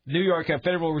tapped New York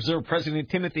Federal Reserve President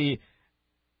Timothy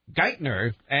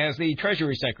Geithner as the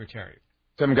Treasury Secretary.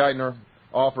 Tim Geithner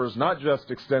offers not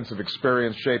just extensive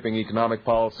experience shaping economic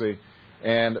policy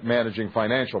and managing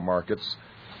financial markets.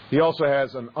 He also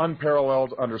has an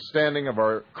unparalleled understanding of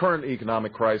our current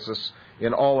economic crisis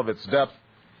in all of its depth,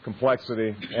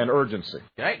 complexity, and urgency.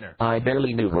 Geithner. I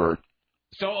barely knew her.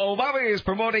 So Obama is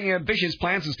promoting ambitious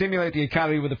plans to stimulate the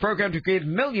economy with a program to create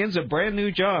millions of brand new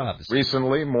jobs.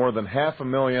 Recently, more than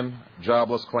 500,000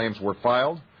 jobless claims were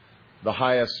filed, the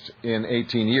highest in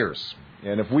 18 years.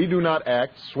 And if we do not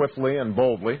act swiftly and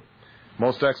boldly,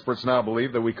 most experts now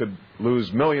believe that we could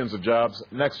lose millions of jobs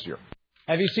next year.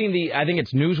 Have you seen I think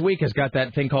it's Newsweek has got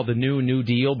that thing called the New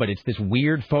Deal, but it's this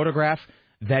weird photograph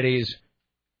that is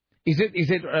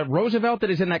it Roosevelt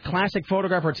that is in that classic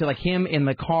photograph where it's like him in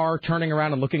the car turning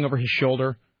around and looking over his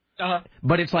shoulder? Uh-huh.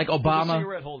 But it's like Obama. With a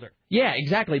cigarette holder. Yeah,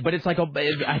 exactly. But it's like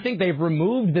I think they've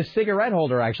removed the cigarette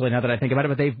holder, actually, now that I think about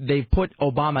it, but they've put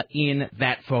Obama in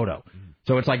that photo.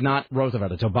 So it's like not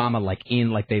Roosevelt, it's Obama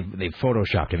they've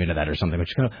photoshopped him into that or something.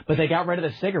 But they got rid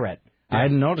of the cigarette. Yeah. I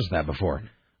hadn't noticed that before.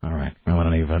 All right. I want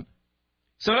to leave it.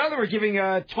 So now that we're giving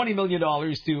 $20 million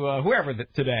to whoever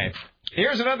today,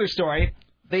 here's another story.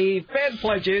 The Fed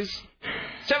pledges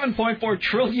 $7.4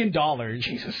 trillion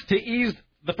to ease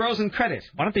the frozen credit.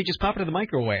 Why don't they just pop it in the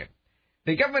microwave?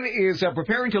 The government is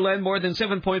preparing to lend more than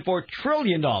 $7.4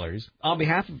 trillion on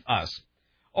behalf of us,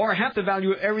 or half the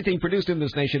value of everything produced in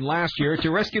this nation last year, to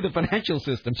rescue the financial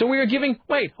system. So we are giving...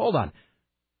 Wait, hold on.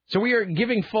 So we are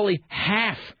giving fully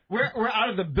half. We're out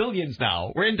of the billions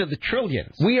now. We're into the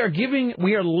trillions. We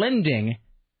are lending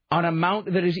an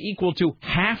amount that is equal to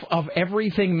half of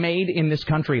everything made in this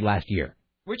country last year.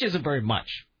 Which isn't very much,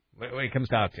 what it comes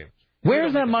down to.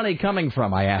 Where's that money coming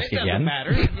from, I ask again? It doesn't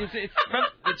matter.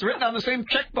 It's written on the same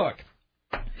checkbook.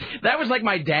 That was like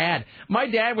my dad. My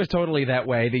dad was totally that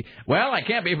way. I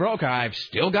can't be broke. I've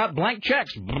still got blank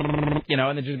checks. And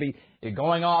then just be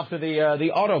going off to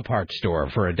the auto parts store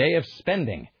for a day of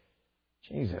spending.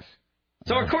 Jesus.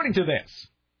 So according to this,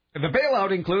 the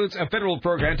bailout includes a federal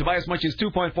program to buy as much as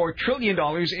 $2.4 trillion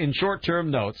in short-term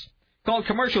notes, called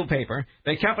commercial paper,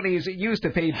 that companies use to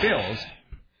pay bills,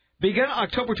 begun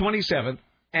October 27th,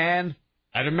 and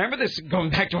I remember this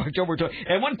going back to October 20th,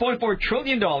 and $1.4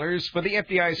 trillion for the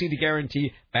FDIC to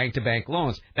guarantee bank-to-bank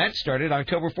loans. That started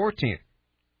October 14th.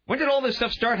 When did all this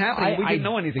stuff start happening? We didn't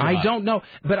know anything about it. I don't know,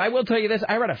 but I will tell you this.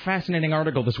 I read a fascinating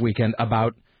article this weekend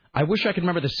about, I wish I could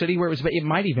remember the city where it was, but it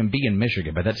might even be in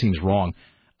Michigan, but that seems wrong.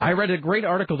 I read a great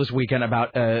article this weekend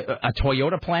about a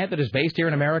Toyota plant that is based here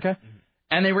in America,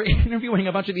 and they were interviewing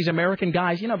a bunch of these American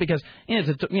guys, because it's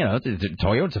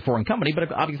Toyota, it's a foreign company,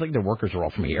 but obviously the workers are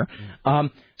all from here. So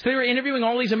they were interviewing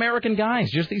all these American guys,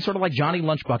 just these sort of like Johnny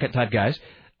Lunchbucket type guys,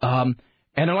 and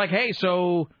they're like, hey,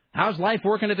 so how's life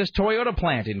working at this Toyota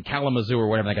plant in Kalamazoo or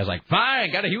whatever? And that guy's like,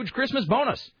 fine, got a huge Christmas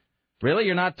bonus. Really,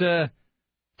 you're not...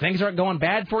 Things aren't going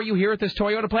bad for you here at this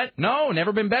Toyota plant? No,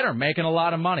 never been better. Making a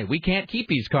lot of money. We can't keep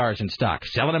these cars in stock.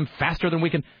 Selling them faster than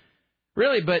we can.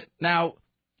 Really, but now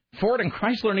Ford and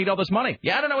Chrysler need all this money.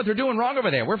 Yeah, I don't know what they're doing wrong over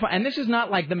there. We're fine. And this is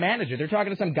not like the manager. They're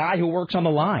talking to some guy who works on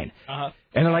the line. Uh-huh.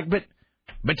 And they're like,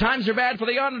 but times are bad for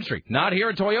the auto industry. Not here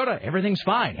at Toyota. Everything's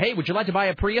fine. Hey, would you like to buy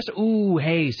a Prius? Ooh,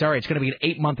 hey, sorry, it's going to be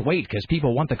an 8-month wait because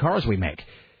people want the cars we make.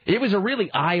 It was a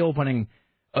really eye-opening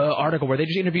article where they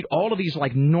just interviewed all of these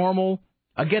like normal...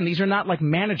 Again, these are not like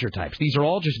manager types. These are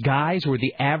all just guys who are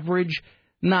the average,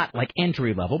 not like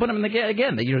entry level, but I mean,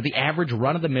 again, the average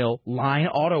run-of-the-mill line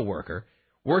auto worker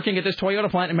working at this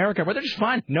Toyota plant in America where they're just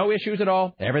fine. No issues at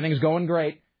all. Everything's going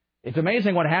great. It's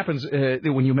amazing what happens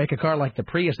when you make a car like the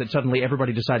Prius that suddenly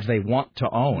everybody decides they want to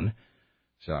own.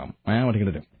 So, well, what are you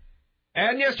going to do?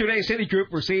 And yesterday, Citigroup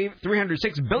received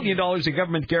 $306 billion in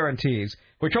government guarantees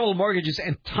for troubled mortgages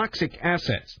and toxic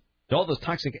assets. All those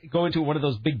toxic go into one of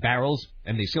those big barrels,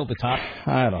 and they seal the top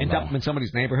and dump them in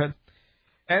somebody's neighborhood.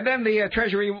 And then the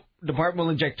Treasury Department will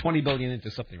inject $20 billion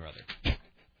into something or other.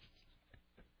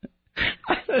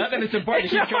 Not that it's important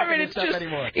to keep track of this stuff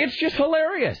anymore. It's just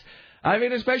hilarious. I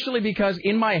mean, especially because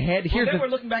in my head, then we're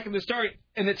looking back in the story,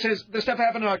 and it says this stuff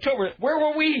happened in October. Where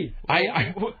were we?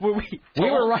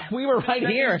 We were right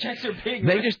here. Checks are big.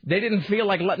 They didn't feel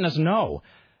like letting us know.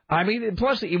 I mean,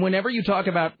 plus, whenever you talk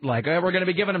about, like, we're going to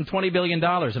be giving them $20 billion,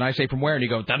 and I say, from where? And you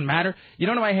go, doesn't matter. You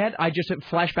know, in my head, I just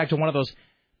flash back to one of those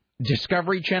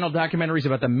Discovery Channel documentaries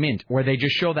about the Mint, where they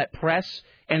just show that press,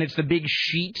 and it's the big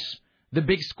sheets, the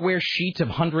big square sheets of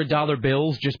 $100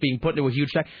 bills just being put into a huge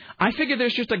stack. I figure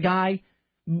there's just a guy,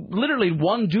 literally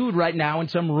one dude right now in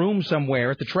some room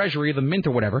somewhere at the Treasury, the Mint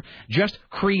or whatever, just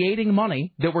creating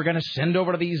money that we're going to send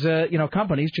over to these,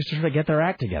 companies just to sort of get their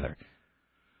act together.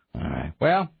 All right.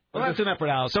 Well, that's enough for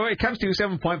now. So it comes to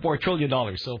 $7.4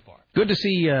 trillion so far. Good to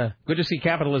see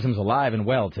capitalism's alive and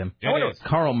well, Tim. I wonder what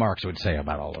Karl Marx would say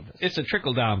about all of this. It's a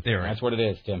trickle-down theory. That's what it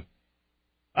is, Tim.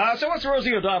 So what's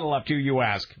Rosie O'Donnell up to, you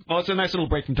ask? Well, it's a nice little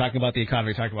break from talking about the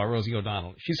economy, talking about Rosie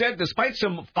O'Donnell. She said despite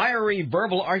some fiery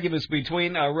verbal arguments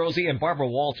between Rosie and Barbara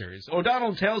Walters,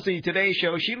 O'Donnell tells the Today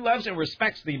Show she loves and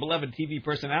respects the beloved TV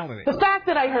personality. The fact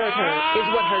that I heard her is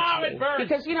what hurts me.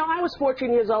 Because, I was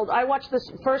 14 years old. I watched this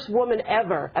first woman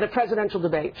ever at a presidential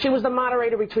debate. She was the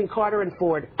moderator between Carter and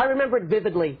Ford. I remember it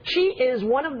vividly. She is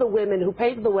one of the women who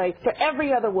paved the way for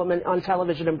every other woman on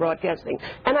television and broadcasting.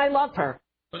 And I love her.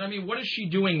 But, what is she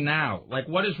doing now? Like,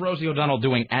 what is Rosie O'Donnell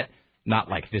doing at, not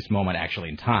like this moment actually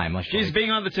in time? Like, she's being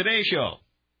on the Today Show.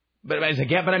 But does she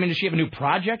have a new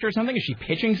project or something? Is she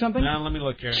pitching something? No, let me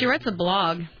look here. She writes a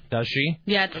blog. Does she?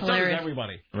 Yeah, it's hilarious.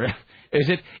 Everybody. Is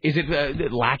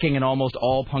it lacking in almost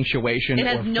all punctuation or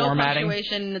formatting? It has no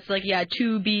punctuation. It's like,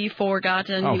 to be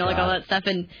forgotten, like all that stuff.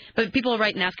 But people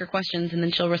write and ask her questions, and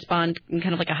then she'll respond in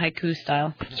kind of like a haiku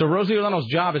style. So Rosie O'Donnell's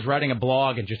job is writing a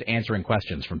blog and just answering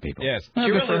questions from people. Yes.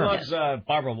 She really loves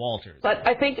Barbara Walters. But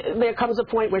I think there comes a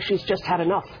point where she's just had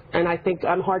enough. And I think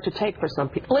I'm hard to take for some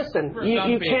people. Listen,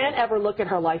 you can't ever look at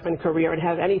her life and career and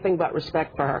have anything but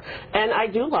respect for her. And I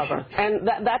do love her. And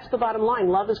that's the bottom line.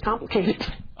 Love is complicated.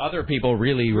 Other people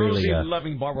really... Rosie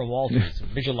loving Barbara Walters.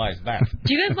 Visualize that.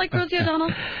 Do you guys like Rosie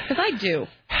O'Donnell? Because I do.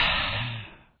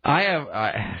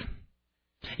 I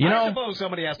suppose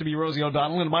somebody has to be Rosie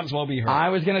O'Donnell, and it might as well be her. I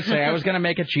was going to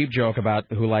make a cheap joke about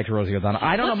who liked Rosie O'Donnell.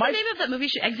 I don't know. What's the name of that movie?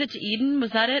 Exit to Eden?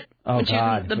 Was that it? Oh, when God.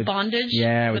 She was in the bondage?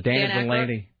 Yeah, with Dana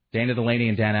Delaney. Dana Delaney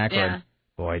and Dan Aykroyd. Yeah.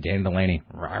 Boy, Dana Delaney.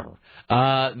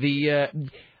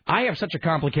 I have such a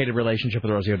complicated relationship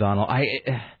with Rosie O'Donnell.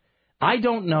 I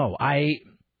don't know.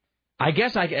 I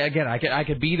guess I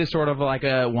could be the sort of like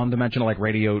a one-dimensional like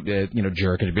radio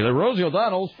jerk and be like Rosie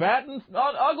O'Donnell's fat and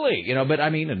not ugly, but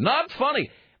not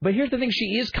funny. But here's the thing: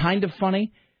 she is kind of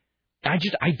funny. I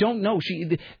don't know.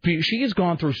 She has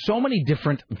gone through so many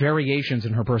different variations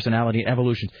in her personality and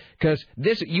evolutions. Because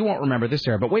you won't remember this,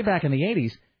 Sarah, but way back in the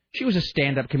 80s, she was a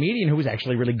stand-up comedian who was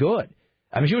actually really good.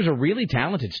 She was a really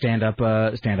talented stand-up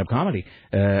comedy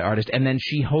artist, and then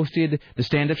she hosted the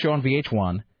stand-up show on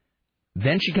VH1.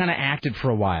 Then she kind of acted for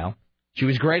a while. She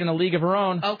was great in A League of Her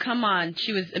Own. Oh, come on.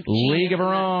 She was... League of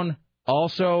Her Own.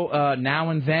 Also, Now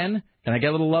and Then. And I get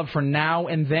a little love for Now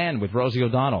and Then with Rosie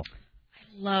O'Donnell.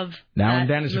 I love Now and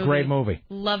Then is a great movie.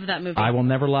 Love that movie. I will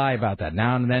never lie about that.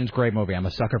 Now and Then's a great movie. I'm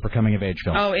a sucker for coming-of-age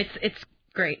films. Oh, it's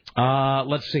great.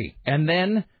 Let's see. And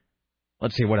then...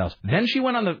 Let's see, what else? Then she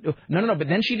went on the... No, but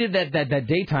then she did that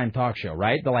daytime talk show,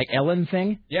 right? The, Ellen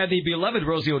thing? Yeah, the beloved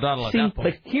Rosie O'Donnell at that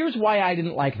point. But here's why I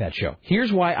didn't like that show.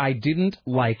 Here's why I didn't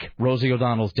like Rosie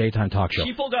O'Donnell's daytime talk show.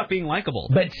 She pulled out being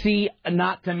likable. But see,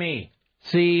 not to me.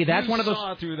 See, that's one of those...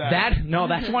 saw through that.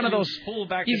 That's one of those...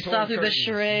 You saw through the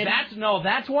charade.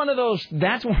 That's one of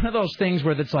those things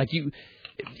where it's like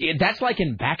that's like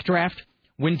in Backdraft.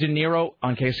 When De Niro,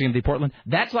 on KCMD Portland,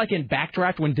 that's like in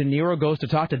Backdraft when De Niro goes to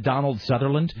talk to Donald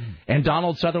Sutherland, and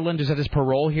Donald Sutherland is at his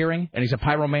parole hearing, and he's a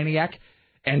pyromaniac,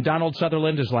 and Donald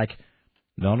Sutherland is like,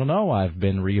 no, I've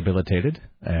been rehabilitated,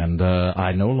 and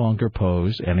I no longer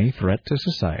pose any threat to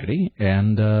society,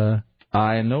 and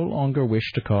I no longer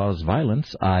wish to cause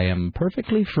violence. I am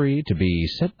perfectly free to be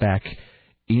set back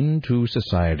into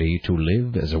society to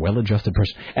live as a well-adjusted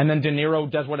person. And then De Niro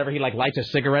does whatever. He lights a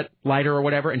cigarette lighter or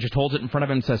whatever and just holds it in front of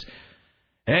him and says,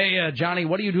 hey, Johnny,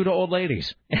 what do you do to old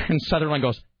ladies? And Sutherland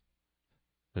goes,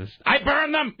 I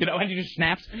burn them! And he just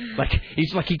snaps. He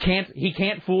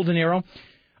can't fool De Niro.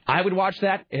 I would watch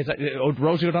that.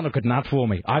 Rosie O'Donnell could not fool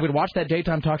me. I would watch that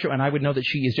daytime talk show, and I would know that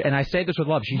she is, and I say this with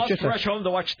love, she's just rush home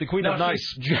to watch the Queen of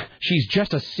Nice. She's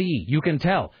just a C. You can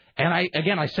tell. And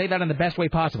I say that in the best way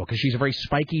possible, because she's a very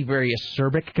spiky, very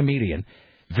acerbic comedian.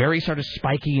 Very sort of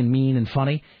spiky and mean and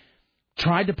funny.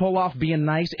 Tried to pull off being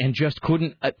nice and just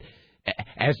couldn't.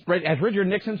 As Richard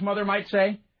Nixon's mother might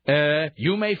say,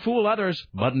 you may fool others,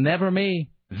 but never me.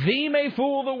 Thee may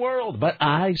fool the world, but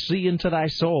I see into thy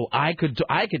soul. I could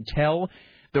tell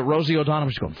that Rosie O'Donnell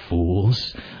was going,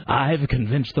 fools, I've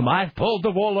convinced them. I've pulled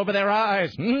the wool over their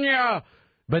eyes. Yeah.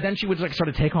 But then she would sort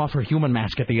of take off her human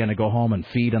mask at the end and go home and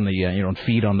feed on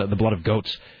the blood of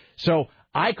goats. So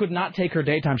I could not take her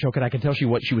daytime show because I could tell she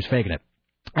was faking it.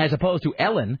 As opposed to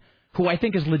Ellen, who I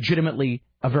think is legitimately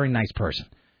a very nice person.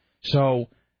 So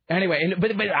anyway,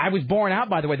 but I was borne out,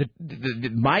 by the way.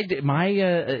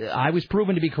 I was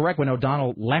proven to be correct when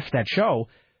O'Donnell left that show,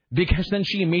 because then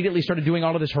she immediately started doing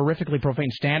all of this horrifically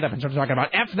profane stand-up and started talking about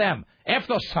F them, F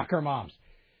those sucker moms.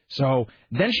 So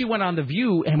then she went on The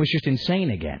View and was just insane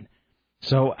again.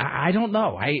 So I don't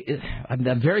know.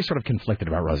 I'm very sort of conflicted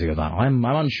about Rosie O'Donnell. I'm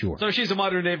unsure. So she's a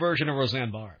modern-day version of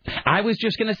Roseanne Barr. I was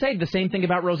just going to say the same thing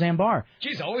about Roseanne Barr.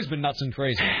 She's always been nuts and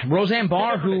crazy. Roseanne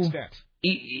Barr, who...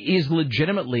 is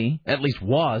legitimately, at least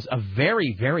was, a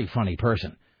very, very funny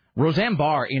person. Roseanne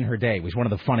Barr, in her day, was one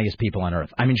of the funniest people on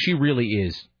earth. I mean, she really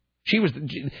is. She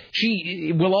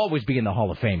will always be in the Hall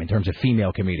of Fame in terms of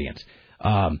female comedians.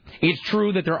 It's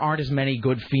true that there aren't as many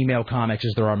good female comics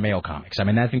as there are male comics. I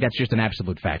mean, I think that's just an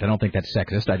absolute fact. I don't think that's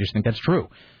sexist. I just think that's true.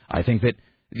 I think that,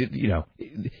 you know,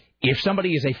 if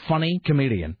somebody is a funny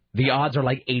comedian, the odds are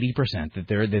like 80% that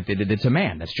it's a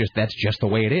man. That's just the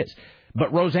way it is.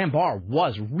 But Roseanne Barr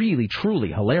was really,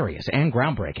 truly hilarious and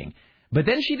groundbreaking. But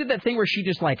then she did that thing where she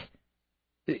just like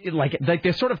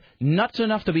they're sort of nuts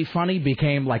enough to be funny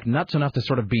became like nuts enough to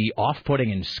sort of be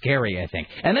off-putting and scary, I think.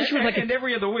 And then she was like, and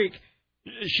every other week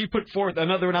she put forth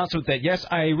another announcement that, yes,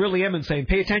 I really am insane.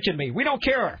 Pay attention to me. We don't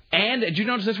care. And did you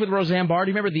notice this with Roseanne Barr?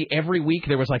 Do you remember every week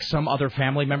there was like some other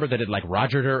family member that had like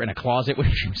rogered her in a closet when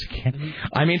she was a kid?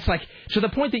 I mean, it's like to the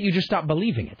point that you just stop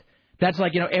believing it. That's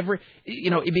like,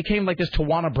 it became like this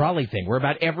Tawana Brawley thing where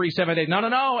about every 7 days,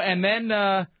 no, and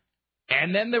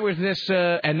then there was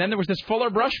this Fuller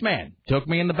Brush man, took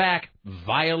me in the back,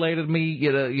 violated me,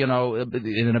 in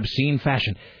an obscene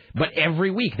fashion. But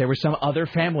every week there was some other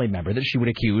family member that she would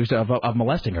accuse of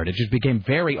molesting her. It just became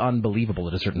very unbelievable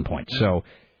at a certain point. So,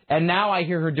 and now I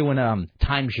hear her doing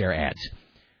timeshare ads.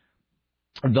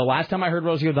 The last time I heard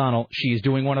Rosie O'Donnell, she's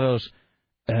doing one of those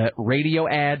radio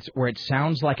ads where it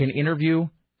sounds like an interview.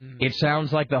 It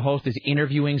sounds like the host is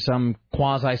interviewing some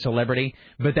quasi-celebrity,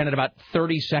 but then at about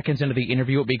 30 seconds into the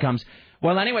interview, it becomes,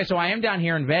 well, anyway, so I am down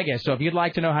here in Vegas, so if you'd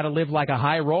like to know how to live like a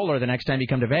high roller the next time you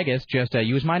come to Vegas, just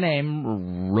use my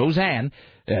name, Roseanne,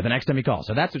 the next time you call.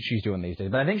 So that's what she's doing these days.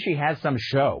 But I think she has some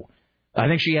show. I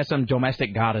think she has some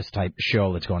domestic goddess-type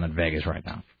show that's going on in Vegas right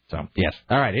now. So, yes.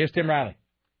 All right, here's Tim Riley.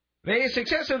 The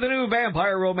success of the new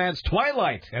vampire romance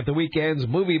Twilight at the weekend's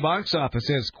movie box office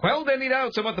has quelled any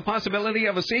doubts about the possibility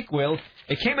of a sequel.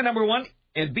 It came in number 1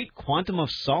 and beat Quantum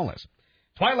of Solace.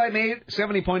 Twilight made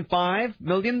 $70.5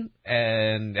 million,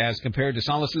 and as compared to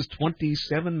Solace's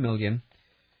 $27 million.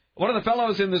 One of the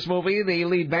fellows in this movie, the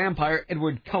lead vampire,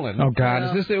 Edward Cullen. Oh, God.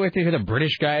 Is this the way to hear the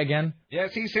British guy again?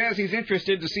 Yes, he says he's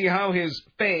interested to see how his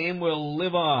fame will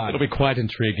live on. It'll be quite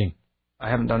intriguing. I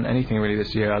haven't done anything really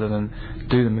this year other than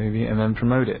do the movie and then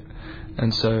promote it.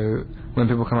 And so when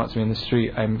people come up to me in the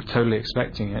street, I'm totally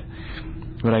expecting it.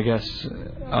 But I guess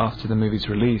after the movie's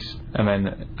release, and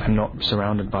then I'm not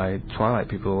surrounded by Twilight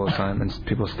people all the time, and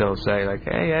people still say, like,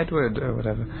 hey, Edward, or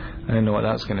whatever. I don't know what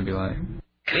that's going to be like.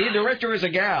 The director is a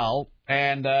gal,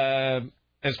 and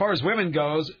as far as women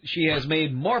goes, she has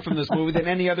made more from this movie than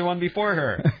any other one before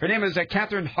her. Her name is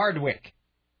Catherine Hardwicke.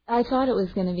 I thought it was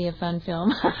going to be a fun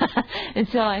film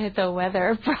until I hit the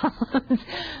weather problems.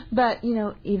 But,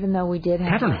 even though we did have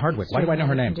Catherine Hardwicke, why do I know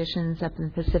her name? Conditions up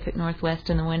in the Pacific Northwest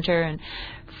in the winter and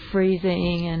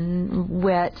freezing and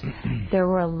wet, there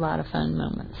were a lot of fun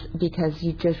moments because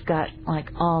you just got,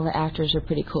 all the actors are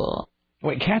pretty cool.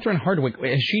 Wait, Catherine Hardwicke,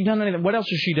 has she done anything? What else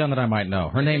has she done that I might know?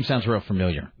 Her name sounds real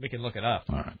familiar. We can look it up.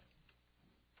 All right.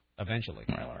 Eventually.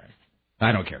 All right.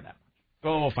 I don't care that.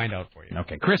 We'll find out for you.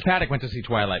 Okay. Chris Paddock went to see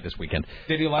Twilight this weekend.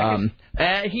 Did he like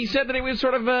it? He said that it was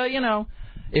sort of,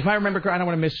 if I remember correctly, I don't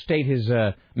want to misstate his,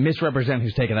 misrepresent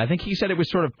his take. I think he said it was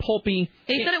sort of pulpy.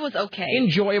 He said it was okay.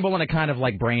 Enjoyable in a kind of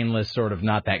brainless, sort of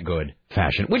not that good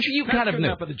fashion, which you kind of knew.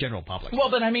 Not for the general public.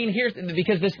 Well, but I mean,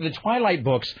 because the Twilight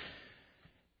books,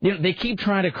 they keep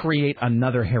trying to create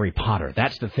another Harry Potter.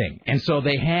 That's the thing. And so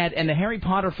the Harry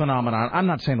Potter phenomenon, I'm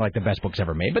not saying the best books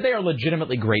ever made, but they are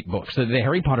legitimately great books. The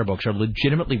Harry Potter books are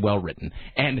legitimately well written.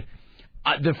 And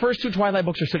the first 2 Twilight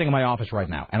books are sitting in my office right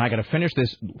now. And I got to finish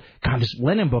this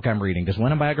Lennon book I'm reading. This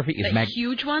Lennon biography is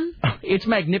huge one? It's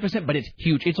magnificent, but it's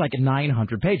huge. It's like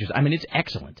 900 pages. I mean, it's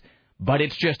excellent. But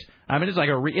it's just, it's like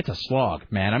it's a slog,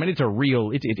 man. I mean, it's a real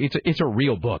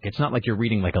book. It's not like you're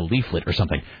reading a leaflet or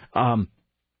something.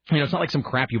 It's not like some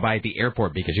crap you buy at the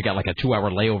airport because you got a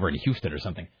 2-hour layover in Houston or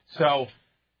something. So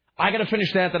I got to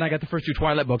finish that. Then I got the first 2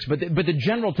 Twilight books. But the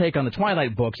general take on the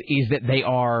Twilight books is that they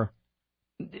are,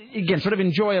 again, sort of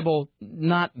enjoyable,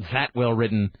 not that well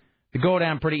written. They go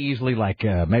down pretty easily,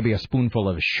 maybe a spoonful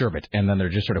of sherbet, and then they're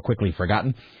just sort of quickly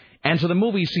forgotten. And so the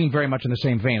movies seem very much in the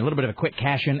same vein, a little bit of a quick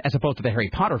cash-in, as opposed to the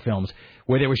Harry Potter films,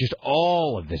 where there was just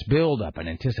all of this build-up and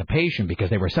anticipation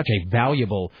because they were such a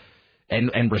valuable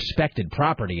and respected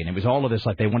property, and it was all of this,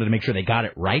 they wanted to make sure they got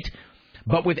it right.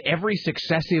 But with every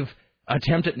successive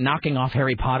attempt at knocking off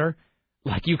Harry Potter,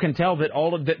 you can tell that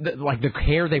all of the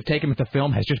care they've taken with the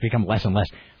film has just become less and less.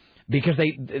 Because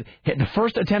the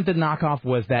first attempted knockoff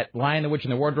was that Lion, the Witch,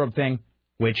 and the Wardrobe thing,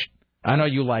 which I know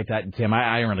you like that, Tim.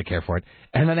 I don't really care for it.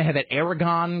 And then they had that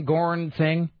Gorn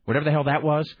thing, whatever the hell that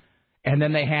was. And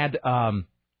then they had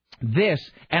This,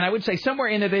 and I would say somewhere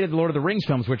in there they did the Lord of the Rings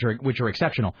films, which are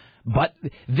exceptional. But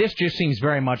this just seems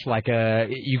very much like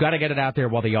you got to get it out there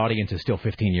while the audience is still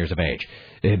 15 years of age,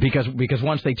 because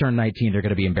once they turn 19, they're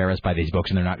going to be embarrassed by these books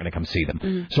and they're not going to come see them.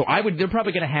 Mm-hmm. So they're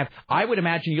probably going to have. I would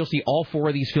imagine you'll see all 4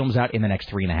 of these films out in the next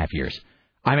 3.5 years.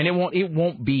 I mean, it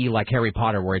won't be like Harry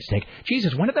Potter where it's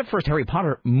Jesus, when did that first Harry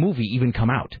Potter movie even come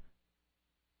out?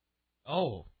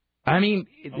 Oh. I mean,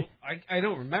 I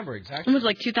don't remember exactly. It was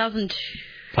like 2002.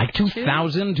 Like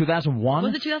 2000, 2001?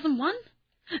 Was it 2001?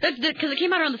 Because it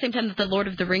came out around the same time that the Lord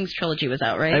of the Rings trilogy was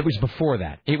out, right? It was before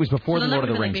that. It was before the Lord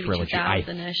of the Rings trilogy, I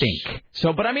think.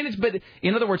 So, but I mean, but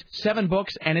in other words, 7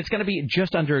 books, and it's going to be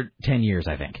just under 10 years,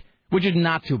 I think, which is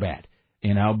not too bad.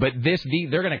 You know, but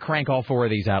they're going to crank all 4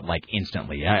 of these out like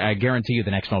instantly. I guarantee you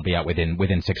the next one will be out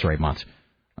within 6 or 8 months.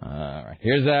 All right,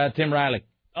 here's Tim Riley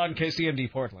on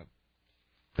KCMD Portland.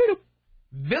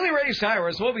 Billy Ray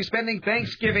Cyrus will be spending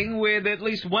Thanksgiving with at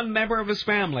least one member of his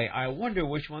family. I wonder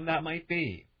which one that might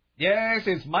be. Yes,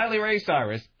 it's Miley Ray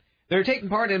Cyrus. They're taking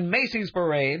part in Macy's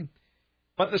parade,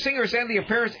 but the singer said the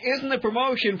appearance isn't a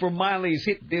promotion for Miley's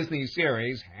hit Disney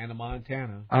series, Hannah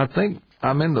Montana. I think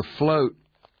I'm in the float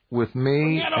with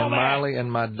me and Miley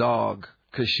and my dog,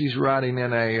 because she's riding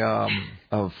in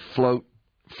a float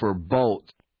for Bolt.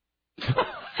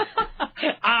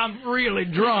 I'm really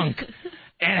drunk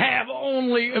and have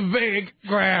only a vague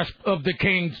grasp of the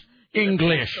King's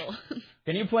English.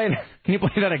 Can you play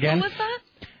that again? What was that?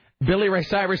 Billy Ray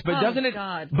Cyrus, but doesn't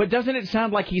it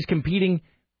sound like he's competing?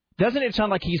 Doesn't it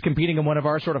sound like he's competing in one of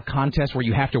our sort of contests where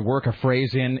you have to work a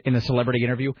phrase in a celebrity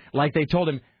interview? Like they told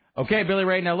him, okay, Billy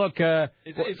Ray, now look.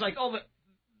 It's like all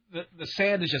the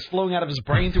sand is just flowing out of his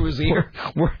brain through his ear.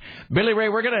 Billy Ray,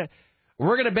 we're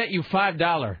gonna bet you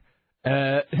 $5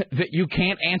 that you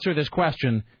can't answer this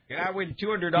question. Can I win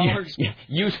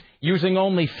 $200? Using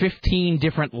only 15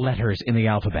 different letters in the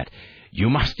alphabet. You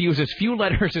must use as few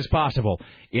letters as possible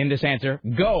in this answer.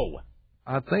 Go.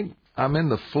 I think I'm in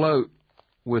the float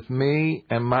with me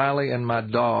and Miley and my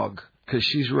dog, because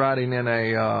she's riding in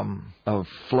a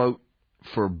float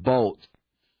for Bolt.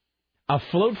 A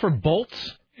float for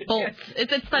bolts? Bolts.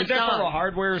 It's that Is that dog. from a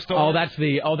hardware store? That's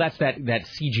that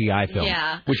CGI film.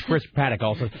 Yeah. Which Chris Paddock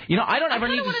also. You know, I don't ever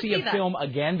need to see a film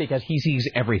again because he sees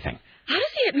everything. How does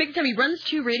he make time? He runs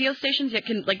 2 radio stations, yet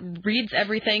can reads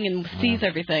everything and sees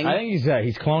everything. I think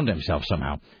he's cloned himself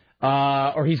somehow,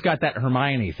 or he's got that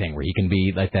Hermione thing where he can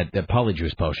be like that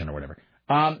polyjuice potion or whatever.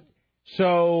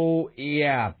 So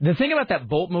yeah, the thing about that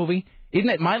Bolt movie isn't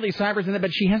it Miley Cyrus in it,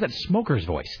 but she has that smoker's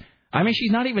voice. I mean,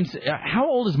 she's not even. How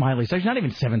old is Miley Cyrus? She's not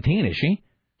even 17, is she?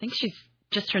 I think she's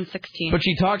just turned 16. But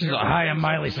she talks. Hi, I'm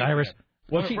Miley Cyrus.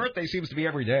 Well, her birthday seems to be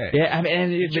every day. Yeah, I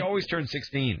mean, she always turns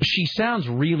 16. She sounds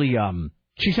really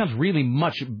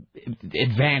much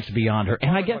advanced beyond her.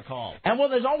 And I get,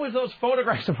 there's always those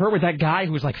photographs of her with that guy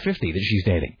who's like 50 that she's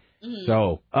dating. Mm-hmm.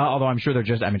 So, although I'm sure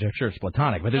I'm sure it's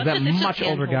platonic, but there's that much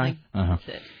older guy.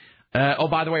 Uh-huh.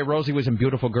 By the way, Rosie was in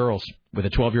Beautiful Girls with a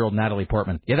 12-year-old Natalie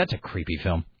Portman. Yeah, that's a creepy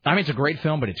film. I mean, it's a great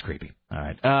film, but it's creepy. All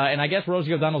right. And I guess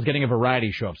Rosie O'Donnell's getting a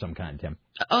variety show of some kind, Tim.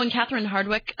 Oh, and Catherine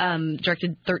Hardwicke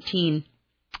directed 13.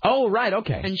 Oh, right,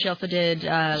 okay. And she also did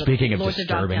Speaking of Lords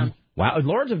disturbing. of Dogtown. Wow,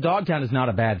 Lords of Dogtown is not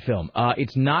a bad film.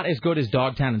 It's not as good as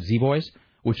Dogtown and Z-Boys,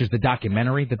 which is the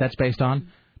documentary that's based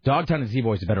on. Dogtown and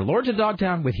Z-Boys is better. Lords of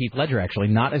Dogtown with Heath Ledger, actually,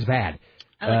 not as bad.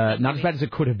 Not as bad as it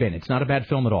could have been. It's not a bad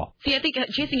film at all. See, I think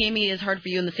Chasing Amy is hard for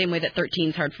you in the same way that 13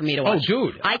 is hard for me to watch.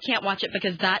 Oh, dude. I can't watch it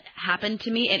because that happened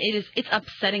to me, and it's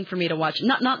upsetting for me to watch.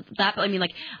 Not that, but I mean,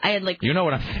 I had You know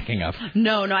what I'm thinking of.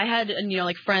 No, I had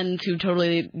friends who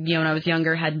totally, when I was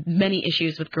younger, had many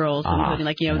issues with girls, including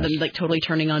them totally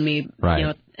turning on me,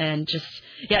 right. And just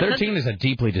 13 is a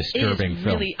deeply disturbing film.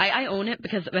 Really, I own it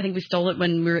because I think we stole it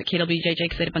when we were at KWJJ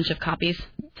because they had a bunch of copies.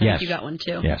 So yes, you got one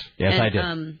too. Yes, I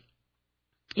did.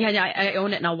 I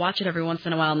own it, and I'll watch it every once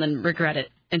in a while and then regret it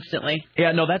instantly.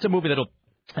 Yeah, no, that's a movie that'll...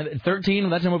 13,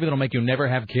 that's a movie that'll make you never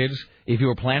have kids. If you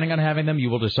were planning on having them, you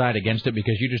will decide against it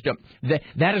because you just don't...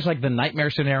 That is like the nightmare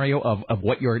scenario of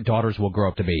what your daughters will grow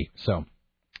up to be. So,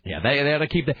 yeah, they ought to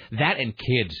keep that and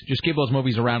kids. Just keep those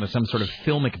movies around as some sort of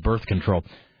filmic birth control.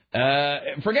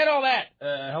 Forget all that.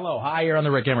 Hello. Hi, you're on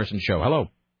the Rick Emerson Show. Hello.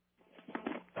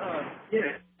 Yeah.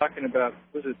 Talking about,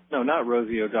 not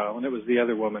Rosie O'Donnell, and it was the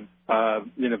other woman,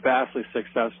 vastly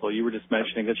successful. You were just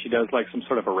mentioning that she does some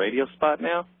sort of a radio spot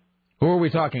now. Who are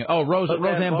we talking? Oh,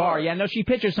 Roseanne Barr. Yeah, no, she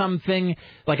pitches something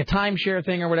like a timeshare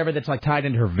thing or whatever that's tied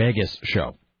into her Vegas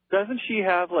show. Doesn't she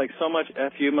have so much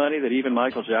FU money that even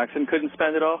Michael Jackson couldn't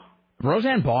spend it all?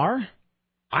 Roseanne Barr?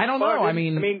 I don't know. I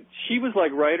mean, she was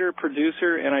writer,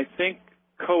 producer, and I think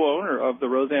co-owner of the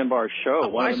Roseanne Barr show.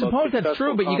 Well, I suppose that's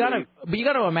true, but you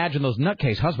gotta imagine those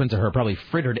nutcase husbands of her probably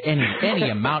frittered any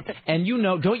amount. And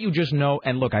don't you just know?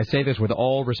 And look, I say this with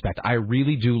all respect. I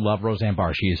really do love Roseanne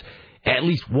Barr. She is, at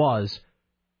least was,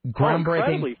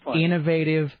 groundbreaking,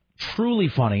 innovative, truly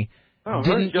funny. Oh,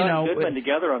 her and John Goodman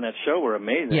together on that show were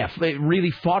amazing. Yeah, they really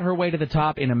fought her way to the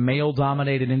top in a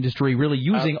male-dominated industry, really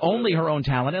using only her own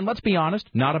talent. And let's be honest,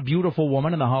 not a beautiful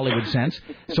woman in the Hollywood sense.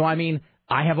 So, I mean,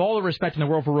 I have all the respect in the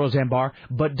world for Roseanne Barr,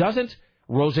 but doesn't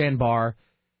Roseanne Barr,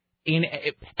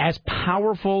 as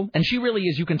powerful, and she really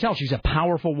is, you can tell she's a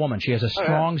powerful woman. She has a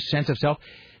strong sense of self,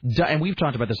 and we've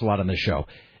talked about this a lot on this show.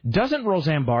 Doesn't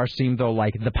Roseanne Barr seem, though,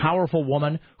 like the powerful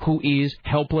woman who is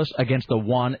helpless against the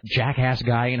one jackass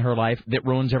guy in her life that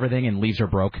ruins everything and leaves her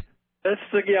broke?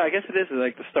 I guess it is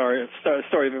like the story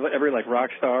of every like rock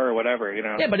star or whatever, you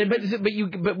know. Yeah, but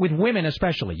with women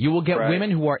especially, you will get women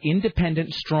who are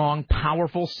independent, strong,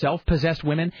 powerful, self-possessed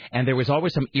women, and there is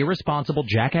always some irresponsible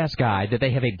jackass guy that they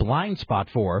have a blind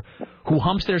spot for, who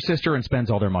humps their sister and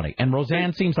spends all their money. And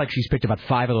Roseanne seems like she's picked about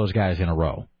 5 of those guys in a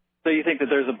row. So you think that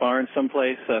there's a barn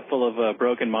someplace full of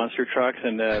broken monster trucks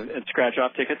and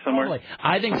scratch-off tickets somewhere? Totally.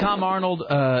 I think Tom Arnold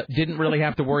didn't really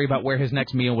have to worry about where his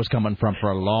next meal was coming from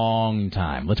for a long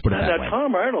time. Let's put it that way.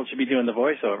 Tom Arnold should be doing the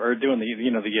voiceover or doing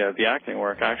the acting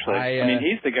work. Actually, I mean,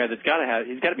 he's the guy that's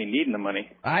he's got to be needing the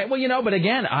money. But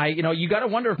again, you got to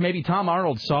wonder if maybe Tom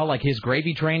Arnold saw like his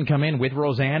gravy train come in with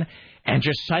Roseanne and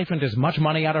just siphoned as much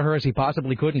money out of her as he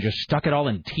possibly could and just stuck it all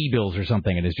in T-bills or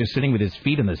something and is just sitting with his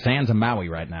feet in the sands of Maui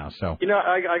right now. So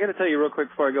I got to tell you real quick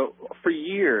before I go, for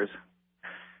years,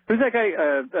 who's that guy,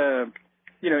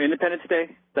 Independence Day,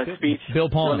 that speech? Bill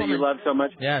Pullman. That you love so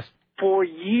much? Yes. For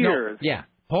years. No, yeah.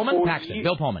 Pullman? Paxton.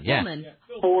 Bill Pullman, yeah.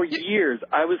 For years,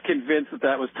 I was convinced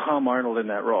that was Tom Arnold in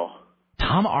that role.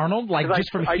 Tom Arnold? Like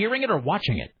just from hearing it or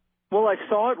watching it? Well, I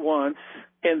saw it once.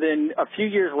 And then a few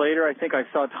years later, I think I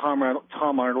saw Tom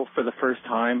Arnold for the first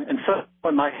time. And so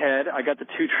in my head, I got the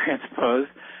two transposed.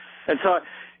 And so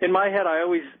in my head, I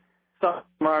always saw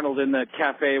Tom Arnold in that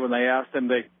cafe when they asked him.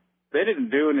 They didn't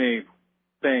do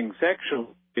anything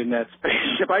sexual in that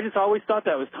spaceship. I just always thought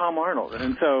that was Tom Arnold.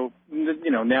 And so,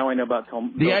 now I know about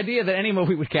Tom. The idea that any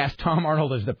movie would cast Tom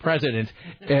Arnold as the president,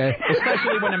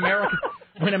 especially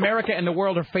when America and the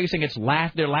world are facing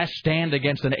their last stand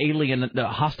against an alien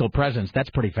hostile presence, that's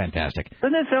pretty fantastic.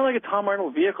 Doesn't that sound like a Tom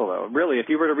Arnold vehicle, though? Really, if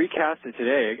you were to recast it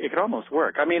today, it could almost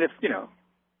work. I mean,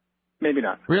 maybe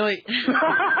not. Really?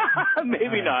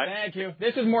 Maybe not. Thank you.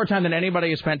 This is more time than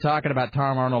anybody has spent talking about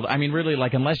Tom Arnold. I mean, really,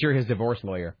 like, unless you're his divorce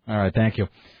lawyer. All right, thank you.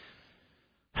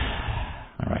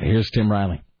 All right, here's Tim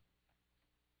Riley.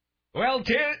 Well,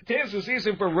 'tis the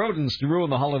season for rodents to ruin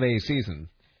the holiday season.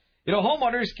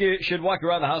 Homeowners should walk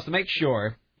around the house to make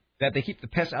sure that they keep the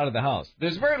pests out of the house.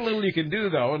 There's very little you can do,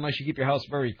 though, unless you keep your house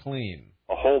very clean.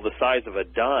 A hole the size of a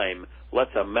dime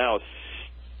lets a mouse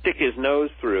stick his nose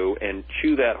through and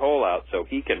chew that hole out so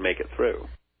he can make it through.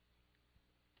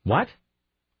 What?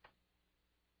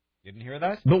 Didn't hear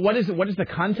that? But what is the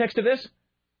context of this?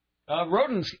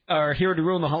 Rodents are here to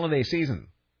ruin the holiday season.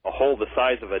 A hole the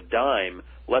size of a dime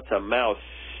lets a mouse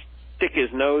stick his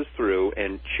nose through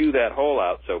and chew that hole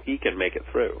out so he can make it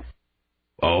through.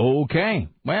 Okay.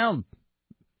 Well,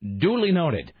 duly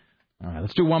noted. All right,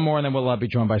 let's do one more, and then we'll be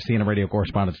joined by CNN radio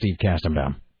correspondent Steve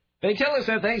Kastenbaum. They tell us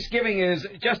that Thanksgiving is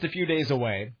just a few days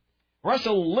away.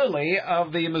 Russell Lilly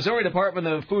of the Missouri Department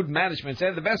of Food Management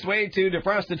said the best way to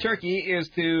defrost the turkey is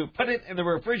to put it in the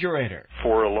refrigerator.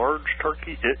 For a large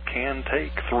turkey, it can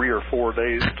take 3 or 4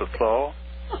 days to thaw.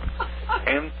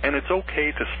 And it's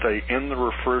okay to stay in the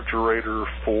refrigerator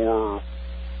for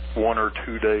 1 or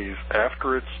 2 days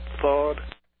after it's thawed.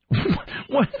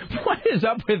 What is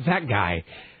up with that guy?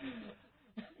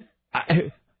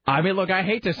 I mean, look, I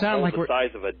hate to sound like we're... the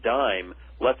size of a dime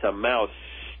lets a mouse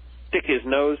stick his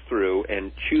nose through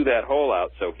and chew that hole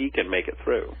out so he can make it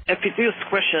through. If you do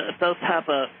squish it, it does have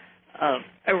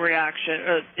a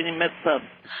reaction. It emits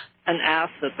an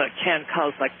acid that can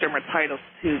cause like dermatitis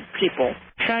to people.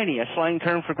 Shiny, a slang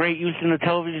term for great use in the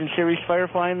television series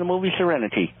Firefly and the movie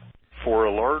Serenity. For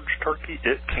a large turkey,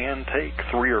 it can take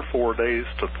 3 or 4 days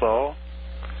to thaw.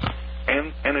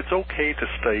 And it's okay to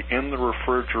stay in the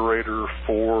refrigerator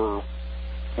for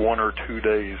 1 or 2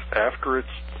 days after it's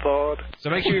thawed. So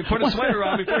make sure you put a sweater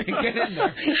on before you get in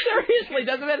there. Seriously,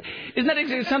 doesn't it? Isn't that?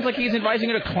 It sounds like he's advising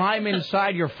you to climb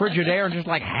inside your Frigidaire and just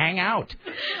like hang out.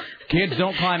 Kids,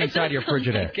 don't climb inside your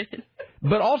Frigidaire.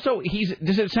 But also,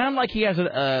 does it sound like he has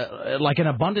like an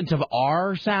abundance of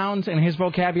R sounds in his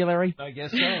vocabulary? I guess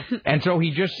so. And so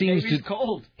he just seems Maybe he's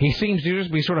cold. He seems to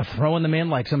just be sort of throwing them in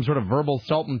like some sort of verbal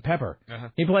salt and pepper. Uh-huh.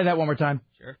 Can you play that one more time?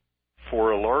 Sure.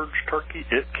 For a large turkey,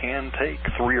 it can take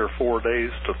 3 or 4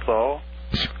 days to thaw.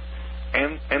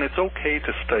 And it's okay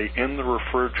to stay in the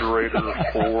refrigerator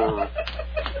for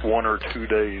 1 or 2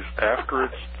 days after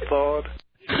it's thawed.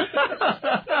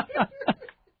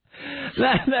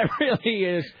 That really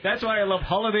is. That's why I love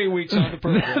holiday weeks on the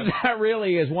program. That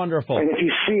really is wonderful. And if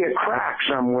you see a crack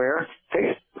somewhere, take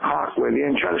a caulk with you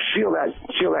and try to seal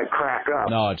that crack up.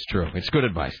 No, it's true. It's good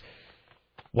advice.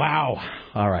 Wow.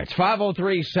 All right. It's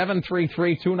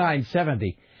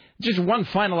 503-733-2970. Just one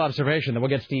final observation, then we'll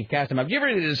get Steve Caston. Have you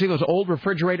ever see those old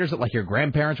refrigerators that like your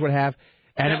grandparents would have?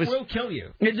 And that it was, will kill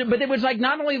you. But it was like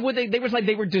not only would they was like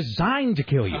they were designed to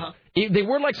kill you. They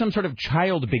were like some sort of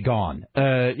child begone.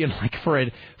 Like for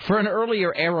an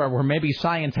earlier era where maybe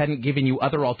science hadn't given you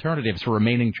other alternatives for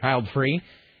remaining child free.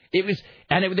 It was,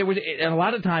 and a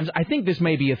lot of times I think this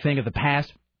may be a thing of the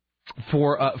past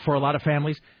for a lot of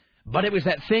families. But it was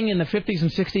that thing in the 50s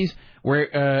and 60s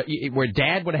where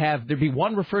Dad would have, there'd be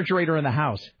one refrigerator in the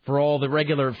house for all the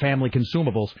regular family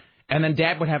consumables, and then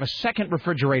Dad would have a second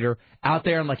refrigerator out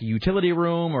there in like a utility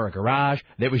room or a garage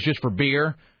that was just for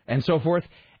beer and so forth.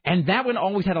 And that one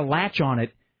always had a latch on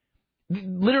it.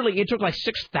 Literally, it took like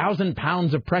 6,000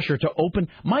 pounds of pressure to open.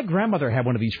 My grandmother had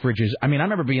one of these fridges. I mean, I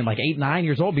remember being like 8, 9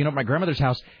 years old, being up at my grandmother's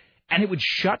house, and it would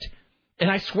shut. And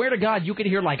I swear to God, you could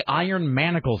hear like iron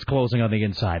manacles closing on the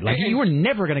inside. Like you were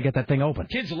never going to get that thing open.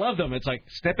 Kids love them. It's like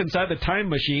step inside the time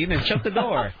machine and shut the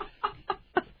door.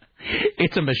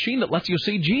 It's a machine that lets you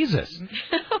see Jesus.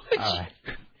 All right.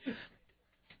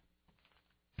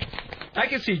 I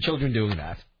can see children doing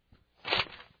that.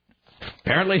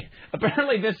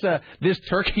 Apparently, this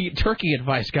turkey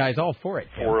advice guy's all for it.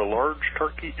 For a large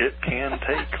turkey, it can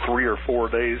take 3 or 4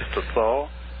 days to thaw.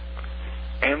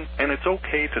 And it's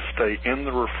okay to stay in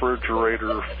the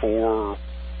refrigerator for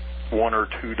 1 or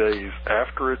 2 days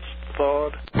after it's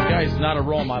thawed. The guy's not a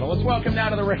role model. Let's welcome now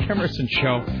to the Rick Emerson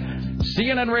Show,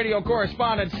 CNN radio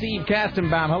correspondent Steve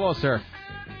Kastenbaum. Hello, sir.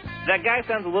 That guy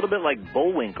sounds a little bit like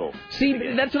Bullwinkle. See,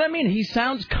 that's what I mean. He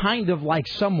sounds kind of like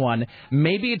someone.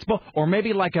 Maybe it's or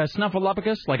maybe like a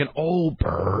snuffleupagus, like an old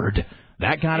bird.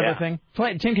 That kind of a thing.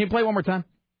 Tim, can you play one more time?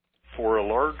 For a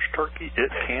large turkey,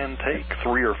 it can take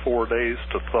 3 or 4 days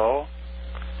to thaw.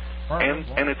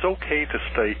 And it's okay to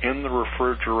stay in the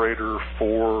refrigerator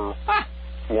for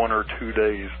 1 or 2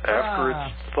 days after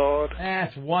it's thawed.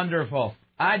 That's wonderful.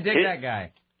 I dig that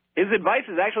guy. His advice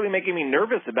is actually making me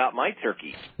nervous about my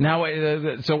turkey. Now,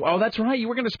 that's right. You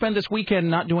were going to spend this weekend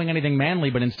not doing anything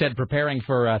manly, but instead preparing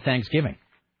for Thanksgiving.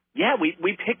 Yeah,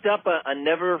 we picked up a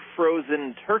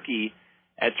never-frozen turkey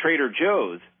at Trader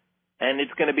Joe's. And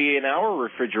it's going to be in our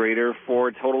refrigerator for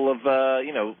a total of,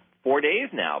 4 days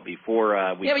now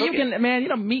before we cook but you can,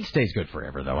 meat stays good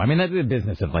forever, though. I mean, that's the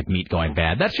business of, like, meat going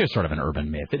bad. That's just sort of an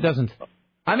urban myth. It doesn't,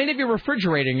 I mean, if you're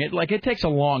refrigerating it, like, it takes a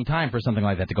long time for something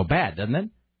like that to go bad, doesn't it?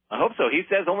 I hope so. He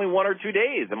says only 1 or 2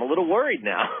 days. I'm a little worried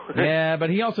now. Yeah, but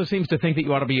he also seems to think that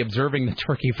you ought to be observing the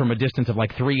turkey from a distance of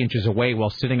like 3 inches away while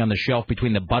sitting on the shelf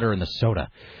between the butter and the soda.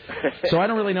 So I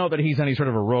don't really know that he's any sort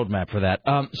of a roadmap for that.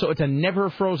 So it's a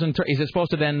never-frozen turkey. Is it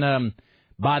supposed to then,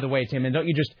 by the way, Tim, and don't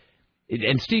you just...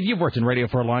 And Steve, you've worked in radio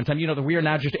for a long time. You know that we are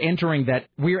now just entering that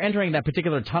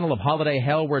particular tunnel of holiday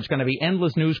hell where it's going to be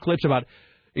endless news clips about...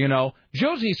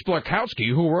 Josie Splakowski,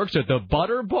 who works at the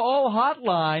Butterball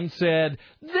Hotline, said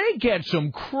they get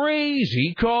some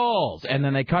crazy calls. And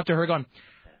then they cut to her going,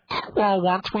 well,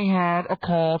 once we had a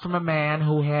call from a man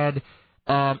who had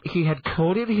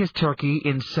coated his turkey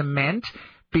in cement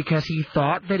because he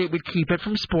thought that it would keep it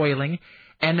from spoiling.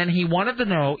 And then he wanted to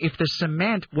know if the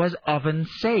cement was oven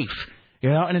safe.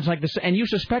 And it's like this. And you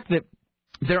suspect that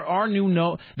there are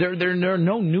no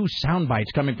new sound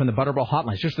bites coming from the Butterball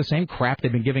Hotline. It's just the same crap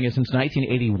they've been giving us since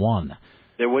 1981.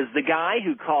 There was the guy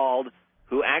who called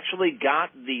who actually got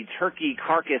the turkey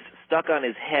carcass stuck on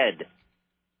his head.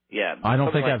 Yeah, I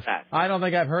don't think I've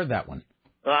heard that one.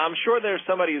 I'm sure there's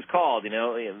somebody who's called, the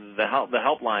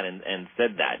helpline and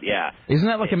said that. Yeah. Isn't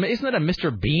that a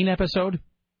Mr. Bean episode?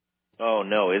 Oh,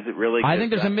 no, is it really? I think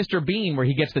there's a Mr. Bean where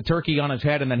he gets the turkey on his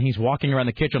head and then he's walking around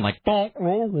the kitchen like, hitting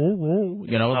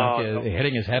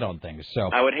his head on things.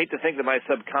 So I would hate to think that my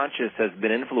subconscious has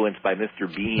been influenced by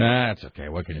Mr. Bean. That's okay.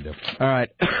 What can you do? All right.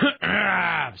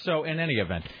 So in any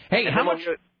event, hey, how much?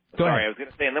 Sorry, I was going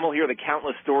to say, and then we'll hear the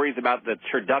countless stories about the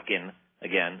turducken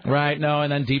again. Right, no,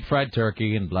 and then deep fried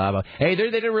turkey and blah, blah. Hey, they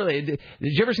did really... Did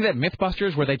you ever see that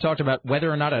Mythbusters where they talked about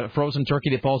whether or not a frozen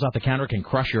turkey that falls off the counter can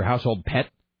crush your household pet?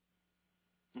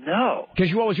 No. Because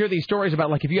you always hear these stories about,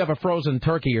 like, if you have a frozen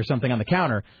turkey or something on the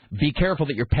counter, be careful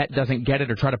that your pet doesn't get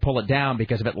it or try to pull it down,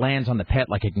 because if it lands on the pet,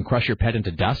 like, it can crush your pet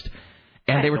into dust.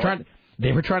 And they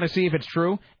were trying to see if it's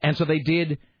true, and so they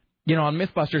did on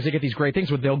MythBusters, they get these great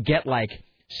things where they'll get, like,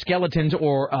 skeletons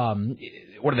or,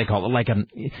 what do they call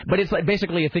it? But it's like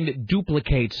basically a thing that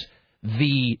duplicates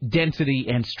the density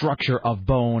and structure of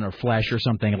bone or flesh or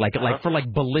something, like for,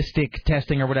 like, ballistic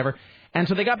testing or whatever. And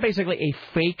so they got basically a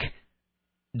fake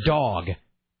dog.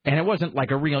 And it wasn't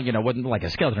like a real, wasn't like a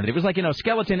skeleton. It was like,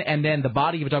 skeleton and then the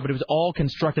body of a dog, but it was all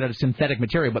constructed out of synthetic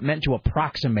material, but meant to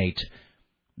approximate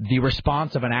the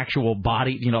response of an actual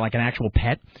body, like an actual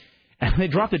pet. And they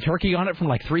dropped a turkey on it from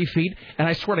like 3 feet, and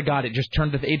I swear to God, it just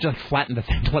flattened the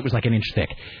thing until it was like an inch thick.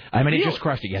 I mean, it just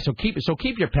crushed it. Yeah, so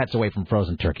keep your pets away from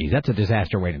frozen turkeys. That's a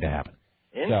disaster waiting to happen.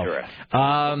 Interesting. So,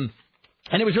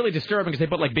 and it was really disturbing because they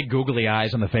put like big googly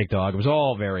eyes on the fake dog. It was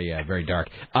all very, very dark.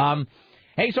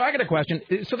 Hey, so I got a question.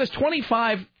 So there's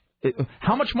 25.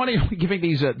 How much money are we giving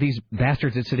these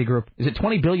bastards at Citigroup? Is it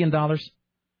 $20 billion?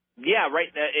 Yeah, right.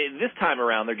 This time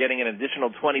around, they're getting an additional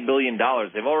 $20 billion.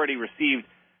 They've already received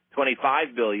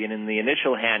 $25 billion in the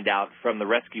initial handout from the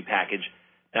rescue package.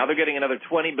 Now they're getting another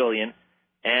 $20 billion,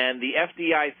 and the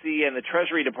FDIC and the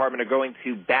Treasury Department are going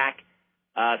to back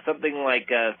something like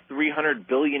 $300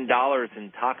 billion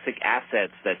in toxic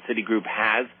assets that Citigroup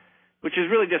has, which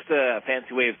is really just a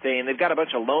fancy way of saying they've got a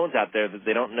bunch of loans out there that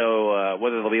they don't know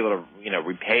whether they'll be able to,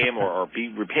 repay them or be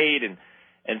repaid,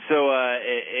 and so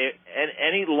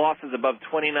any losses above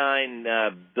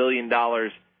 $29 billion,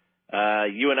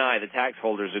 you and I, the tax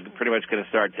holders, are pretty much going to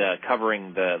start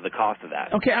covering the cost of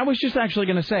that. Okay, I was just actually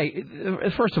going to say,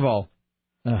 first of all,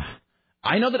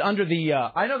 I know that under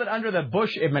the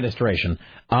Bush administration,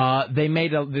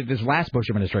 this last Bush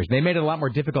administration, they made it a lot more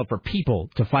difficult for people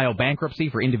to file bankruptcy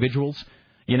for individuals,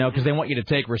 because they want you to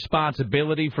take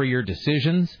responsibility for your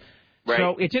decisions. Right.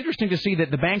 So it's interesting to see that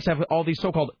the banks have all these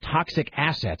so-called toxic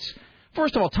assets.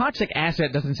 First of all, toxic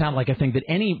asset doesn't sound like a thing that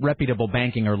any reputable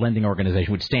banking or lending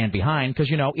organization would stand behind because,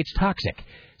 it's toxic.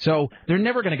 So they're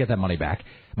never going to get that money back.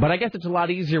 But I guess it's a lot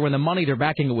easier when the money they're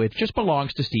backing it with just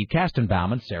belongs to Steve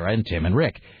Kastenbaum and Sarah and Tim and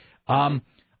Rick.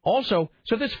 Also,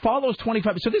 so this follows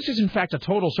 25. So this is, in fact, a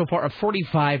total so far of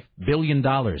 $45 billion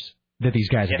that these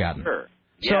guys have gotten. Sure.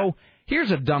 Yeah. So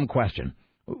here's a dumb question.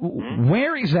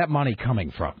 Where is that money coming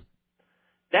from?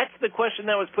 That's the question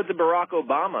that was put to Barack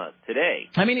Obama today.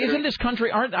 I mean, isn't this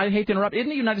country, I hate to interrupt, isn't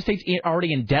the United States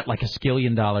already in debt like $1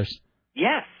 skillion?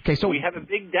 Yes. Okay, so we have a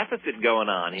big deficit going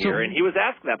on here, and he was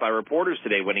asked that by reporters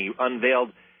today when he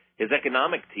unveiled his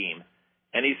economic team.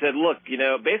 And he said, look,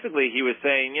 basically he was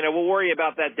saying, we'll worry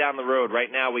about that down the road.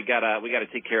 Right now we gotta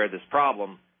take care of this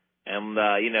problem. And,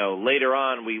 later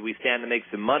on we stand to make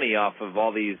some money off of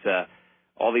all these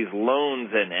loans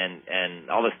and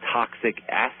all this toxic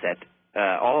asset.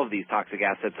 All of these toxic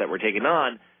assets that we're taking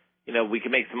on, we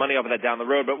can make some money off of that down the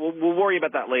road, but we'll worry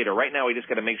about that later. Right now, we just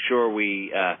got to make sure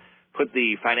we put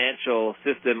the financial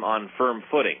system on firm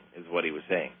footing, is what he was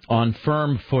saying. On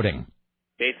firm footing.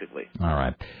 Basically. All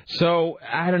right. So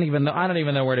I don't even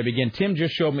know where to begin. Tim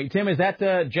just showed me. Tim, is that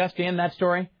just in, that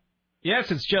story? Yes,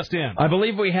 it's just in. I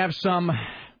believe we have some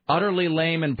utterly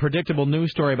lame and predictable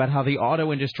news story about how the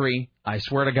auto industry, I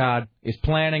swear to God, is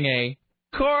planning a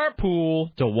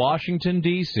carpool to Washington,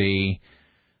 D.C.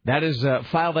 That is,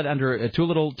 file that under Too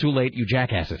Little, Too Late, you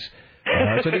jackasses.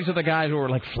 So these are the guys who are,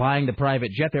 like, flying the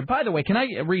private jet there. By the way, can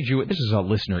I read you? This is a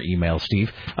listener email,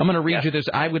 Steve. I'm going to read you this.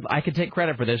 I could take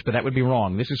credit for this, but that would be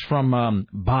wrong. This is from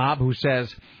Bob, who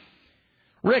says,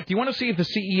 Rick, do you want to see if the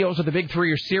CEOs of the big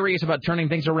three are serious about turning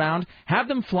things around? Have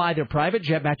them fly their private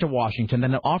jet back to Washington,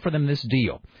 then offer them this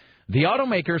deal. The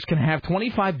automakers can have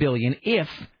 $25 billion if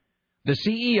the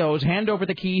CEOs hand over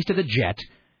the keys to the jet,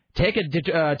 take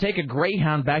a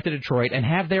Greyhound back to Detroit, and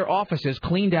have their offices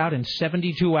cleaned out in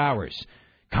 72 hours.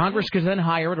 Congress could then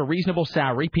hire at a reasonable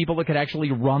salary people that could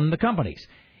actually run the companies.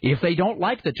 If they don't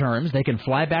like the terms, they can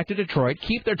fly back to Detroit,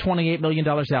 keep their $28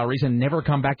 million salaries, and never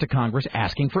come back to Congress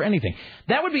asking for anything.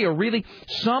 That would be a really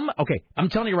okay, I'm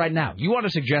telling you right now, you want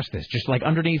to suggest this, just like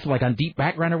underneath, like on deep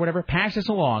background or whatever, pass this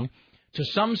along to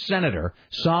some senator,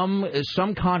 some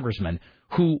congressman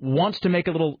who wants to make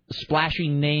a little splashy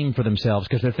name for themselves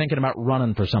because they're thinking about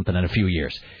running for something in a few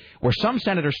years, where some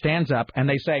senator stands up and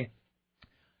they say,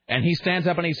 and he stands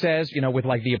up and he says, with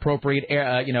like the appropriate,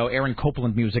 Aaron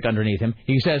Copland music underneath him,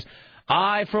 he says,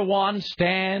 I, for one,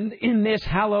 stand in this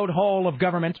hallowed hall of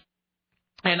government,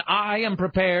 and I am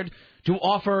prepared to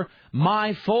offer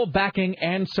my full backing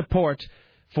and support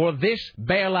for this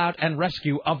bailout and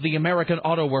rescue of the American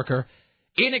auto worker.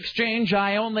 In exchange,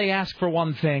 I only ask for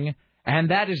one thing,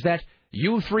 and that is that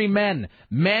you three men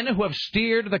who have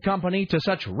steered the company to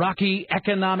such rocky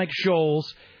economic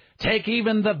shoals, take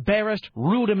even the barest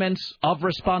rudiments of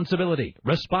responsibility.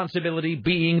 Responsibility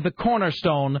being the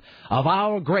cornerstone of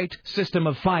our great system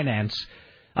of finance.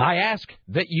 I ask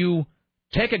that you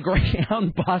take a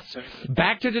Greyhound bus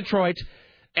back to Detroit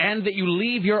and that you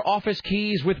leave your office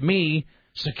keys with me.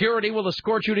 Security will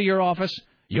escort you to your office.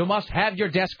 You must have your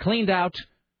desk cleaned out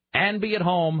and be at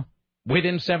home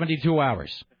within 72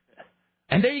 hours.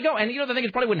 And there you go. And the thing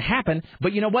is, probably wouldn't happen,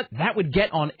 but you know what? That would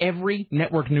get on every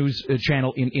network news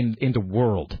channel in the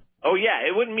world. Oh, yeah,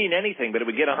 it wouldn't mean anything, but it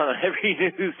would get on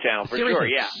every news channel for Seriously, sure,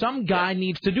 yeah. Some guy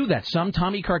needs to do that. Some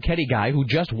Tommy Carcetti guy who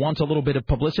just wants a little bit of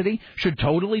publicity should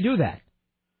totally do that.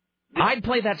 I'd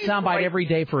play that soundbite every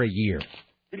day for a year.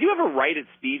 Did you ever write a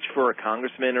speech for a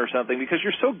congressman or something? Because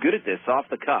you're so good at this off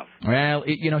the cuff. Well,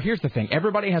 here's the thing.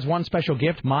 Everybody has one special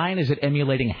gift. Mine is at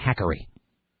emulating hackery.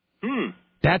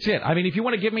 That's it. I mean, if you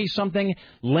want to give me something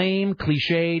lame,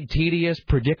 cliched, tedious,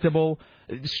 predictable,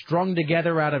 strung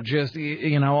together out of just,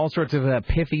 all sorts of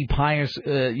pithy, pious,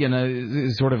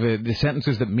 sort of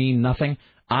sentences that mean nothing,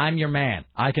 I'm your man.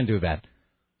 I can do that.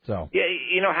 So. Yeah,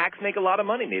 hacks make a lot of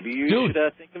money. Maybe you should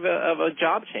think of a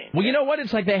job change. Well, you know what?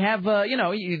 It's like they have,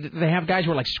 they have guys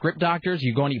who are like script doctors.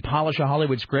 You go and you polish a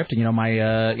Hollywood script. And,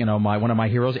 one of my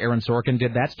heroes, Aaron Sorkin,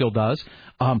 did that, still does.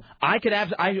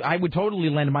 I would totally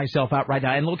lend myself out right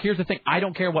now. And look, here's the thing. I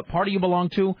don't care what party you belong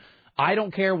to. I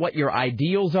don't care what your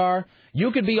ideals are.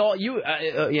 You could be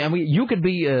you could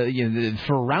be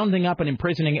for rounding up and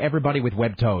imprisoning everybody with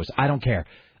webbed toes. I don't care.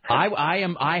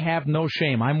 I have no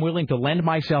shame. I'm willing to lend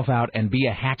myself out and be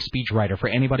a hack speechwriter for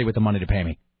anybody with the money to pay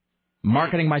me.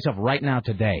 Marketing myself right now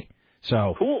today.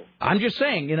 So cool. I'm just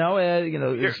saying, you've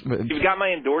got my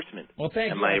endorsement. Well,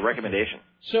 thank and you. my recommendation.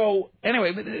 So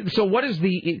anyway, what is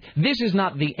this is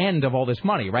not the end of all this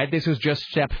money, right? This is just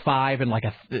step 5 and like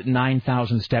a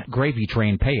 9,000 step gravy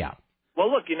train payout.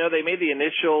 Well, look, they made the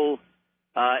initial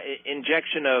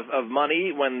injection of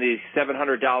money when the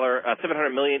 $700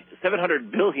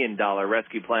 billion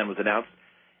rescue plan was announced,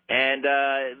 and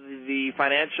the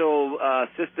financial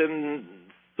system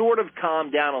sort of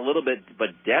calmed down a little bit, but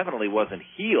definitely wasn't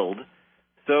healed.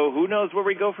 So who knows where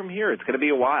we go from here? It's going to be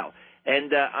a while.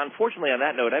 And unfortunately, on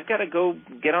that note, I've got to go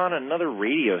get on another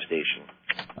radio station.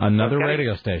 Another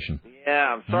radio station.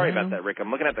 Yeah, I'm sorry about that, Rick. I'm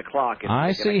looking at the clock.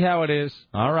 I see how it is.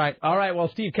 All right. Well,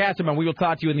 Steve Katzenman, we will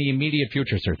talk to you in the immediate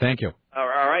future, sir. Thank you. All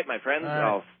right, my friends. Right.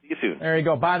 I'll see you soon. There you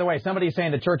go. By the way, somebody's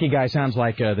saying the turkey guy sounds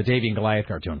like the Davy and Goliath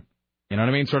cartoon. You know what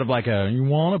I mean? Sort of like you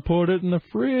want to put it in the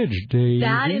fridge, Davy.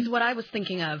 That is what I was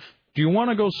thinking of. Do you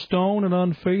want to go stone an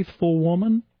unfaithful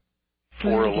woman?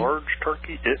 For a large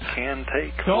turkey, it can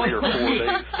take 3 or 4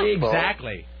 days.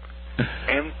 Exactly.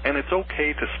 And it's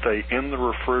okay to stay in the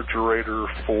refrigerator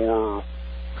for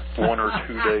 1 or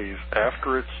 2 days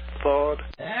after it's thawed.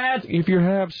 If you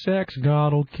have sex,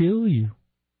 God will kill you.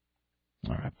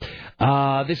 All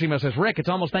right. This email says, Rick, it's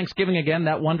almost Thanksgiving again,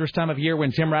 that wondrous time of year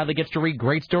when Tim Radley gets to read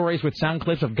great stories with sound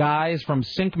clips of guys from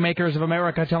Sink Makers of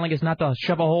America telling us not to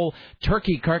shove a whole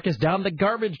turkey carcass down the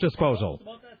garbage disposal. It's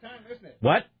about that time, isn't it?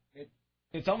 What?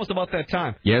 It's almost about that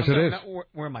time. Yes, it is. I'm not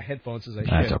wearing my headphones as I should.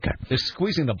 That's okay. They're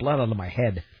squeezing the blood out of my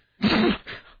head.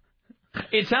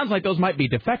 It sounds like those might be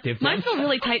defective. Mine feel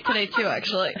really tight today, too,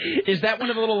 actually. Is that one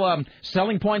of the little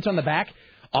selling points on the back?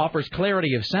 Offers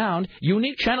clarity of sound,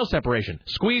 unique channel separation,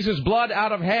 squeezes blood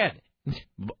out of head.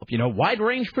 Wide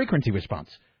range frequency response.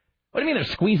 What do you mean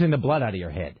they're squeezing the blood out of your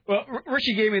head? Well,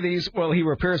 Richie gave me these. Well, he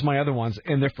repairs my other ones,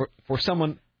 and they're for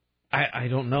someone I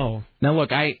don't know. Now, look,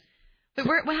 But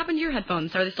what happened to your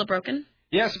headphones? Are they still broken?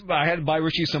 Yes, I had to buy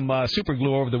Richie some super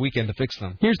glue over the weekend to fix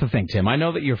them. Here's the thing, Tim. I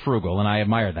know that you're frugal, and I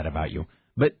admire that about you.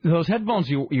 But those headphones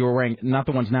you were wearing, not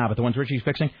the ones now, but the ones Richie's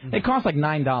fixing, they cost like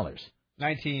 $9.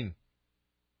 $19.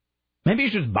 Maybe you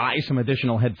should buy some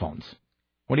additional headphones.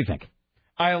 What do you think?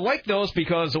 I like those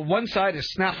because one side is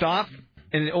snapped off,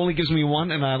 and it only gives me one,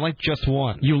 and I like just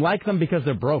one. You like them because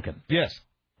they're broken? Yes.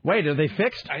 Wait, are they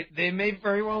fixed? They may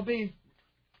very well be.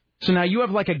 So now you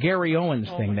have like a Gary Owens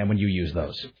thing then when you use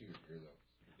those.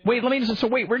 Wait,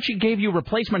 Richie gave you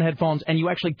replacement headphones and you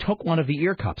actually took one of the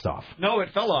ear cups off. No, it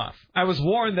fell off. I was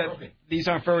warned that these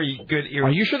aren't very good ear.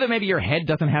 Are you sure that maybe your head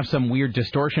doesn't have some weird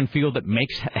distortion field that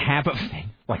makes half of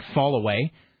thing fall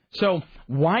away? So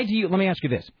why do you, let me ask you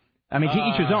this. I mean, to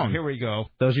each his own. Here we go.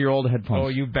 Those are your old headphones. Oh,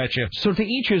 you betcha. So to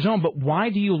each his own, but why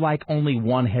do you like only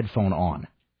one headphone on?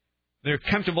 They're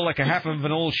comfortable like a half of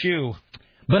an old shoe.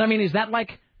 But I mean, is that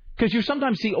like... Because you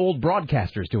sometimes see old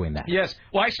broadcasters doing that. Yes.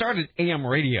 Well, I started AM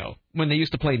radio when they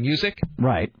used to play music.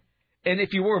 Right. And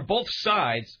if you wore both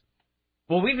sides,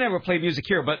 well, we've never played music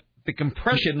here, but the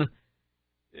compression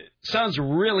sounds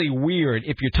really weird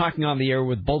if you're talking on the air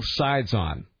with both sides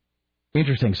on.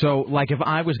 Interesting. So, like, if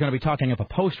I was going to be talking up a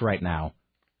post right now,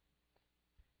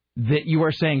 that you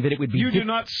are saying that it would be... You do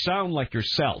not sound like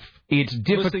yourself. It's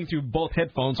difficult... Listening through both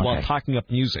headphones while talking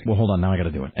up music. Well, hold on. Now I got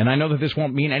to do it. And I know that this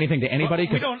won't mean anything to anybody.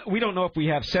 Well, we don't know if we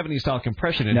have 70s-style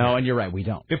compression in here. No, and you're right. We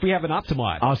don't. If we have an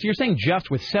Optimod. Oh, so you're saying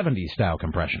just with 70s-style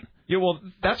compression. Yeah, well,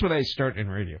 that's what I start in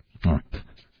radio. All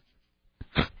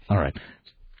right.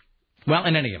 Well,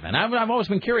 in any event, I've always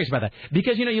been curious about that.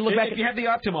 Because, you look back... If you have the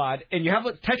Optimod, and you have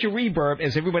a touch of reverb,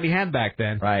 as everybody had back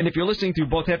then, right. And if you're listening through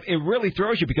both headphones, it really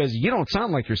throws you because you don't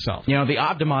sound like yourself. The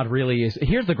Optimod really is...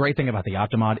 Here's the great thing about the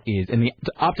Optimod is... And the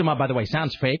Optimod, by the way,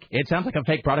 sounds fake. It sounds like a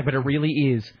fake product, but it really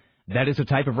is... That is a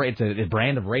type of... It's a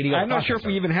brand of radio I'm not sure if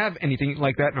we even have anything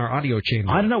like that in our audio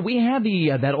chamber. I don't know. We had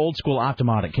that old-school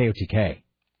Optimod at KOTK.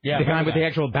 Yeah, the kind with the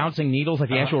actual bouncing needles, like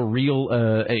the actual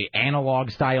real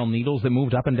analog-style needles that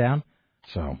moved up and down.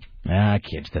 So,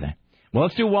 kids today. Well,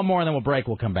 let's do one more, and then we'll break.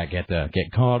 We'll come back, get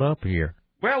caught up here.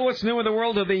 Well, what's new in the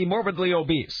world of the morbidly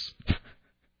obese?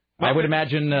 I would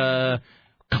imagine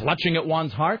clutching at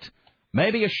one's heart.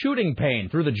 Maybe a shooting pain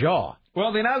through the jaw.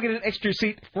 Well, they now get an extra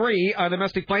seat free on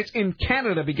domestic flights in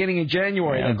Canada beginning in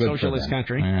January, in socialist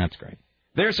country. That's great.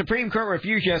 Their Supreme Court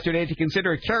refused yesterday to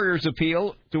consider a carrier's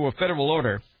appeal to a federal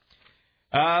order.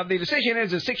 The decision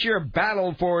is a 6-year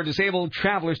battle for disabled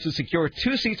travelers to secure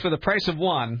 2 seats for the price of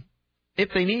 1,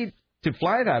 if they need to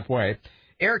fly that way.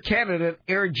 Air Canada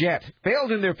and AirJet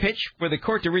failed in their pitch for the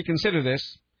court to reconsider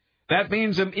this. That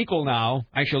means I'm equal now.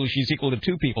 Actually, she's equal to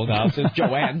 2 people now, says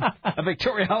Joanne, a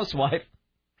Victoria housewife.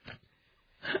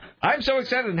 I'm so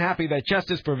excited and happy that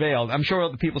justice prevailed. I'm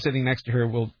sure the people sitting next to her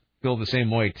will feel the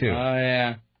same way, too. Oh,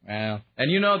 yeah. Well,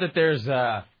 and you know that there's...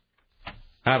 how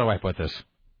do I put this?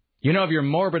 If you're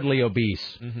morbidly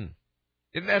obese.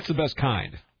 Mm-hmm. That's the best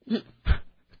kind.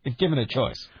 If given a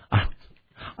choice.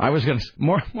 I was going to...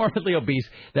 Morbidly obese,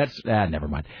 that's... never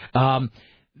mind.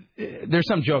 There's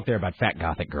some joke there about fat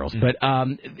gothic girls. But how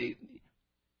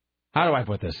do I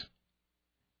put this?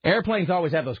 Airplanes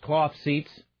always have those cloth seats.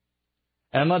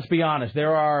 And let's be honest,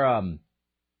 there are...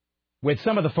 with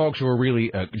some of the folks who are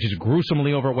really just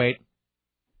gruesomely overweight,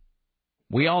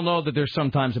 we all know that there's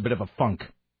sometimes a bit of a funk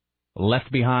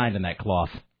left behind in that cloth.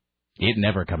 It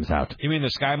never comes out. You mean the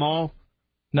Sky Mall?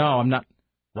 No, I'm not.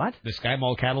 What? The Sky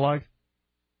Mall catalog?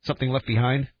 Something left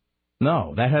behind?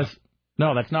 No, that's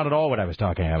not at all what I was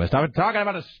talking about. I was talking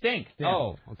about a stink.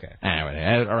 Oh, okay.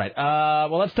 Anyway, all right.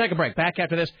 Well, let's take a break. Back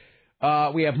after this,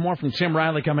 we have more from Tim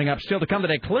Riley coming up. Still to come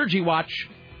today, Clergy Watch,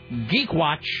 Geek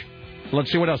Watch.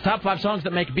 Let's see what else. Top 5 songs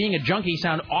that make being a junkie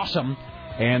sound awesome.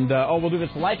 And, we'll do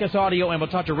this Like Us audio, and we'll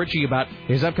talk to Richie about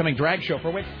his upcoming drag show,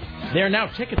 for which there are now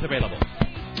tickets available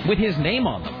with his name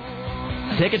on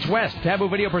them. Tickets West. Taboo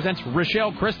Video presents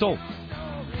Rochelle Crystal.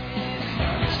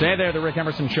 Stay there. The Rick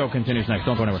Emerson Show continues next.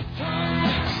 Don't go anywhere.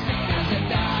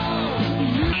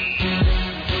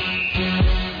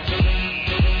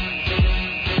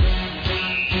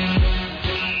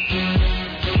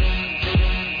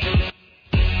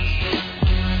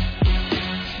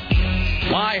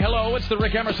 Why, hello, it's the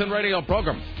Rick Emerson radio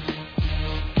program.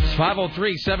 It's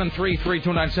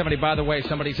 503-733-2970. By the way,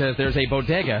 somebody says there's a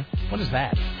bodega. What is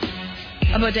that?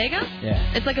 A bodega?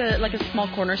 Yeah. It's like a small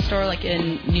corner store, like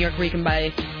in New York, where you can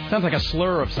buy... Sounds like a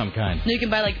slur of some kind. You can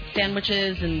buy, like,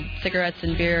 sandwiches and cigarettes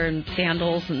and beer and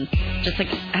sandals and just, like,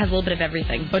 has a little bit of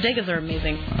everything. Bodegas are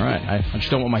amazing. All right. I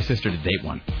just don't want my sister to date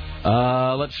one.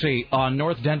 Let's see. On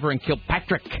North Denver and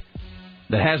Kilpatrick,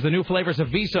 that has the new flavors of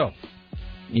Viso.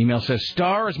 Email says,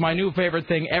 Star is my new favorite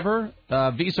thing ever.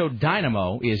 Viso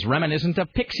Dynamo is reminiscent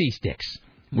of Pixie Sticks,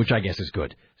 which I guess is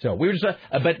good. So we were just,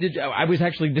 I was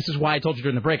actually, this is why I told you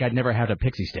during the break I'd never had a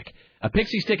Pixie Stick. A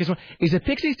Pixie Stick is a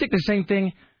Pixie Stick the same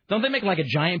thing? Don't they make like a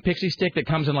giant Pixie Stick that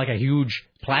comes in like a huge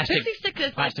plastic? Pixie Stick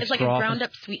is like a ground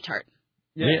up sweet tart.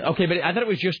 Yeah. Okay, but I thought it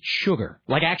was just sugar,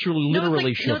 like actually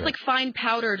literally sugar. No, it's like fine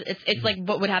powdered. It's like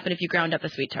what would happen if you ground up a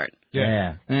sweet tart.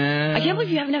 Yeah. I can't believe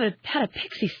you haven't ever had a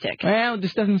Pixie Stick. Well,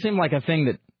 this doesn't seem like a thing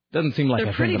that doesn't seem like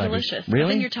They're a thing that pretty delicious.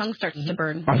 Really? Then your tongue starts to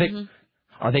burn.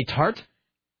 Are they tart?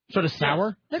 Sort of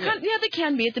sour? They're they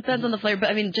can be. It depends on the flavor.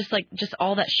 But I mean, just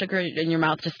all that sugar in your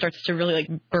mouth just starts to really like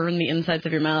burn the insides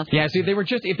of your mouth. Yeah. See,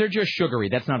 if they're just sugary,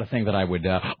 that's not a thing that I would.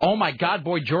 Oh my God,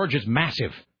 Boy George is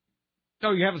massive.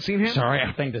 Oh, you haven't seen him? Sorry,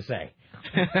 a thing to say.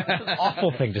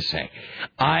 Awful thing to say.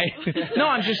 No,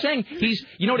 I'm just saying he's.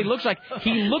 You know what he looks like?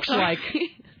 He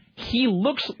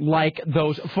looks like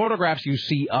those photographs you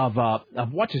see of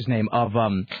what's his name of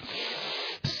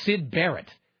Syd Barrett.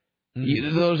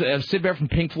 Mm-hmm. Those Syd Barrett from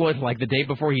Pink Floyd, like the day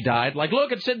before he died. Like,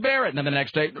 look at Syd Barrett, and then the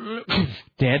next day,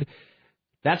 dead.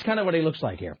 That's kind of what he looks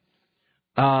like here.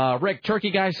 Rick,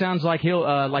 Turkey Guy sounds like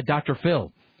like Dr.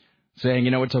 Phil. saying,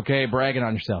 it's okay, bragging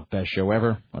on yourself. Best show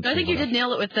ever. I think you did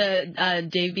nail it with the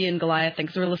Davey and Goliath thing,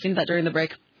 because we were listening to that during the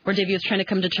break, where Davey was trying to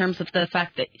come to terms with the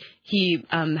fact that he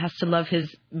has to love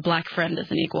his black friend as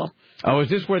an equal. Oh, is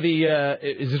this where he's...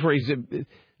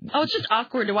 Oh, it's just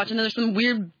awkward to watch. And then there's some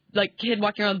weird, kid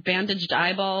walking around with bandaged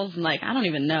eyeballs, and, I don't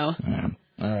even know. Yeah.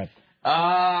 All right.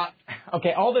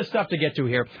 Okay, all this stuff to get to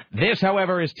here. This,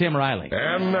 however, is Tim Riley.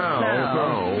 And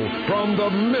now, from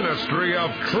the Ministry of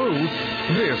Truth,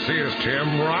 this is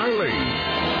Tim Riley.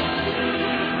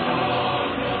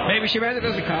 Maybe she meant it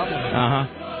as a compliment.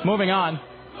 Uh-huh. Moving on.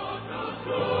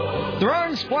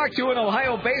 Throngs flocked to an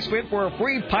Ohio basement for a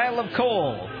free pile of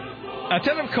coal. A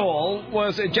ton of coal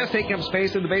was just taking up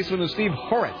space in the basement of Steve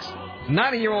Horrocks'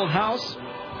 90-year-old house.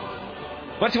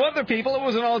 But to other people, it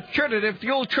was an alternative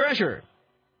fuel treasure.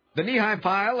 The knee-high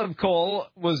pile of coal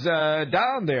was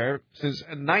down there since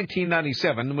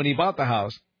 1997 when he bought the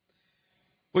house,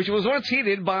 which was once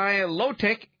heated by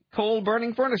low-tech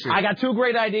coal-burning furnaces. I got two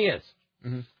great ideas.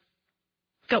 Mm-hmm.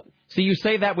 Go. See, you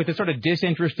say that with the sort of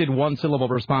disinterested one-syllable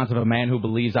response of a man who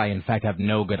believes I, in fact, have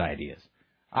no good ideas.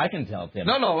 I can tell, Tim.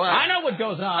 No. I know what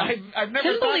goes on. I've never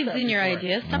Tim thought believes that in your before.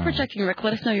 ideas. Stop projecting, Rick.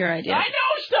 Let us know your ideas. I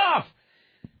know stuff!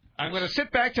 I'm going to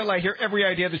sit back till I hear every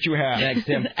idea that you have. Thanks,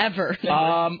 Tim. Ever.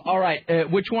 All right.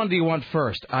 Which one do you want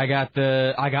first? I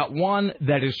got one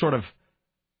that is sort of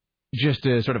just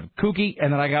sort of kooky,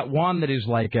 and then I got one that is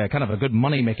like kind of a good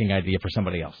money-making idea for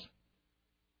somebody else.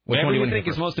 Whatever you think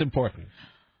is most important.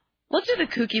 Let's do the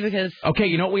kooky because... Okay,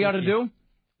 you know what we ought to do?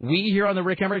 We here on the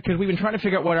Rick Emerson, because we've been trying to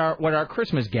figure out what our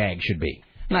Christmas gag should be.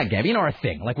 Not gag, our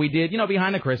thing. Like we did,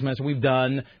 behind the Christmas, we've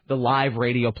done the live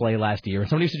radio play last year. And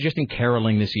somebody was suggesting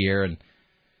caroling this year. And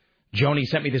Joni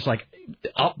sent me this,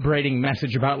 upbraiding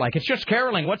message about, it's just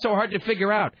caroling. What's so hard to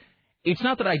figure out? It's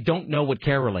not that I don't know what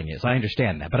caroling is. I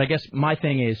understand that. But I guess my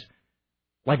thing is,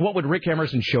 what would Rick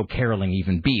Emerson's show caroling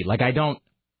even be? I don't...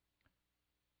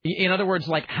 In other words,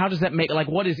 how does that make...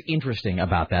 what is interesting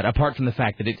about that, apart from the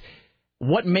fact that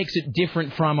what makes it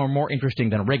different from or more interesting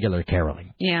than regular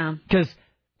caroling? Yeah. Because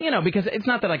it's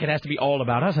not that it has to be all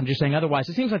about us. I'm just saying otherwise.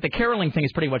 It seems like the caroling thing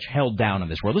is pretty much held down in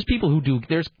this world. There's people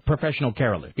there's professional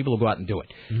carolers, people who go out and do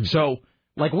it. Mm-hmm. So,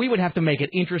 we would have to make it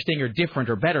interesting or different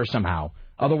or better somehow.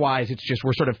 Otherwise, it's just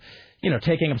we're sort of,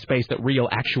 taking up space that real,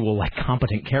 actual,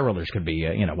 competent carolers could be,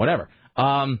 whatever.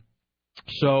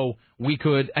 So we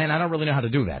could, and I don't really know how to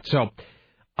do that. So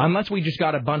unless we just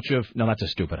got a bunch of, no, that's a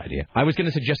stupid idea. I was going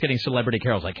to suggest getting celebrity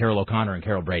carols like Carol O'Connor and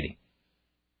Carol Brady.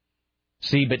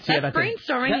 That's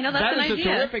brainstorming. That's an idea. That is a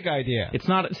terrific idea. It's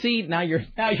not. See, now you're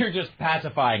just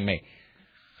pacifying me.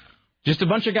 Just a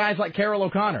bunch of guys like Carol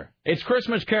O'Connor. It's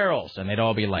Christmas carols, and they'd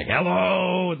all be like,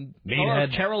 "Hello,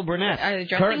 meathead." Carol Burnett. Are they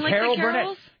dressing like Carol the Burnett.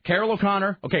 carols? Carol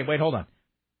O'Connor. Okay, wait, hold on.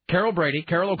 Carol Brady,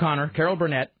 Carol O'Connor, Carol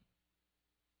Burnett.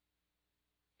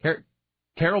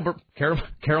 Carol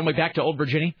went back to Old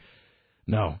Virginia?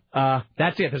 No.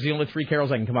 That's it. Those are the only three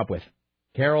carols I can come up with.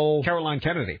 Caroline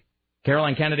Kennedy.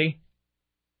 Caroline Kennedy.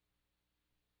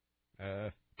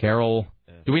 Carol.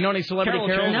 Do we know any celebrity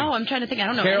carols? No, I'm trying to think. I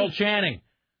don't know. Carol Channing.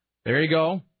 There you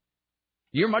go.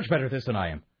 You're much better at this than I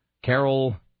am.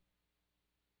 Carol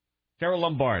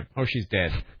Lombard. Oh, she's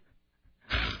dead.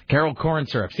 Carol Corn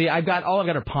Syrup. See, I've got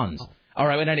are puns. All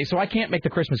right, so I can't make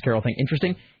the Christmas carol thing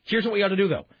interesting. Here's what we ought to do,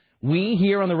 though. We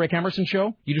here on the Rick Emerson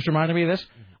Show, you just reminded me of this,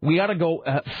 we ought to go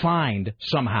find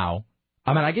somehow,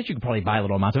 I guess you could probably buy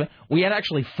little amounts of it. We ought to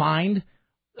actually find,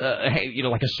 a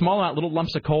small amount, little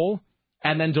lumps of coal,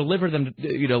 and then deliver them,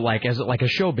 as a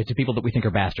show bit to people that we think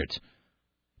are bastards.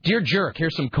 Dear jerk,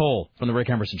 here's some coal from the Rick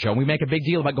Emerson Show. And we make a big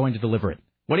deal about going to deliver it.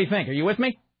 What do you think? Are you with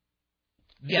me?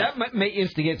 Yeah. That may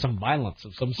instigate some violence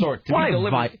of some sort. Why?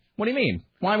 What do you mean?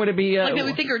 Why would it be... that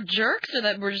we think are jerks, or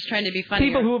that we're just trying to be funny?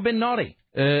 People who have been naughty.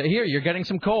 Here, you're getting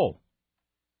some coal.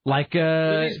 Do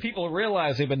these people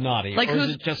realize they've been naughty, or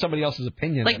is it just somebody else's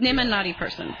opinion? Name a naughty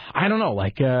person. I don't know.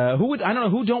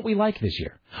 Who don't we like this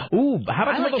year? Ooh, how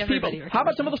about some of those people? How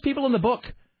about some of those people in the book?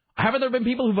 Haven't there been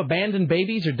people who've abandoned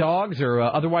babies or dogs or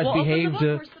otherwise behaved?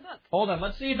 Hold on,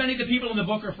 let's see if any of the people in the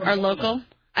book are from local.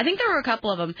 I think there were a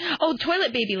couple of them. Oh,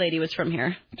 Toilet Baby Lady was from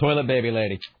here. Toilet Baby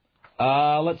Lady.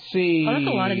 Let's see. Oh, that's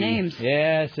a lot of names.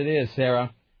 Yes, it is,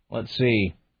 Sarah. Let's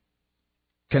see.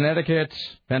 Connecticut,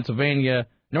 Pennsylvania,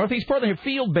 Northeast Portland,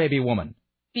 Field Baby Woman.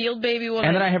 Field Baby Woman.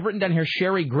 And then I have written down here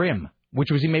Sherry Grimm,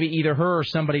 which was maybe either her or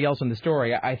somebody else in the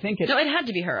story. I think it... No, it had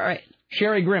to be her, all right.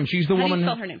 Sherry Grimm. She's the woman...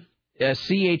 How do you spell her name?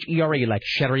 C-H-E-R-E, like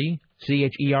Sherry,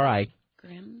 C-H-E-R-I.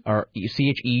 Grimm? Or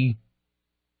C-H-E-R-I-E.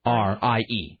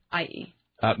 I-E.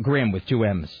 Grimm with two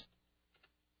M's.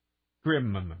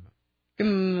 Grimm.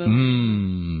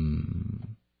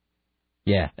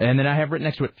 Yeah, and then I have written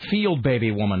next to it, Field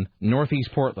Baby Woman,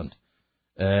 Northeast Portland.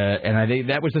 And I think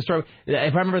that was the story.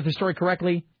 If I remember the story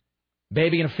correctly,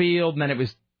 baby in a field, and then it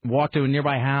was walked to a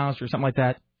nearby house or something like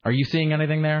that. Are you seeing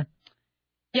anything there?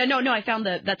 Yeah, no, I found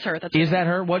that's her. That's is that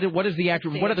her? What is the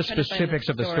actual? What are the specifics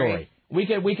of the story?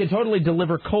 We could totally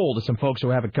deliver coal to some folks who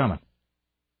have it coming.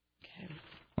 Okay.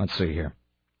 Let's see here.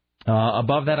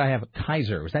 Above that, I have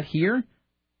Kaiser. Was that here?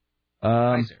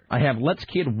 Kaiser. I have Let's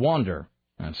Kid Wander.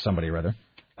 That's somebody or other.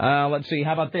 Let's see.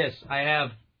 How about this? I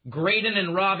have Graydon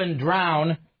and Robin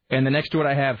Drown, and the next to it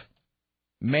I have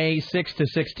May 6th to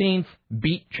 16th,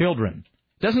 Beat Children.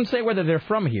 Doesn't say whether they're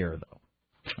from here,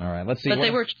 though. All right, let's see. But they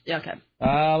were... Okay.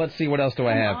 Let's see, what else do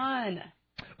I have? Come on.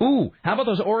 Ooh, how about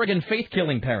those Oregon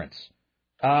faith-killing parents?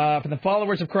 For the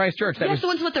followers of Christ Church. That was the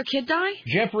ones who let their kid die?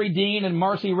 Jeffrey Dean and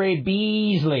Marcy Ray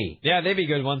Beasley. Yeah, they'd be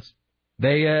good ones.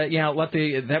 They,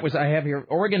 I have here,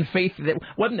 Oregon Faith,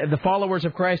 wasn't the followers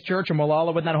of Christ Church and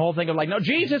Malala with that whole thing of like, no,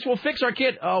 Jesus will fix our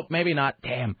kid. Oh, maybe not.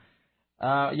 Damn.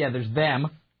 Yeah, there's them.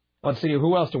 Let's see,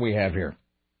 who else do we have here?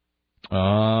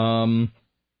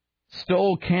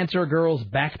 Stole Cancer Girl's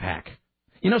backpack.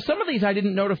 Some of these I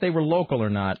didn't know if they were local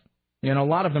or not. A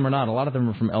lot of them are not. A lot of them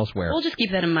are from elsewhere. We'll just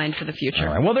keep that in mind for the future.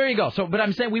 All right. Well, there you go. But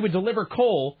I'm saying we would deliver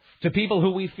coal to people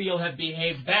who we feel have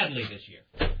behaved badly this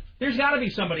year. There's got to be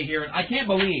somebody here. I can't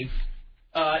believe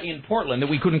in Portland that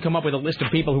we couldn't come up with a list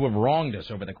of people who have wronged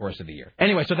us over the course of the year.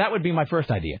 Anyway, so that would be my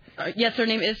first idea. Yes, her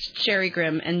name is Sherry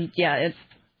Grimm, and yeah,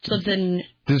 she lives in...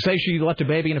 Does it say she left a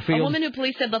baby in a field? A woman who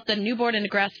police said left a newborn in a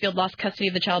grass field lost custody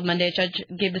of the child Monday. A judge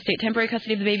gave the state temporary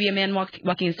custody of the baby. A man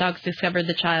walking his dogs discovered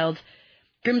the child.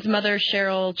 Grimm's mother,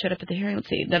 Cheryl, showed up at the hearing. Let's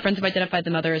see. The friends have identified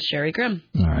the mother as Sherry Grimm.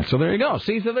 All right, so there you go.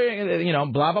 See, so there,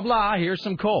 blah, blah, blah. Here's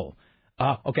some coal.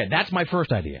 Okay, that's my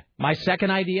first idea. My second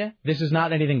idea, this is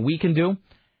not anything we can do.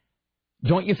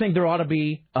 Don't you think there ought to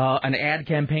be an ad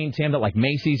campaign, Tim, that like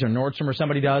Macy's or Nordstrom or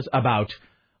somebody does about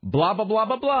blah, blah, blah,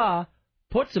 blah, blah.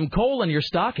 Put some coal in your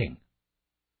stocking.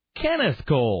 Kenneth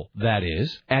Cole, that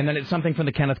is. And then it's something from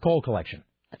the Kenneth Cole collection.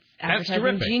 That's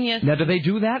terrific. Genius. Now, do they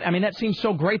do that? I mean, that seems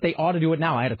so great. They ought to do it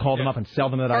now. I had to call them up and sell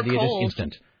them that idea this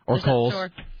instant. Or Kohl's.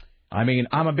 I mean,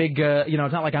 I'm a big,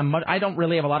 it's not like I don't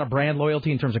really have a lot of brand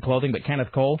loyalty in terms of clothing, but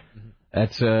Kenneth Cole,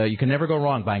 that's, you can never go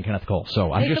wrong buying Kenneth Cole.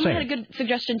 So I'm just saying. Someone had a good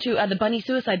suggestion, too, the Bunny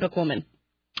Suicide Book woman.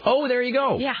 Oh, there you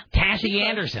go. Yeah. Taffy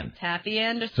Anderson. Taffy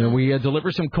Anderson. So we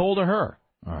deliver some coal to her.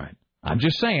 All right. I'm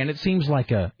just saying, it seems like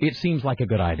a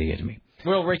good idea to me.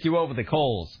 We'll rake you over the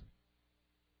coals.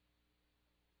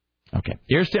 Okay.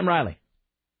 Here's Tim Riley.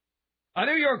 A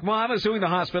New York mom is suing the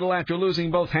hospital after losing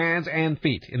both hands and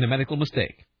feet in a medical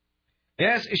mistake.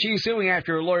 Yes, she's suing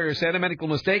after a lawyer said a medical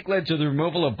mistake led to the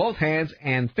removal of both hands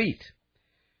and feet.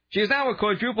 She is now a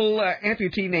quadruple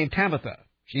amputee named Tabitha.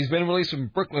 She's been released from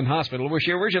Brooklyn Hospital, where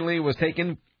she originally was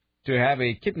taken to have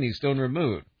a kidney stone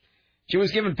removed. She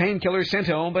was given painkillers, sent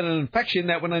home, but an infection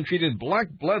that when untreated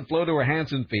blocked blood flow to her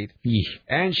hands and feet,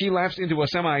 and she lapsed into a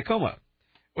semi-coma.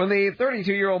 When the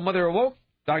 32-year-old mother awoke,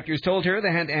 doctors told her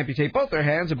they had to amputate both their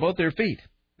hands and both their feet.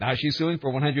 Now she's suing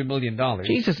for $100 million.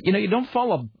 Jesus, you don't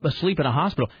fall asleep in a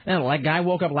hospital. And that guy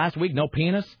woke up last week, no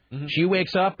penis. Mm-hmm. She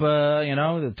wakes up,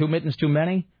 the 2 mittens too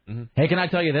many. Mm-hmm. Hey, can I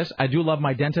tell you this? I do love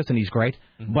my dentist, and he's great.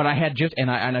 Mm-hmm. But I had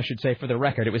and I should say for the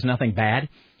record, it was nothing bad.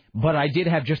 But I did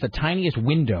have just the tiniest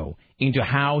window into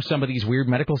how some of these weird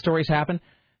medical stories happen.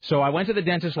 So I went to the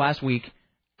dentist last week.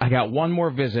 I got one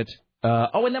more visit.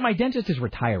 And then my dentist is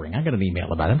retiring. I got an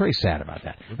email about it. I'm very sad about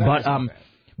that.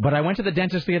 But I went to the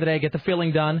dentist the other day, get the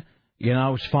filling done.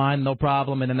 It's fine, no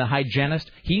problem. And then the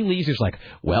hygienist, he leaves. He's like,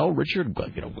 well, Richard,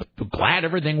 glad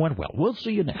everything went well. We'll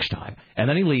see you next time. And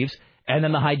then he leaves. And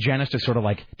then the hygienist is sort of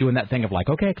like doing that thing of like,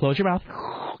 okay, close your mouth.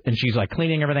 And she's like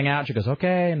cleaning everything out. She goes,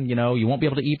 okay, and, you won't be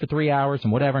able to eat for 3 hours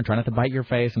and whatever, and try not to bite your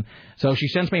face. And so she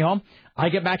sends me home. I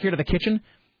get back here to the kitchen,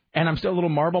 and I'm still a little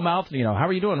marble-mouthed. How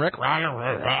are you doing, Rick? And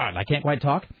I can't quite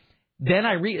talk. Then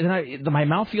my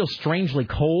mouth feels strangely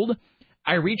cold.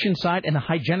 I reach inside, and the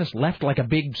hygienist left like a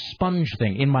big sponge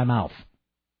thing in my mouth.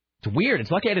 It's weird.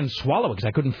 It's lucky I didn't swallow it because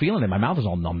I couldn't feel it. My mouth is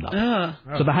all numbed up.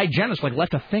 So the hygienist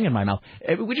left a thing in my mouth,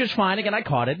 which is fine. Again, I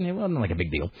caught it, and it wasn't like a big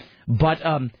deal.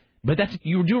 But that's,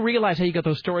 you do realize how you get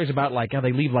those stories about like how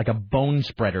they leave like a bone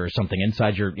spreader or something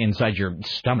inside your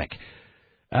stomach.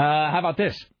 How about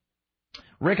this?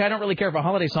 Rick, I don't really care for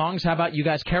holiday songs. How about you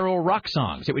guys carol rock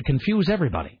songs? It would confuse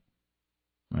everybody.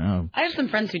 Well, I have some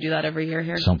friends who do that every year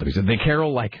here. Somebody said they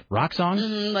carol like rock songs?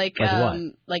 Like what?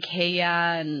 Like Hey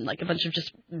Ya and like a bunch of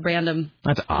just random.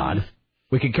 That's odd.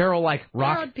 We could carol like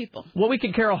rock. Odd people. Well, we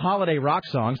could carol holiday rock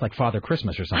songs like Father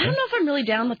Christmas or something. I don't know if I'm really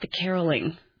down with the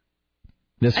caroling.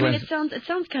 It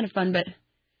sounds kind of fun, but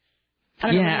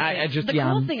I don't know the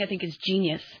Cole thing I think is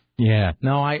genius. Yeah.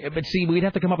 No, but see, we'd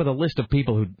have to come up with a list of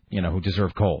people who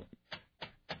deserve coal.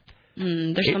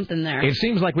 There's something there. It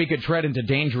seems like we could tread into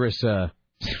dangerous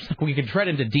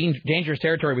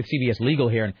territory with CBS Legal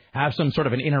here and have some sort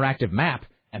of an interactive map,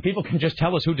 and people can just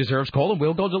tell us who deserves coal and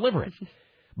we'll go deliver it.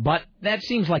 But that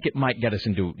seems like it might get us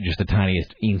into just the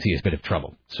tiniest, easiest bit of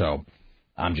trouble. So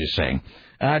I'm just saying.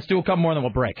 Let's do a couple more and then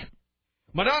we'll break.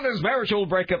 Madonna's marital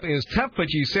breakup is tough, but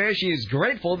she says she is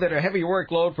grateful that her heavy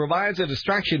workload provides a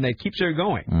distraction that keeps her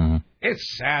going. Mm-hmm.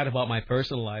 It's sad about my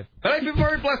personal life, but I feel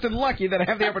very blessed and lucky that I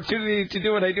have the opportunity to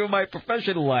do what I do in my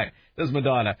professional life, says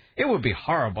Madonna. It would be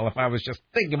horrible if I was just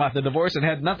thinking about the divorce and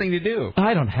had nothing to do.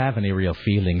 I don't have any real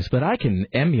feelings, but I can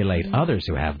emulate others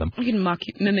who have them. You can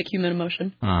mimic human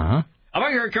emotion. Uh-huh.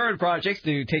 Among her current projects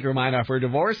to take her mind off her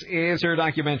divorce is her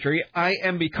documentary, I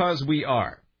Am Because We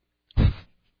Are.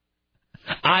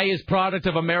 I is product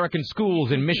of American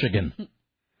schools in Michigan.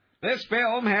 This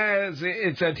film has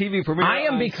its TV premiere. I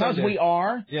Am Because Sunday. We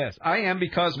Are? Yes, I Am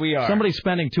Because We Are. Somebody's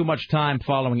spending too much time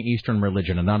following Eastern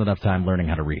religion and not enough time learning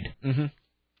how to read. Mm-hmm.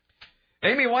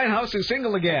 Amy Winehouse is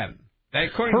single again.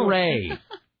 Hooray!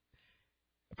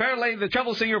 Apparently, the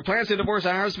trouble singer plans to divorce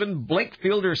her husband, Blake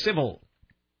Fielder Civil.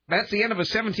 That's the end of a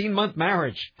 17-month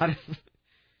marriage.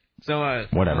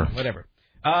 Whatever.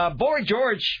 Boy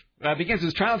George begins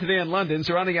his trial today in London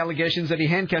surrounding allegations that he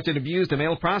handcuffed and abused a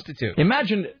male prostitute.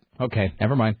 Imagine... Okay,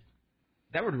 never mind.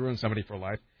 That would ruin somebody for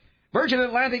life. Virgin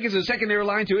Atlantic is the second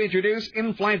airline to introduce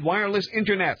in-flight wireless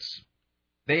internets.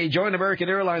 They joined American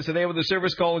Airlines today with a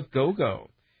service called GoGo.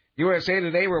 USA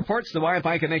Today reports the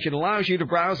Wi-Fi connection allows you to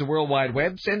browse the World Wide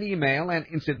Web, send email and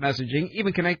instant messaging,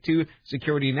 even connect to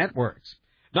security networks.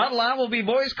 Not allowed will be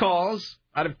voice calls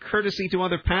out of courtesy to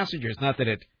other passengers, not that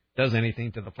it does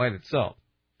anything to the flight itself.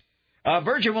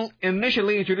 Virgin will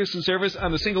initially introduce the service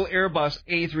on the single Airbus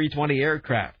A320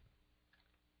 aircraft.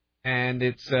 And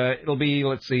it'll be,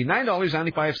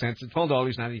 $9.95 and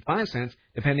 $12.95,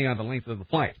 depending on the length of the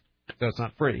flight. So it's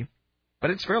not free,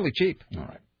 but it's fairly cheap. All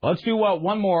right. Well, let's do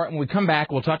one more, and when we come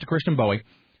back, we'll talk to Kristen Bowie,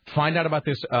 find out about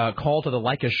this call to the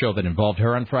Leica show that involved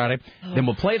her on Friday. Then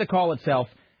we'll play the call itself.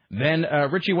 Then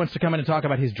Richie wants to come in and talk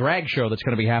about his drag show that's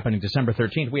going to be happening December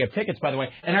 13th. We have tickets, by the way.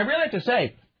 And I really have to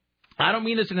say, I don't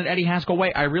mean this in an Eddie Haskell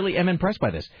way. I really am impressed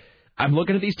by this. I'm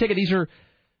looking at these tickets. These are,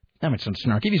 it's some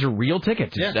snarky. These are real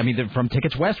tickets. Yeah. I mean, they're from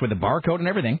Tickets West with the barcode and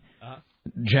everything.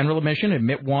 General admission,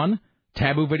 admit one.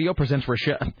 Taboo Video presents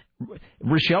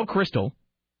Rochelle Crystal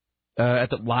at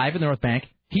the live in the North Bank.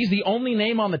 He's the only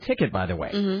name on the ticket, by the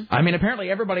way. Mm-hmm. I mean,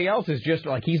 apparently everybody else is just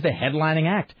like he's the headlining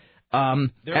act.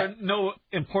 There are no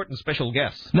important special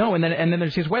guests. No, and then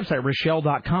there's his website,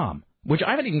 Rochelle.com, which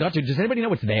I haven't even got to. Does anybody know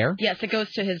what's there? Yes, it goes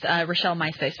to his Rochelle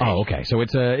MySpace page. Oh, okay. So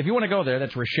it's if you want to go there,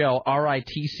 that's Rochelle,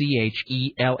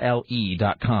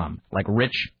 RITCHELLE.com, like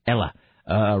Rich Ella,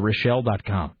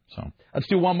 Rochelle.com. So let's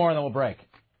do one more and then we'll break.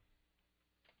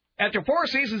 After 4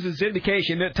 seasons in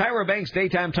syndication, Tyra Banks'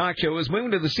 daytime talk show was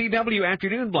moved to the CW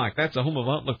afternoon block. That's the home of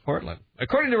Outlook Portland.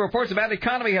 According to reports, the bad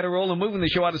economy had a role in moving the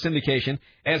show out of syndication,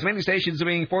 as many stations are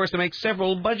being forced to make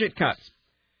several budget cuts.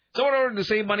 So in order to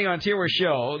save money on Tyra's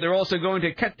show, they're also going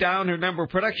to cut down her number of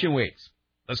production weeks.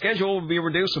 The schedule will be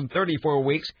reduced from 34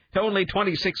 weeks to only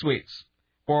 26 weeks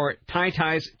for Tai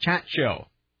Tai's chat show.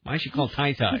 Why is she called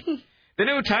Tai Tai? The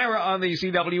new Tyra on the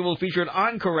CW will feature an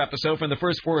encore episode from the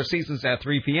first 4 seasons at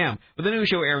 3 p.m., with the new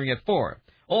show airing at 4.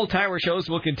 Old Tyra shows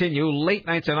will continue. Late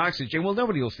nights on Oxygen, well,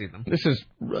 nobody will see them. This is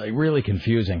really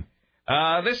confusing.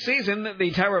 This season,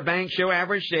 the Tyra Banks show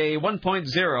averaged a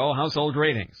 1.0 household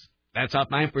ratings. That's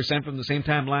up 9% from the same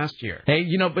time last year. Hey,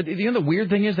 but the weird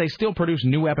thing is they still produce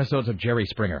new episodes of Jerry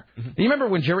Springer. Mm-hmm. You remember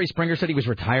when Jerry Springer said he was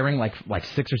retiring like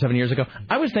 6 or 7 years ago?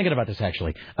 I was thinking about this,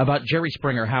 actually, about Jerry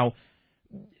Springer, how...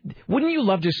 Wouldn't you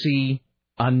love to see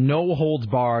a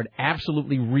no-holds-barred,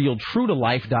 absolutely real,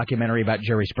 true-to-life documentary about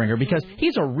Jerry Springer? Because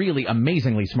he's a really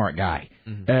amazingly smart guy.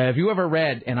 Mm-hmm. If you ever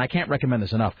read, and I can't recommend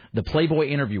this enough, the Playboy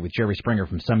interview with Jerry Springer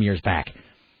from some years back.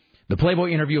 The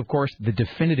Playboy interview, of course, the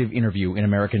definitive interview in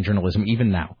American journalism, even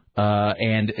now.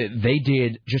 And they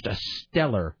did just a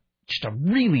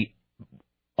really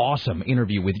awesome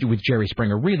interview with Jerry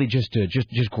Springer. Really just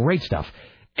great stuff.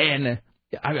 And...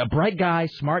 a bright guy,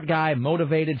 smart guy,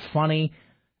 motivated, funny,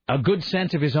 a good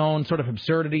sense of his own sort of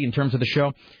absurdity in terms of the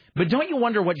show. But don't you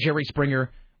wonder what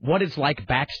it's like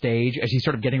backstage as he's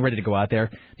sort of getting ready to go out there?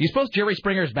 Do you suppose Jerry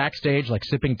Springer's backstage, like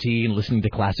sipping tea and listening to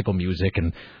classical music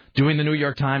and doing the New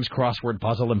York Times crossword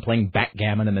puzzle and playing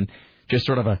backgammon and then just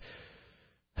sort of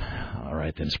all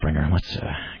right then, Springer, let's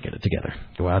get it together.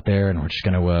 Go out there and we're just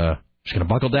going to Just going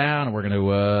to buckle down, and we're going to,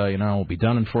 we'll be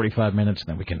done in 45 minutes, and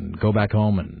then we can go back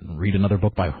home and read another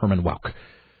book by Herman Welk.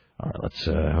 All right, let's,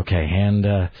 all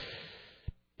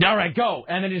right, go.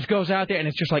 And then he just goes out there, and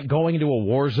it's just like going into a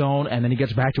war zone, and then he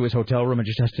gets back to his hotel room and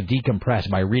just has to decompress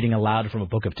by reading aloud from a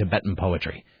book of Tibetan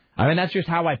poetry. I mean, that's just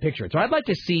how I picture it. So I'd like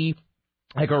to see,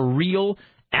 like, a real,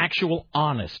 actual,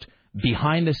 honest,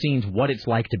 behind-the-scenes, what it's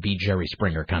like to be Jerry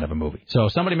Springer kind of a movie. So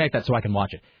somebody make that so I can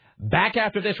watch it. Back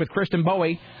after this with Kristen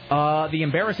Bowie, the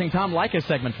embarrassing Tom Leykis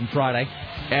segment from Friday.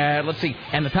 Let's see.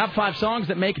 And the top 5 songs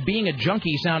that make being a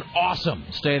junkie sound awesome.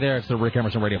 Stay there. It's the Rick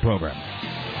Emerson Radio program.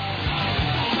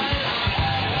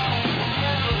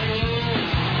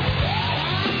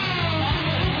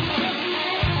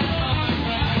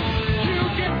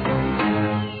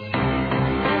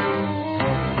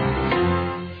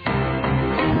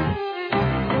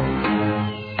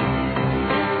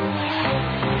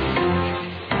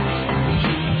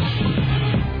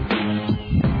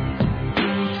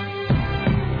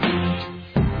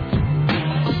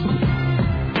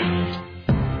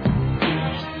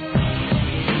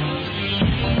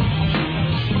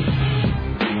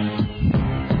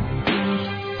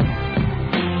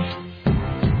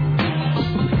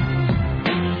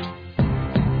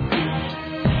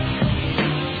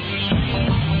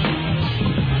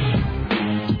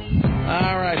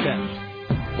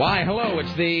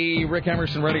 The Rick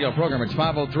Emerson Radio program. It's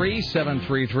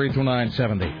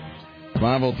 503-733-2970.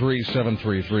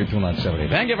 503-733-2970.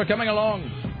 Thank you for coming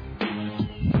along.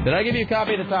 Did I give you a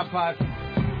copy of the top 5?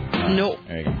 No.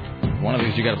 There you go. One of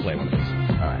these, you got to play one of these.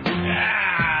 All right.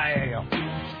 There you go.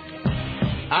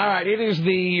 All right, it is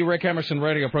the Rick Emerson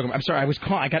Radio program. I'm sorry, I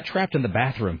got trapped in the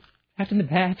bathroom.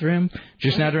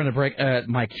 Just now during the break,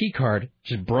 my key card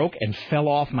just broke and fell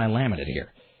off my laminate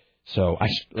here. So I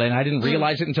didn't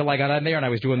realize it until I got in there, and I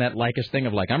was doing that Leykis thing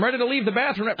of like, I'm ready to leave the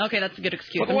bathroom. Okay, that's a good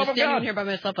excuse. I'm just standing here by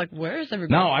myself like, where is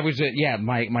everybody? No, I was,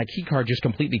 my key card just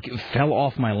completely fell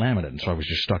off my laminate, and so I was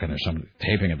just stuck in there, so I'm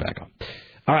taping it back on.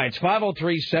 All right, it's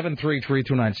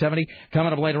 503-733-2970.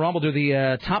 Coming up later on, we'll do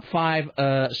the top 5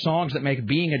 songs that make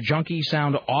being a junkie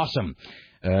sound awesome.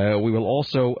 We will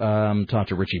also talk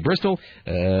to Richie Bristol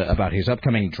about his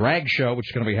upcoming drag show, which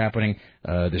is going to be happening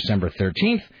December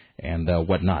 13th. And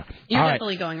whatnot. You're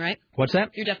definitely going, right? What's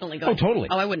that? You're definitely going. Oh, totally.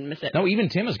 Oh, I wouldn't miss it. No, even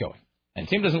Tim is going. And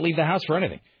Tim doesn't leave the house for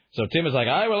anything. So Tim is like,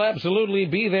 I will absolutely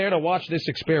be there to watch this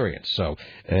experience. So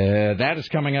that is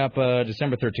coming up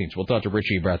December 13th. So we'll talk to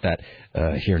Richie about that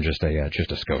here in just a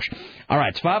skosh. All right,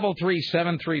 it's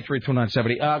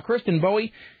 503-733-2970. Kristen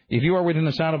Bowie, if you are within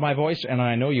the sound of my voice, and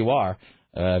I know you are,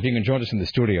 if you can join us in the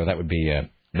studio, that'd be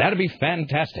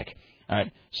fantastic. All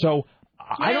right, so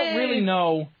I don't really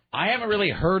know. I haven't really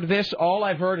heard this. All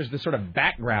I've heard is the sort of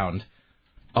background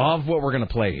of what we're going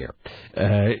to play here.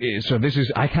 So this is,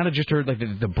 I kind of just heard like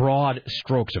the broad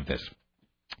strokes of this.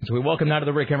 So we welcome now to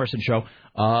the Rick Emerson Show,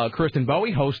 Kristen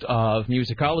Bowie, host of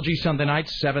Musicology, Sunday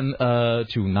nights, 7 to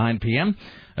 9 p.m.,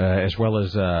 as well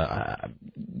as, I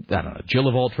don't know, Jill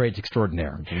of all trades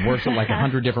extraordinaire. She works at like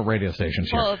 100 different radio stations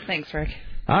here. Well, thanks, Rick.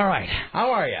 All right.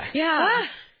 How are you? Yeah.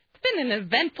 It's been an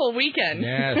eventful weekend.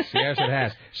 Yes, it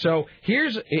has. So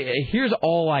here's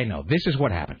all I know. This is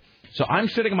what happened. So I'm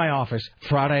sitting in my office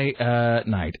Friday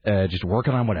night, just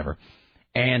working on whatever,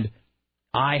 and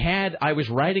I was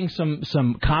writing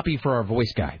some copy for our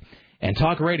voice guy. And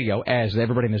talk radio, as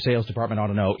everybody in the sales department ought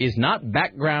to know, is not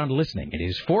background listening. It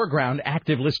is foreground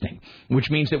active listening,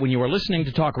 which means that when you are listening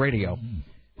to talk radio,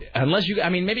 unless you, I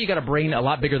mean, maybe you got a brain a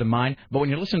lot bigger than mine, but when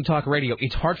you're listening to talk radio,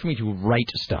 it's hard for me to write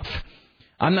stuff.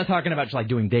 I'm not talking about just like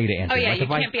doing data entry. Oh, yeah, like you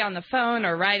can't be on the phone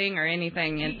or writing or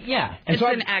anything. Yeah. And it's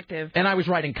inactive. And I was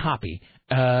writing copy,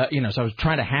 so I was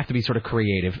trying to have to be sort of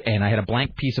creative, and I had a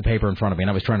blank piece of paper in front of me, and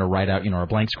I was trying to write out, a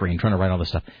blank screen, trying to write all this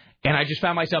stuff. And I just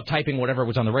found myself typing whatever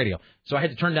was on the radio. So I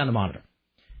had to turn down the monitor.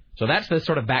 So that's the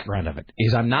sort of background of it,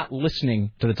 is I'm not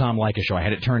listening to the Tom Leykis show. I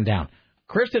had it turned down.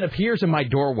 Kristen appears in my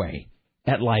doorway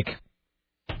at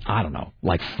I don't know,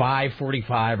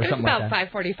 5:45 or something like that.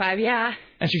 About 5:45, yeah.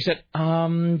 And she said,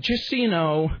 just so you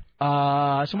know,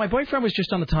 so my boyfriend was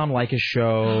just on the Tom Leykis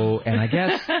show, and I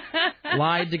guess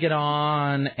lied to get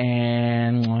on,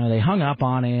 and they hung up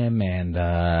on him,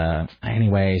 and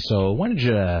anyway, so when did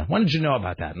you know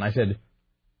about that? And I said,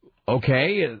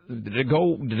 okay, did it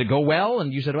go well?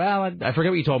 And you said, well, I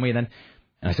forget what you told me then.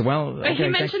 And I said, well, okay, he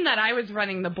mentioned that I was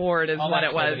running the board is what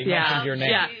it was. He mentioned your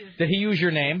name. Yeah. Did he use your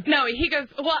name? No, he goes,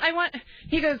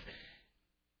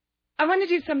 I want to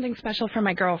do something special for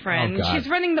my girlfriend. Oh, God. She's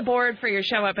running the board for your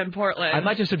show up in Portland. I'd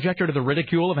like to subject her to the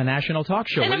ridicule of a national talk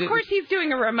show. And of course he's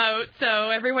doing a remote, so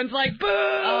everyone's like, boo!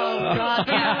 Oh, God,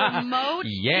 the remote?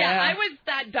 Yeah. I was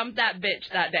that dad dumped that bitch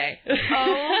that day.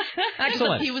 Oh,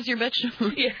 excellent. He was your bitch.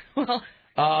 Yeah, well.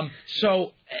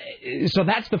 So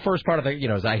that's the first part of the,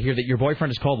 as I hear that your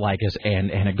boyfriend is called Lycus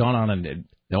and had gone on and,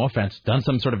 no offense, done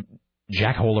some sort of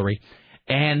jackholery.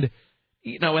 And,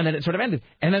 and then it sort of ended.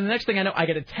 And then the next thing I know, I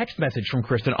get a text message from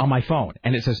Kristen on my phone.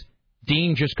 And it says,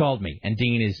 Dean just called me. And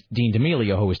Dean is Dean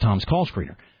D'Amelio, who is Tom's call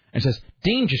screener. And it says,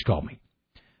 Dean just called me.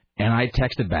 And I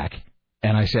texted back.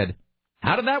 And I said,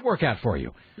 how did that work out for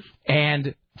you?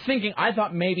 And I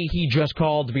thought maybe he just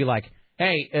called to be like,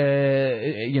 hey,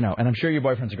 and I'm sure your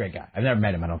boyfriend's a great guy. I've never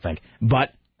met him, I don't think. But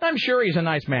I'm sure he's a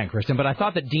nice man, Kristen. But I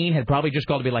thought that Dean had probably just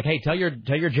called to be like, hey, tell your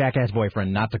jackass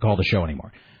boyfriend not to call the show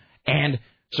anymore. And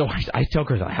so I tell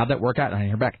Kristen, how'd that work out? And I didn't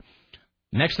hear back.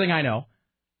 Next thing I know,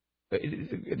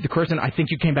 Kristen, I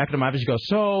think you came back to my office. You go,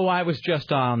 so I was just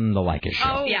on the Lycus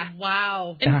show. Oh, yeah.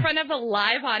 Wow. In front of a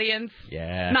live audience.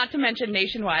 Yeah. Not to mention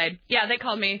nationwide. Yeah, they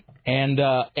called me. And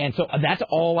so that's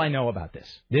all I know about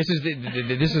this. This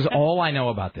is all I know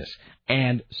about this.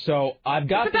 And so I've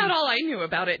got. That's about all I knew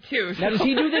about it too. So. Now does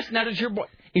he do this? Now is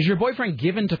your boyfriend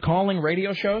given to calling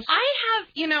radio shows? I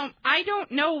have, I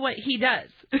don't know what he does.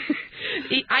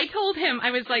 I told him,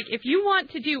 I was like, if you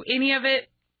want to do any of it,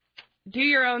 do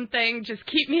your own thing. Just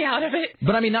keep me out of it.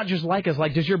 But I mean, not just like us.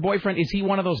 Like, does your boyfriend? Is he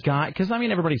one of those guys? Because I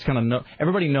mean,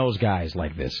 everybody knows guys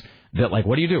like this. That like,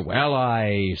 what do you do? Well,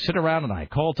 I sit around and I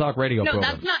call talk radio programs.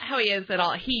 No, that's not how he is at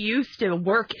all. He used to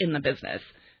work in the business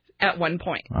at one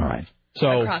point. All right.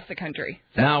 So across the country.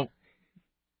 So. Now,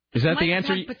 is that the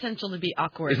answer? Have potential to be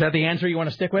awkward. Is that the answer you want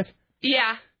to stick with?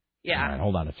 Yeah. All right,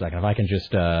 hold on a second. If I can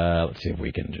just let's see if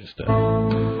we can just.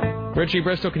 Richie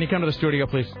Bristol, can you come to the studio,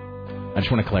 please? I just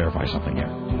want to clarify something here.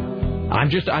 I'm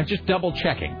just double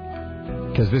checking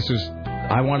because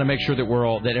I want to make sure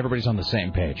that everybody's on the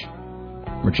same page.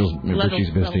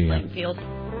 Richie's busy. Field.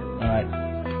 All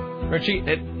right, Richie,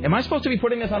 am I supposed to be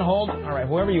putting this on hold? All right,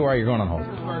 whoever you are, you're going on hold.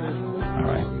 All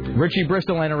right, Richie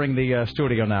Bristol entering the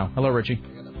studio now. Hello, Richie.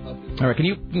 All right, can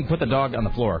you put the dog on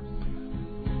the floor?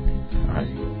 All right,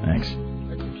 thanks.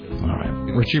 All right.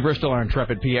 Richie Bristol, our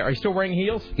intrepid PA. Are you still wearing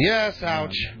heels? Yes,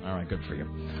 ouch. All right, good for you.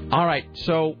 All right,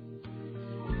 so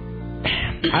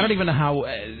I don't even know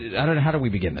how do we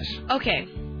begin this? Okay.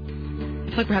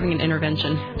 It's like we're having an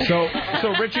intervention. So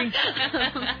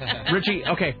Richie,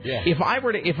 okay. Yeah. If I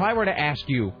were to ask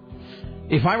you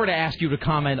to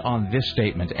comment on this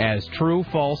statement as true,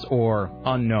 false, or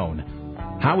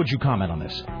unknown, how would you comment on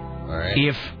this? All right.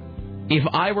 If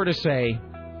I were to say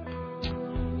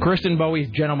Kristen Bowie's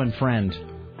gentleman friend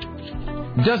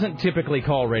doesn't typically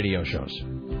call radio shows,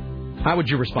 how would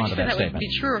you respond to that statement? Would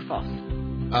be true or false?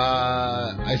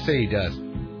 I say he does.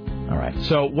 All right.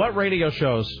 So what radio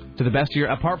shows, to the best of your,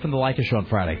 apart from the Lycus show on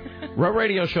Friday, what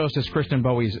radio shows does Kristen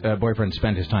Bowie's boyfriend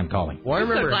spend his time calling? Well, I'm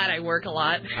so glad I work a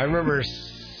lot. I remember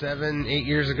 7-8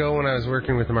 years ago when I was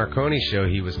working with the Marconi show,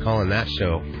 he was calling that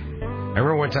show. I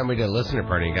remember one time we did a listener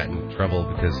party and got in trouble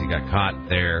because he got caught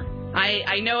there.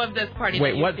 I know of this party.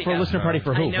 Wait, what for? Listener party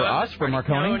for who? For us? For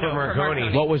Marconi? No, for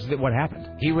Marconi. What happened?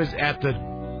 He was at the.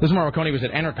 This Marconi was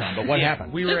at Entercom, but what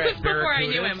happened? We were this at was before I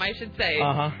knew him, I should say.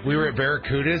 We were at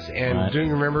Barracuda's, and do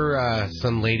you remember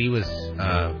some lady was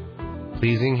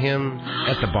pleasing him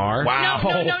at the bar? Wow!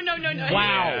 No.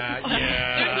 Wow!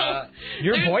 Yeah.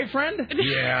 Your boyfriend?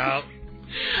 Yeah.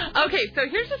 Okay, so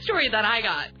here's the story that I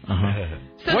got.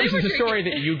 So what is the story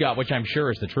that you got, which I'm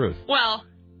sure is the truth? Well,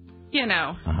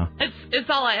 it's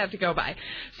all I have to go by.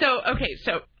 So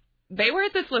they were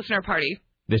at this listener party.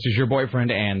 This is your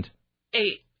boyfriend and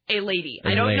a lady.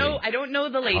 I don't know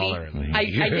the lady. I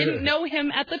didn't know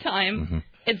him at the time. Mm-hmm.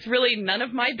 It's really none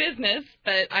of my business,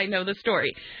 but I know the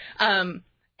story. And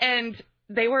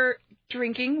they were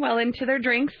drinking well into their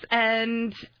drinks,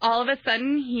 and all of a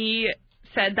sudden he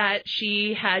said that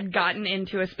she had gotten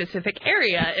into a specific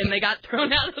area, and they got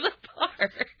thrown out of the bar.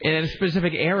 In a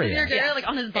specific area? Yeah, like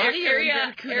on his body?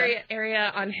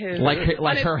 Area on his... Like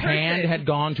her person. hand had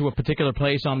gone to a particular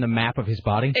place on the map of his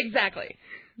body? Exactly.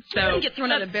 So you didn't get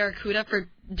thrown out of Barracuda for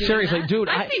doing seriously, that? Dude,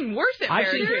 I've seen worse at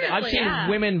Barracuda. I've seen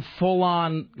women full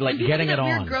on, like, getting it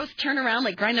on. Weird, gross turnaround,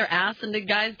 like grind their ass into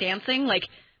guys dancing, like...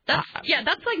 That's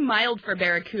like mild for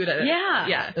Barracuda.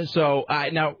 Yeah. So,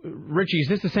 now, Richie, is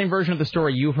this the same version of the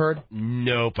story you've heard?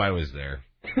 Nope, I was there.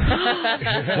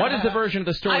 What is the version of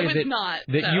the story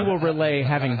you will relay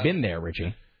having been there,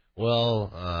 Richie?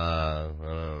 Well,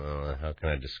 how can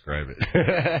I describe it?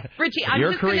 Richie, I'm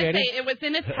just going to say it was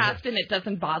in its past and it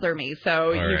doesn't bother me,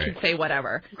 so you should say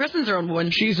whatever. Kristen's her own woman.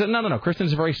 No.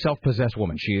 Kristen's a very self-possessed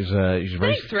woman. She's very...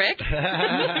 Thanks, Rick.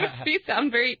 You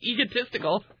sound very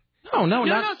egotistical. No,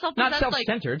 not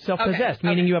self-centered. Self-possessed,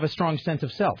 meaning you have a strong sense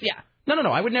of self. Yeah.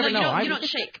 No. I would never. You don't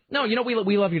shake. No,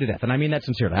 we love you to death, and I mean that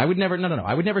sincerely. I would never. No.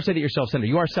 I would never say that you're self-centered.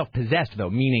 You are self-possessed, though,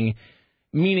 meaning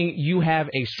you have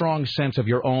a strong sense of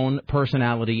your own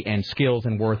personality and skills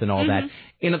and worth and all that.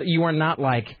 You are not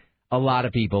like a lot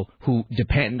of people who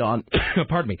depend on,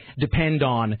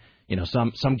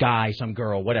 some guy, some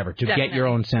girl, whatever, to get your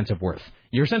own sense of worth.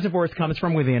 Your sense of worth comes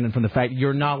from within and from the fact,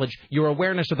 your knowledge, your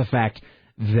awareness of the fact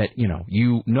that, you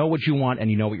know what you want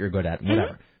and you know what you're good at,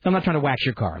 whatever. So I'm not trying to wax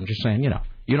your car. I'm just saying,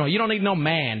 you don't need no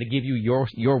man to give you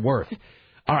your worth.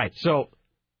 All right, so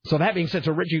that being said,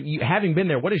 so Rich, you having been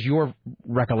there, what is your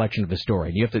recollection of the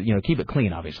story? You have to, keep it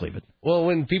clean, obviously. But well,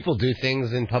 when people do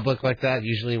things in public like that,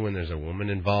 usually when there's a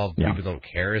woman involved, people don't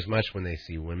care as much when they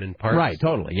see women parts. Right,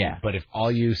 totally, yeah. But if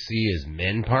all you see is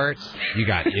men parts, you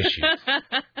got issues. So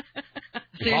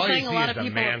you're saying a lot of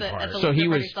people at the so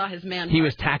he saw his man he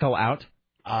was tackle out?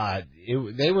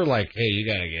 They were like, hey, you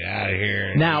got to get out of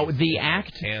here. Now, the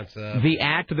act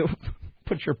that...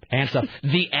 Put your pants up.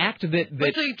 The act that...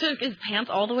 Wait, so he took his pants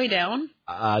all the way down?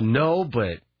 No,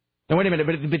 but... No, wait a minute.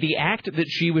 But the act that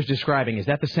she was describing, is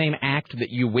that the same act that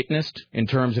you witnessed in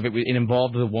terms of it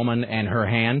involved the woman and her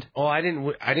hand? Oh, I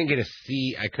didn't get to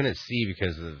see. I couldn't see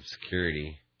because of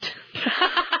security.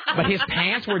 But his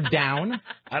pants were down?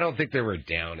 I don't think they were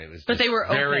down. It was but they were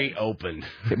very open.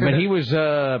 But he was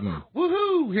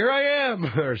woohoo, here I am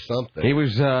or something. It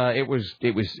was go so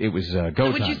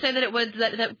would time. you say that it was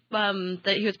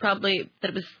that he was probably that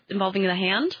it was involving the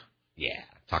hand? Yeah,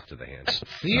 talk to the hand.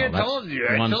 See, I told you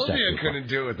I couldn't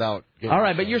do it without. All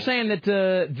right, but you're saying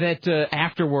that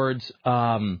afterwards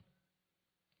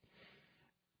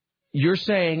you're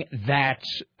saying that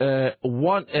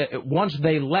once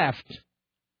they left,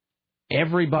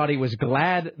 everybody was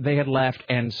glad they had left,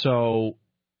 and so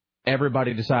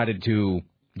everybody decided to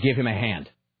give him a hand.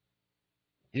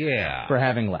 Yeah. For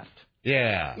having left.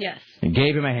 Yeah. Yes. And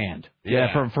gave him a hand.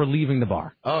 Yeah. For leaving the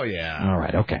bar. Oh, yeah. All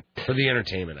right, okay. For the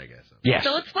entertainment, I guess. Yes.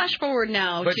 So let's flash forward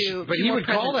now But he more would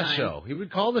call the time. show. He would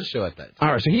call the show at that time.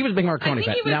 All right, so he was Big Marconi. I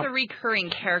think he was a recurring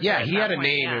character. Yeah, he had a point,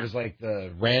 name. yeah. It was like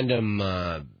the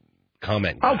random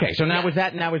comment. Okay, so now with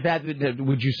that,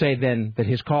 would you say then that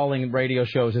his calling radio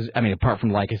shows is, I mean, apart from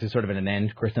Lycus, is sort of at an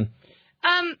end, Kristen?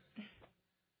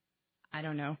 I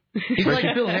don't know. He's like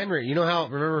Phil Henry. You know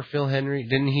remember Phil Henry?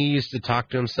 Didn't he used to talk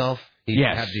to himself? He'd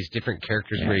have these different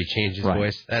characters where he changed his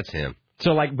voice. That's him.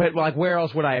 So, where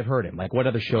else would I have heard him? Like, what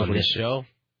other shows? On this show?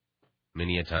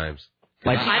 Many a times.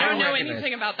 Like, I don't know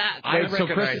anything about that. I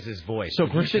recognize his voice. So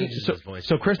Kristen's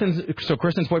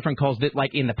boyfriend calls it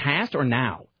like in the past or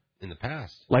now? In the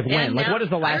past. Like when? Like what is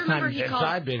the last time since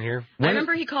I've been here? I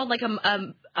remember he called like a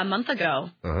month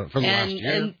ago. From last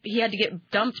year. And he had to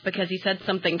get dumped because he said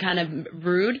something kind of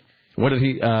rude. What did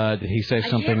he say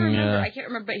something? I can't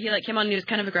remember, but he came on and he was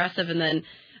kind of aggressive, and then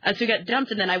so he got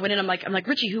dumped, and then I went in. I'm like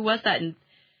Richie, who was that? And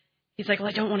he's like, well,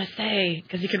 I don't want to say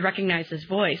because he could recognize his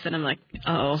voice, and I'm like,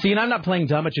 oh. See, and I'm not playing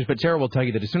dumb, but Sarah will tell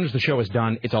you that as soon as the show is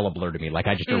done, it's all a blur to me. Like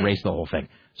I just erase the whole thing.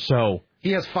 So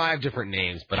he has 5 different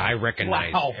names, but I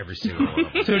recognize every single one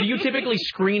of them. So do you typically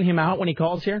screen him out when he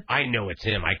calls here? I know it's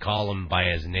him. I call him by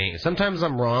his name. Sometimes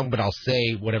I'm wrong, but I'll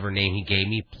say whatever name he gave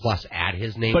me plus add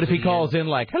his name. But if he calls in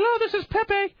like, hello, this is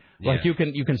Pepe, like you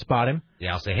can spot him.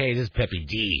 Yeah, I'll say, hey, this is Pepe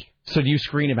D. So do you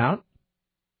screen him out?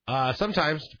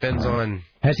 Sometimes. Depends on...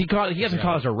 Has he called? He hasn't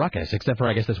caused a ruckus, except for,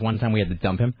 I guess, this one time we had to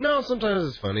dump him. No, sometimes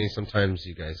it's funny. Sometimes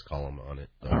you guys call him on it.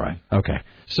 All right. Okay.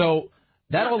 So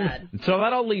that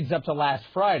all leads up to last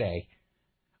Friday.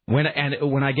 When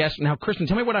I guess now, Kristen,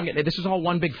 tell me what I'm getting. This is all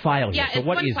one big file here. Yeah, so it's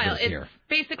what one is file. this It's here?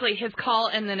 basically his call,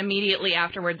 and then immediately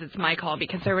afterwards it's my call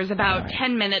because there was about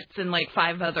 10 minutes and like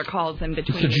 5 other calls in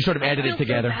between. So you sort of edited it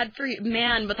together. I feel so bad for you,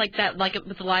 man, with like that, like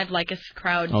with the live Lycus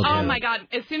crowd. Oh my God!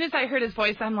 As soon as I heard his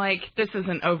voice, I'm like, this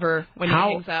isn't over when he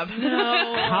hangs up.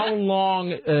 No. How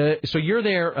long? So you're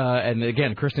there, and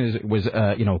again, Kristen was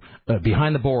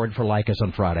behind the board for Lycus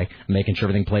on Friday, making sure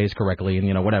everything plays correctly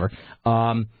and whatever.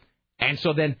 And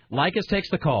so then Lycus takes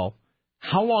the call.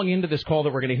 How long into this call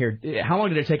that we're going to hear, how long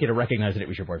did it take you to recognize that it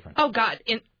was your boyfriend? Oh, God,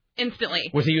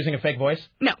 instantly. Was he using a fake voice?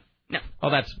 No.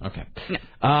 Oh, that's okay.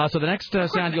 No. So the next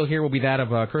sound you'll hear will be that of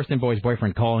Kirsten Boy's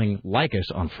boyfriend calling Lycus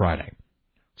on Friday.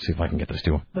 Let's see if I can get this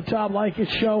to him. The Tom Lycus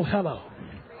Show, hello.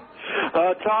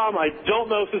 Tom, I don't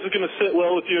know if this is going to sit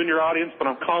well with you and your audience, but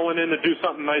I'm calling in to do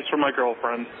something nice for my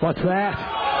girlfriend. What's that?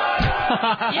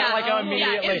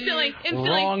 Instantly.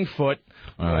 Wrong foot.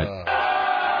 All right.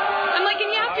 I'm like,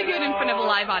 and you have to do it in front of a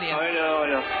live audience. I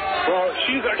know. Well,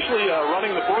 she's actually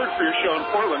running the board for your show in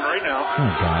Portland right now.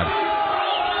 Oh, God.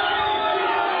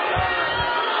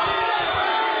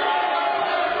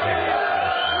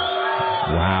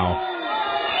 Wow.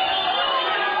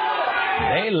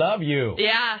 They love you.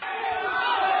 Yeah.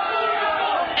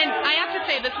 And I have to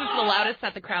say, this was the loudest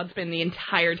that the crowd's been the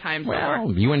entire time so far.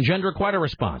 Well, you engender quite a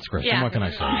response, Kristen. Yeah. What can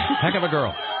I say? Heck of a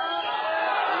girl.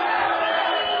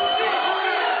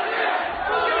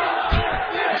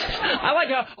 I like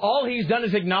how all he's done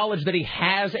is acknowledge that he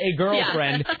has a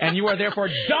girlfriend, and you are therefore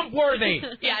dump worthy.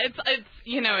 Yeah, it's it's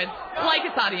like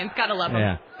his audience. Gotta love him.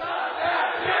 Yeah.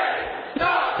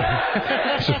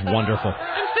 This is wonderful.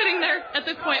 I'm sitting there at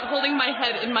this point holding my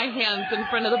head in my hands in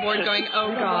front of the board going,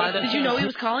 oh, God. Did you know he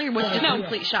was calling, or was it just a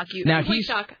complete shock? Complete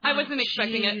shock. I wasn't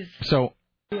expecting it. So...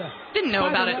 Didn't know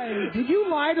about it. Did you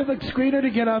lie to the screener to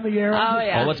get on the air? Oh,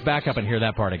 yeah. Oh, let's back up and hear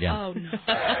that part again. Oh, no.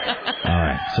 All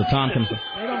right. So Tom comes... They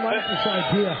don't like this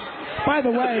idea. By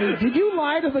the way, did you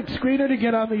lie to the screener to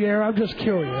get on the air? I'm just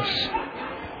curious.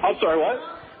 I'm sorry, what?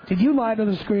 Did you lie to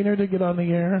the screener to get on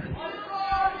the air?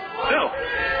 No.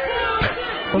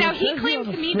 Well, now, he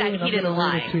claimed to me that he didn't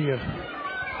lie.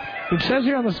 It says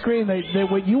here on the screen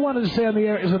that what you wanted to say on the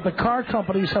air is that the car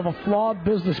companies have a flawed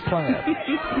business plan.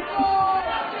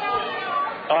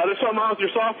 There's something wrong with your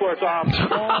software, Tom.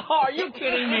 Oh, are you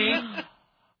kidding me?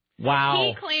 Wow.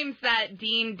 He claims that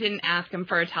Dean didn't ask him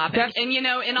for a topic. And, in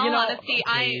all honesty,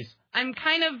 I'm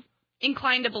kind of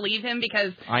inclined to believe him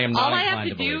because all I have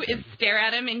to do is stare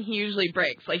at him, and he usually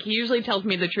breaks. Like, he usually tells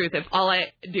me the truth if all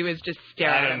I do is just stare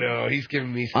at him. I don't know. He's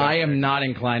giving me stuff. I am not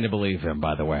inclined to believe him,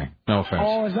 by the way. No offense.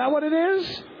 Oh, is that what it is?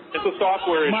 It's a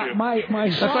software issue. My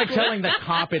that's like telling the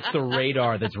cop it's the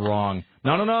radar that's wrong.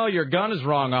 No, your gun is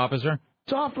wrong, officer.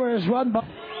 Software is run by...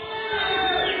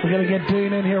 We're going to get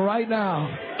Dean in here right now.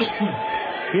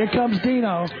 Here comes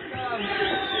Dino.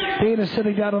 Dean is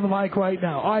sitting down on the mic right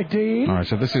now. All right, Dean. All right,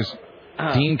 so this is...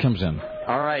 Dean comes in.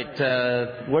 All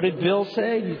right. What did Bill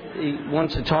say? He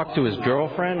wants to talk to his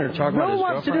girlfriend or talk about his girlfriend? Bill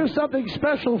wants to do something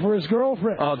special for his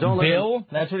girlfriend. Oh, don't let Bill? him...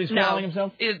 That's what he's calling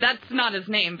himself? That's not his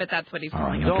name, but that's what he's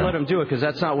calling Don't let him do it, because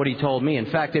that's not what he told me. In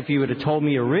fact, if he would have told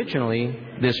me originally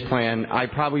this plan, I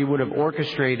probably would have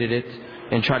orchestrated it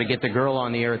and tried to get the girl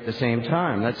on the air at the same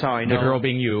time. That's how I know. The girl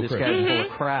being you. This guy's full of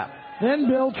crap. Then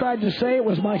Bill tried to say it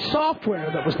was my software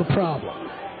that was the problem.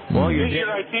 Well, you need your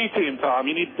IT team, Tom.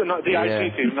 You need the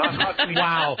IT team, not me.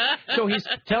 Wow. So he's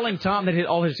telling Tom that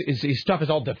all his stuff is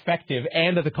all defective,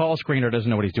 and that the call screener doesn't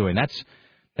know what he's doing. That's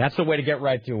the way to get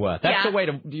right to. That's the way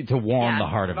to warm the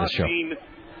heart of the show.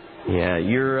 Yeah,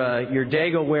 your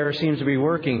Dagoware seems to be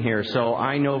working here. So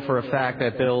I know for a fact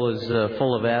that Bill is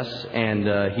full of S,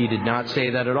 and he did not say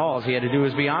that at all. All he had to do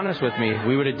was be honest with me.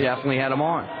 We would have definitely had him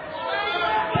on.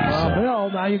 Well, Bill,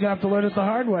 now you have to learn it the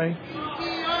hard way.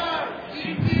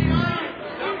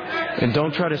 And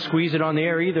don't try to squeeze it on the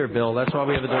air either, Bill. That's why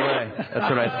we have a delay. That's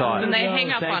what I thought. And they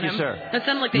hang up Thank on you, him. Sir. That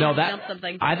sounded like they yelled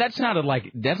something. That sounded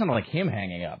like him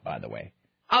hanging up, by the way.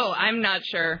 Oh, I'm not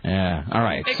sure. Yeah. All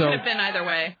right. It could have been either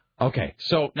way. Okay.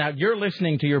 So now you're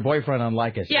listening to your boyfriend on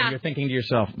Like Us, and you're thinking to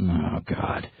yourself, oh,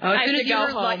 God. As soon as you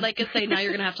heard like us say, now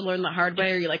you're going to have to learn the hard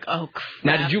way, or you're like, oh, crap.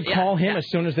 Now, did you call him as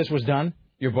soon as this was done,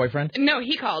 your boyfriend? No,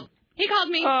 he called. He called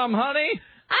me. Honey?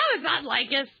 I was not like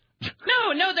us.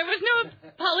 No, there was no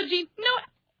apology.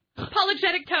 No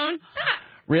apologetic tone.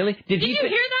 Really? Did you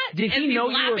hear that? Did he know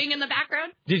you were laughing in the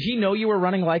background? Did he know you were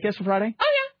running Like Us Friday? Oh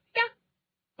yeah.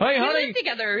 Hey, we honey. live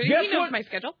together. He knows my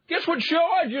schedule. Guess what show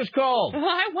I just called? Well,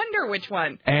 I wonder which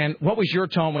one. And what was your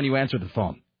tone when you answered the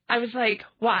phone? I was like,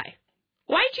 why?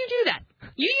 Why'd you do that?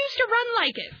 You used to run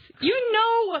Like Us. You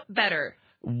know better.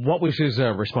 What was his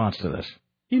response to this?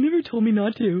 You never told me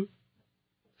not to.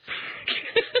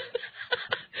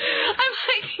 I'm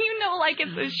like, like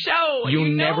it's a show. You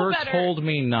never better. told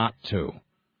me not to.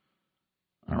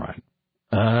 All right.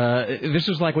 This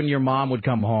is like when your mom would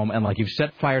come home and you've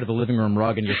set fire to the living room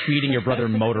rug and you're feeding your brother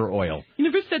motor oil. You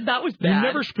never said that was bad. You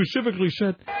never specifically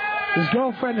said. His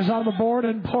girlfriend is on the board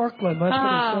in Portland. That's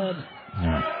what he said.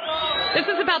 Yeah. This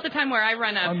is about the time where I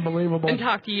run up and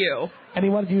talk to you. And he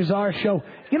wanted to use our show.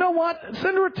 You know what?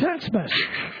 Send her a text message.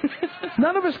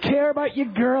 None of us care about your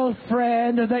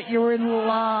girlfriend or that you're in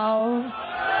love.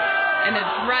 And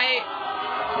it's right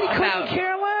couldn't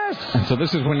care less. And so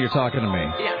this is when you're talking to me.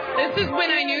 Yeah, this is when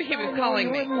I knew he was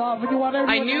calling me.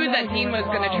 I knew that Dean was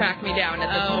going to track me down at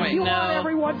this point. You want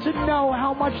everyone to know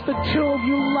how much the two of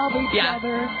you love each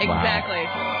other. Exactly.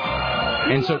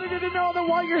 You wanted her to know that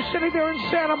while you're sitting there in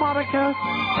Santa Monica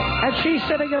and she's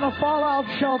sitting in a fallout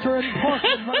shelter in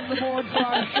Portland running the board for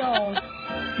our show,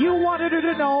 you wanted her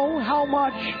to know how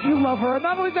much you love her. And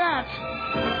not only that,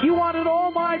 you wanted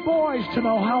all my boys to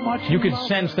know how much you could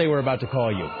sense they were about to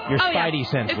call you. Your spidey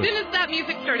sense. As soon as that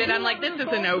music started, I'm like, this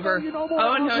isn't over.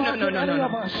 Oh,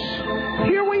 no.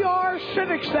 Here we are,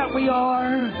 cynics that we are.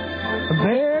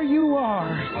 There you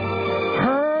are.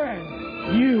 Her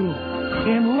and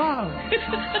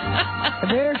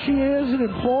And there she is, an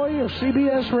employee of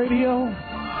CBS Radio,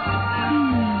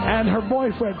 and her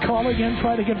boyfriend calling in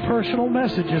trying to get personal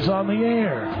messages on the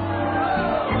air.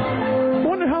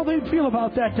 Wonder how they'd feel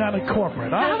about that down at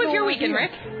corporate. How was your weekend,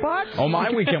 Rick? What? Oh,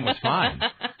 my weekend was fine.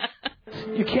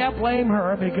 You can't blame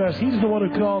her because he's the one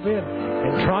who called in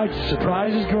and tried to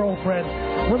surprise his girlfriend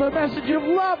with a message of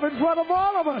love in front of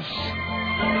all of us.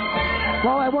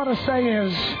 All I want to say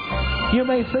is, you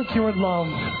may think you're in love,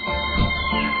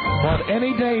 but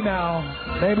any day now,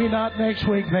 maybe not next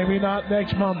week, maybe not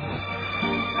next month,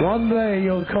 one day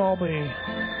you'll call me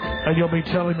and you'll be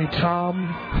telling me, Tom,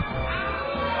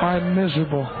 I'm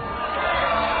miserable.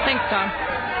 Thanks, Tom.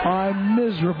 I'm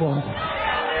miserable.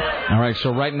 All right,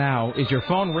 so right now, is your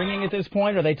phone ringing at this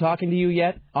point? Are they talking to you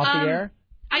yet off the air?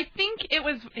 I think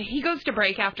he goes to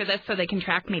break after this so they can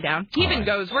track me down. He even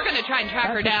goes, we're going to try and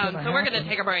track her down, so we're going to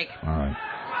take a break. All right.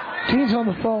 Teens on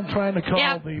the phone trying to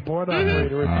call the board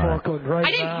operator in Portland right now.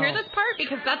 I didn't hear this part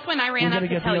because that's when I ran up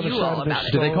to tell you all about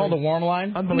it. Did they call the warm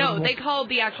line? No, they called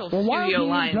the actual studio line.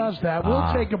 While Dean does that,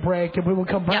 we'll take a break and we will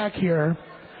come back here.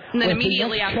 And then with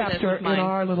immediately the next after chapter this is mine. in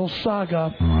our little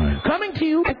saga. Coming to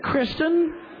you,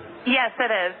 Kristen. Yes,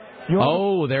 it is.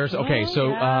 There's okay.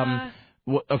 So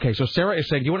so Sarah is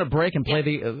saying, do you want to break and play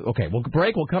the? Okay, we'll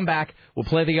break. We'll come back. We'll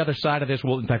play the other side of this.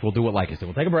 We'll do it like I said.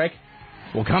 We'll take a break.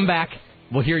 We'll come back.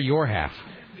 We'll hear your half.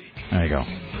 There you go.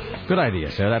 Good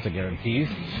idea, Sarah. That's a guarantee.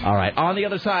 All right. On the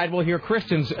other side, we'll hear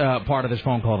Kristen's part of this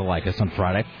phone call to like us on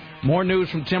Friday. More news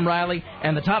from Tim Riley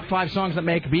and the top 5 songs that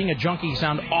make being a junkie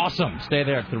sound awesome. Stay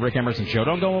there. It's the Rick Emerson Show.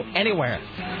 Don't go anywhere.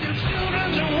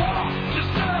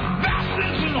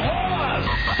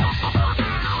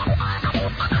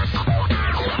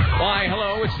 Why,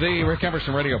 hello, it's the Rick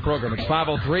Emerson radio program. It's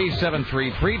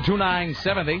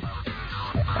 503-733-2970.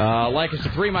 Like us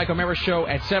at 3, Mike O'Mara Show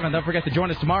at 7. Don't forget to join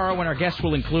us tomorrow when our guests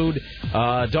will include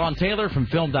Dawn Taylor from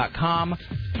Film.com.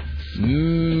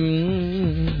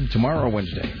 Tomorrow or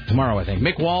Wednesday? Tomorrow, I think.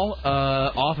 Mick Wall,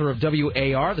 author of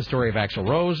WAR, The Story of Axl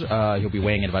Rose. He'll be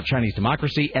weighing in about Chinese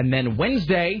democracy. And then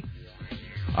Wednesday,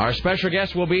 our special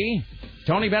guest will be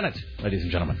Tony Bennett, ladies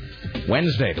and gentlemen.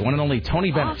 Wednesday, the one and only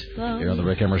Tony Bennett here on the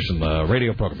Rick Emerson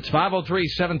radio program. It's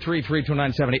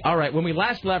 503-733-2970. All right, when we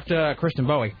last left Kristen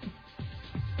Bowie,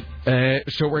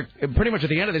 so we're pretty much at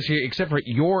the end of this here, except for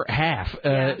your half.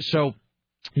 So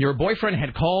your boyfriend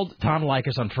had called Tom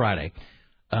Likas on Friday,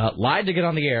 lied to get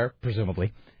on the air,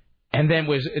 presumably, and then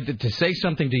was to say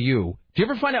something to you. Do you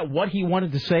ever find out what he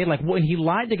wanted to say? Like, when he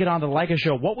lied to get on the Likas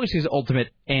show, what was his ultimate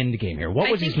end game here?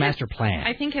 What was his master plan?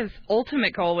 I think his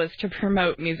ultimate goal was to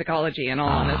promote musicology, in all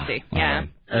honesty. Yeah.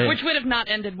 Right. Which would have not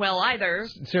ended well either.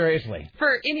 Seriously.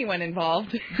 For anyone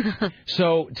involved.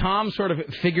 So Tom sort of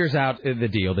figures out the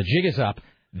deal. The jig is up.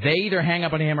 They either hang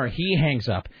up on him or he hangs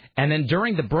up. And then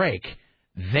during the break,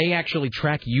 they actually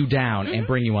track you down and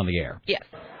bring you on the air. Yes.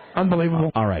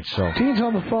 Unbelievable. All right, so Teens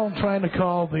on the phone trying to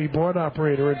call the board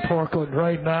operator in Portland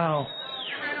right now.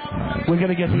 We're going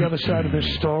to get the other side of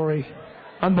this story.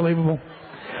 Unbelievable.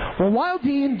 Well, while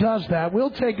Dean does that, we'll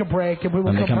take a break and we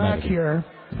will come back here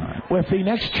with the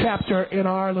next chapter in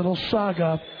our little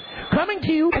saga. Coming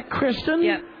to you, Kristen.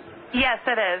 Yes,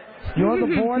 it is. You're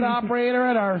the board operator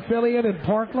at our affiliate in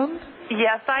Portland?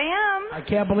 Yes, I am. I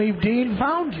can't believe Dean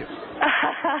found you.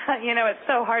 You know, it's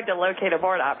so hard to locate a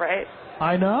board op, right?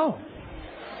 I know.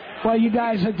 Well, you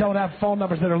guys don't have phone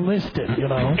numbers that are listed, you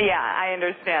know. Yeah, I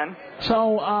understand.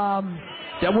 So,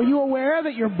 were you aware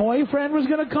that your boyfriend was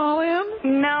going to call in?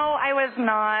 No, I was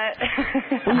not.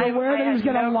 Were you aware that he was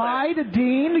going to lie to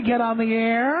Dean to get on the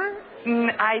air?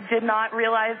 I did not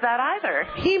realize that either.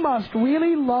 He must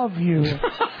really love you.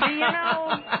 You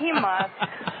know, he must.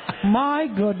 My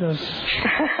goodness.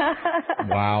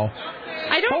 Wow.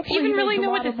 I don't even really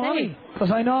know what to say. Because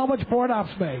I know how much board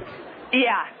ops make.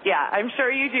 Yeah, I'm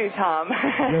sure you do, Tom.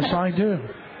 Yes, I do.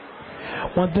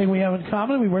 One thing we have in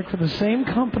common, we work for the same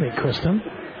company, Kristen.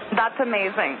 That's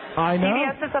amazing. I know.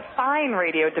 CBS is a fine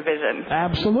radio division.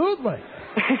 Absolutely.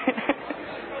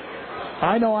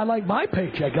 I know I like my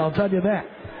paycheck, I'll tell you that.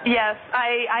 Yes,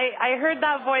 I heard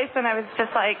that voice and I was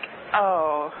just like,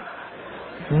 oh,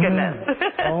 goodness.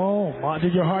 Oh,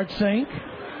 did your heart sink?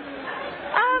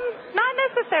 Not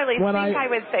necessarily I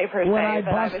would say per se.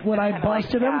 When I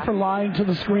busted him for lying to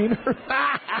the screener?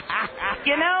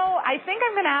 You know, I think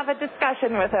I'm going to have a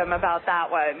discussion with him about that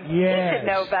one. Yes. He should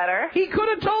know better. He could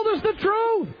have told us the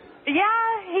truth.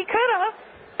 Yeah, he could have,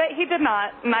 but he did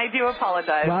not, and I do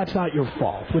apologize. Well, that's not your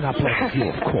fault. We're not blaming you,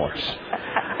 of course.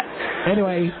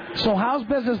 Anyway, so how's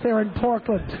business there in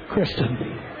Portland, Kristen?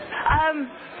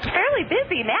 Fairly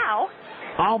busy now.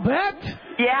 I'll bet.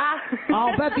 Yeah.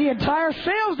 I'll bet the entire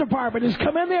sales department has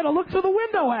come in there to look through the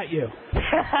window at you.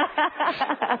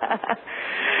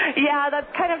 Yeah,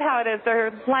 that's kind of how it is.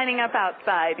 They're lining up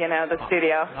outside, the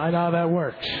studio. I know how that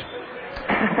works.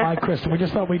 All right, Kristen, we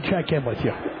just thought we'd check in with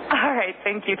you. All right,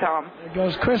 thank you, Tom. There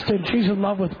goes Kristen. She's in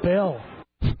love with Bill.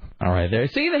 All right, there.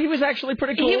 See, he was actually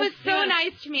pretty cool. He was so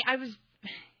nice to me. I was...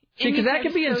 See, because that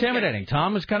can be intimidating.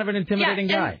 Tom is kind of an intimidating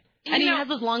guy. And he has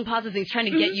those long pauses. He's trying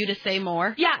to get you to say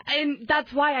more. Yeah, and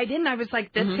that's why I didn't. I was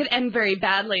like, this could end very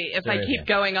badly if I keep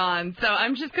going on. So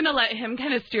I'm just going to let him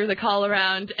kind of steer the call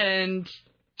around and...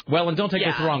 Well, and don't take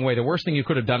this the wrong way. The worst thing you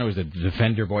could have done was to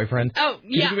defend your boyfriend. Oh,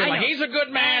 yeah, I know. He's a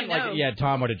good man.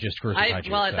 Tom would have just crucified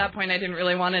you. Well, at that point, I didn't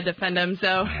really want to defend him,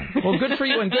 so... Well, good for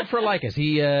you and good for Lycus.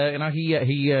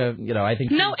 I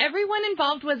think... No, everyone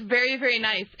involved was very, very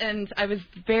nice, and I was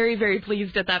very, very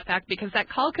pleased at that fact, because that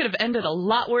call could have ended a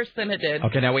lot worse than it did.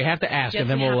 Okay, now we have to ask, and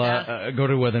then we'll go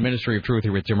to the Ministry of Truth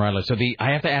here with Tim Riley. So I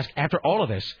have to ask, after all of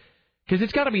this... Because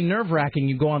it's got to be nerve-wracking.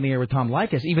 You go on the air with Tom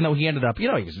Likas, even though he ended up, he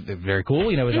was very cool.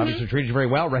 He was obviously treated you very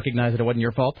well, recognized that it wasn't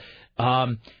your fault.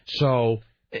 But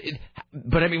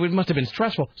I mean, it must have been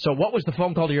stressful. So what was the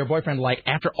phone call to your boyfriend like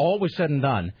after all was said and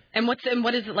done? And what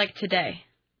is it like today?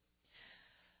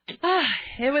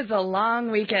 It was a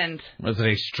long weekend. Was it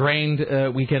a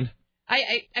strained weekend?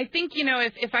 I think,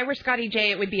 if I were Scotty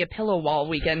J, it would be a pillow wall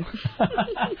weekend.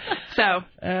 So,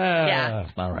 yeah.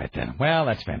 All right, then. Well,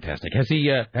 that's fantastic. Have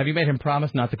you made him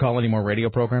promise not to call any more radio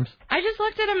programs? I just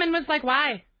looked at him and was like,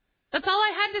 why? That's all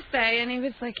I had to say. And he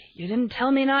was like, you didn't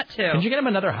tell me not to. Could you get him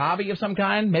another hobby of some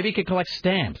kind? Maybe he could collect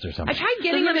stamps or something. I tried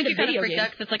getting him into video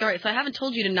games. It's like, all right, so I haven't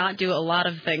told you to not do a lot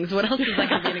of things. What else is like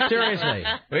going to be Seriously.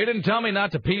 Well, you didn't tell me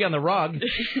not to pee on the rug.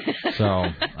 So,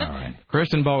 all right.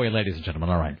 Kristen Bowie, ladies and gentlemen.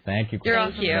 All right. Thank you,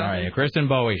 Kristen. Thank you. All right. Kristen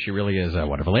Bowie, she really is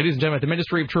wonderful. Ladies and gentlemen, at the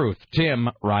Ministry of Truth, Tim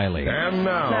Riley. And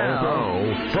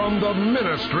now, from the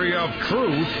Ministry of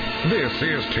Truth, this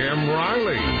is Tim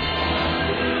Riley.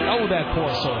 Oh, that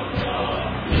poor soul.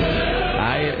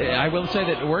 I will say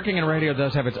that working in radio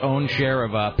does have its own share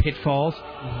of pitfalls,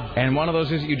 and one of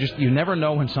those is you never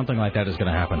know when something like that is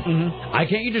going to happen.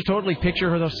 Can't you just totally picture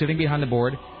her, though, sitting behind the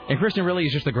board? And Kristen really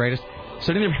is just the greatest.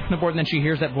 Sitting there behind the board, and then she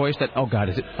hears that voice that, oh, God,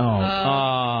 is it? It's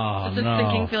a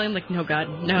sinking feeling like, no, God,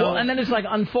 no. Well, and then it's like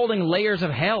unfolding layers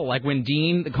of hell, like when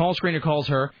Dean, the call screener, calls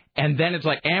her, and then it's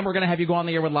like, and we're going to have you go on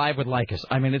the air live with Lycus.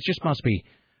 I mean, it just must be...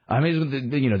 I mean,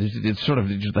 it's sort of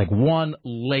just like one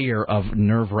layer of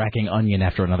nerve-wracking onion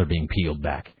after another being peeled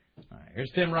back. All right, here's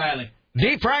Tim Riley.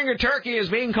 Deep frying a turkey is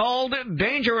being called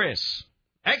dangerous.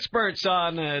 Experts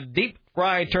on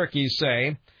deep-fried turkeys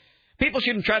say people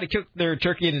shouldn't try to cook their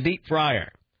turkey in a deep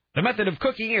fryer. The method of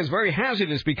cooking is very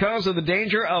hazardous because of the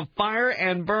danger of fire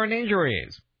and burn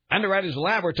injuries. Underwriters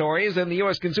Laboratories and the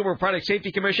U.S. Consumer Product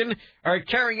Safety Commission are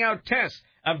carrying out tests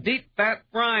of deep-fat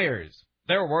fryers.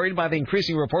 They're worried by the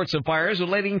increasing reports of fires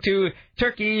relating to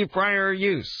turkey fryer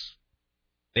use.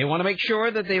 They want to make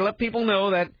sure that they let people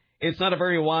know that it's not a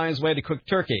very wise way to cook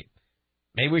turkey.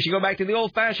 Maybe we should go back to the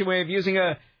old-fashioned way of using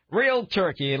a real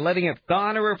turkey and letting it thaw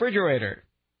in a refrigerator.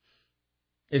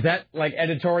 Is that like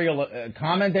editorial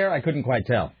comment there? I couldn't quite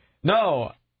tell.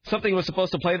 No, something was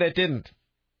supposed to play that didn't.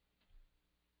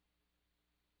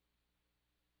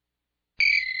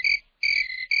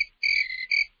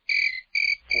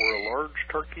 For a large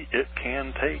turkey, it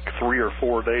can take 3 or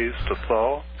 4 days to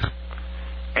thaw.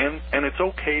 And it's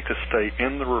okay to stay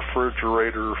in the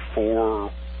refrigerator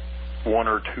for 1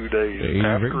 or 2 days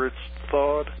after it's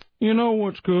thawed. You know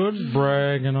what's good?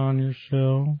 Bragging on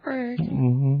yourself.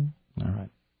 Mm-hmm. All right.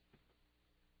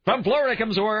 From Florida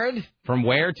comes word. From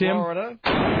where, Tim? Florida.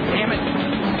 Damn it.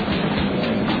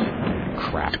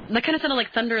 Crap. That kind of sounded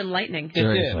like thunder and lightning.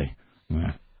 Seriously.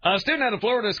 Yeah. A student at a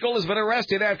Florida school has been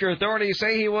arrested after authorities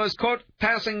say he was, quote,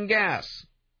 passing gas.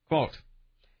 Quote.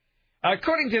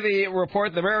 According to the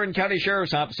report, the Marin County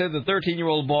Sheriff's Office said the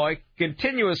 13-year-old boy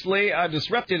continuously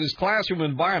disrupted his classroom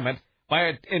environment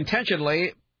by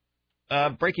intentionally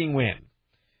breaking wind.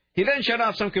 He then shut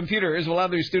off some computers while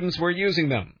other students were using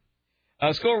them.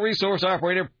 A school resource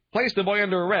operator placed the boy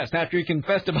under arrest after he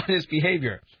confessed about his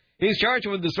behavior. He's charged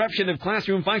with disruption of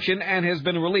classroom function and has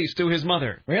been released to his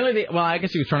mother. Really? Well, I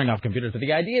guess he was turning off computers, but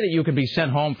the idea that you can be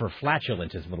sent home for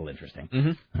flatulence is a little interesting.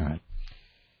 Mm-hmm. All right.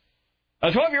 A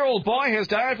 12-year-old boy has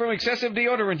died from excessive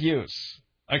deodorant use.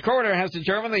 A coroner has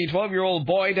determined the 12-year-old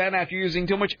boy died after using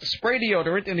too much spray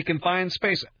deodorant in a confined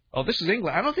space. Oh, this is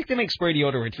England. I don't think they make spray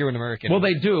deodorant here in America. Well,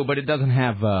 they do, but it doesn't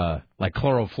have, like,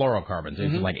 chlorofluorocarbons.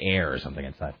 It's like air or something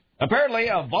inside. Apparently,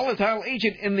 a volatile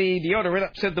agent in the deodorant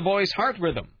upset the boy's heart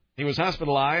rhythm. He was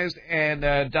hospitalized and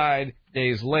died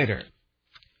days later.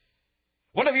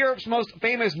 One of Europe's most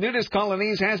famous nudist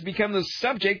colonies has become the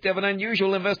subject of an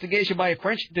unusual investigation by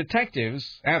French detectives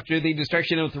after the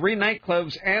destruction of 3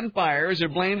 nightclubs and fires are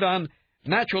blamed on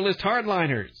naturalist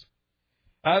hardliners.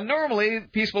 Normally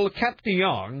peaceful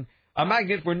Captillon, a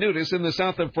magnet for nudists in the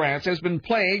south of France, has been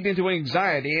plagued into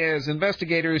anxiety as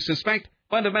investigators suspect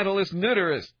fundamentalist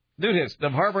nudists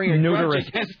of harboring a grudge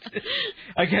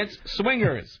against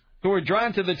swingers who are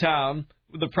drawn to the town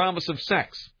with the promise of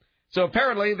sex. So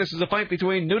apparently this is a fight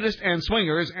between nudists and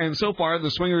swingers, and so far the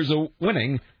swingers are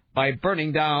winning by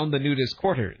burning down the nudist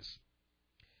quarters.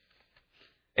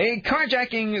 A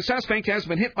carjacking suspect has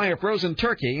been hit by a frozen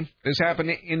turkey. This happened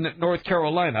in North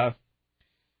Carolina.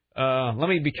 Let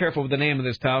me be careful with the name of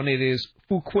this town. It is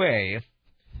Fuquay,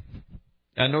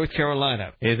 North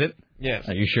Carolina. Is it? Yes.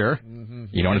 Are you sure? Mm-hmm.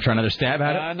 You don't want to try another stab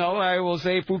at it? No, I will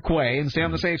say Fuquay and stay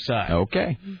on the safe side.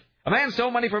 Okay. A man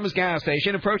stole money from his gas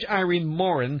station, approached Irene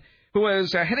Morin, who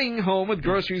was heading home with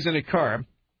groceries in a car.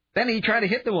 Then he tried to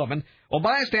hit the woman, while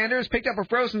bystanders picked up a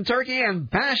frozen turkey and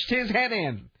bashed his head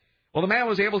in. Well, the man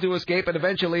was able to escape, and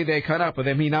eventually they caught up with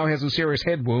him. He now has a serious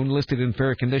head wound listed in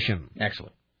fair condition.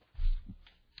 Excellent.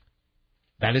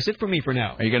 That is it for me for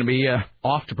now. Are you going to be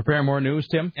off to prepare more news,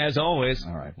 Tim? As always.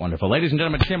 All right, wonderful. Ladies and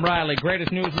gentlemen, Tim Riley,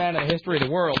 greatest newsman in the history of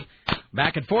the world.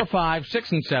 Back at 4, 5,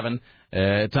 6, and 7,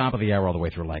 top of the hour all the way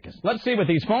through Lycus. Let's see what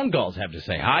these phone calls have to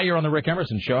say. Hi, you're on the Rick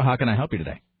Emerson Show. How can I help you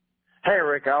today? Hey,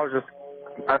 Rick, I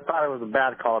thought it was a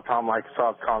bad call to Tom Like, so I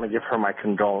was calling to give her my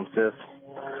condolences.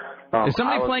 Is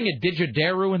somebody playing a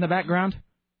didgeridoo in the background?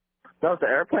 No, it's the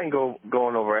airplane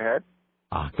going overhead.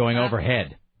 Ah, going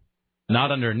overhead.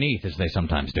 Not underneath, as they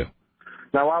sometimes do.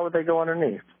 Now, why would they go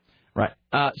underneath? Right.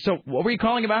 So, what were you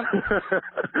calling about?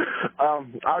 I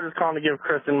was just calling to give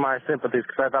Kristen my sympathies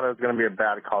because I thought it was going to be a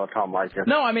bad call to Tom Like.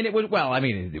 No, I mean, it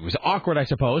was awkward, I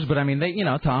suppose, but I mean,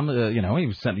 Tom,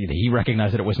 he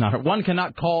recognized that it was not. One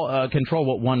cannot control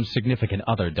what one's significant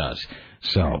other does.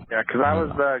 So. Yeah, because I was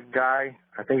the guy,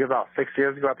 I think about 6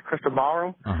 years ago at the Crystal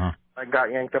Ballroom. Uh-huh. I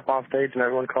got yanked up on stage and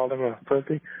everyone called him a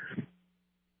pussy.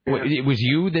 Yeah. It was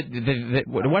you that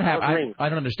what happened? I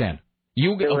don't understand.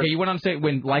 You went on stage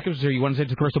when Lycus was here. You went on stage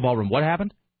to the Crystal Ballroom. What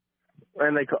happened?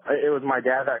 And it was my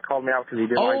dad that called me out because he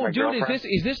didn't like my girlfriend. Oh,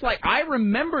 dude, is this like I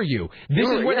remember you? This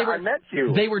is where I met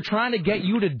you. They were trying to get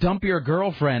you to dump your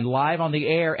girlfriend live on the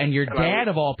air, and your dad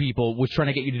of all people was trying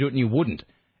to get you to do it, and you wouldn't.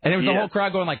 And there was the whole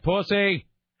crowd going like, "Pussy."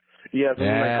 Yes, and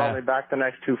they called me back the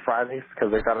next 2 Fridays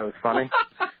because they thought it was funny.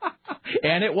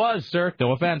 And it was, sir.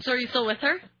 No offense. So are you still with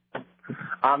her?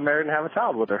 I'm married and have a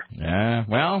child with her. Yeah,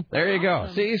 well, there you go.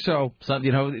 See, so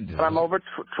I'm over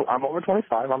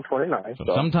 25. I'm 29.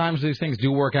 So sometimes these things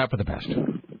do work out for the best.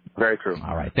 Very true.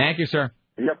 All right, thank you, sir.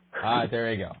 Yep. All right,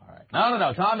 there you go. All right.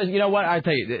 No. Tom is. You know what? I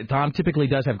tell you, Tom typically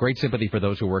does have great sympathy for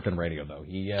those who work in radio, though.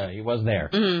 He was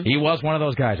there. Mm-hmm. He was one of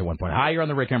those guys at one point. Hi, you're on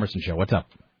the Rick Emerson Show. What's up?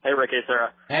 Hey, Rick. Hey,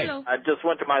 Sarah. Hey. Hello. I just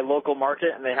went to my local market,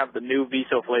 and they have the new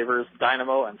Viso flavors,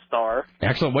 Dynamo and Star.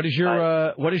 Excellent. What is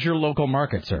your local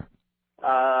market, sir?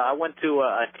 I went to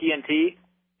a TNT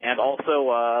and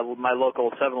also my local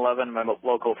 7-Eleven, my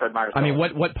local Fred Meyer's. I mean,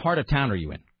 what part of town are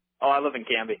you in? Oh, I live in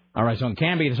Canby. All right, so in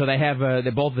Canby, so they have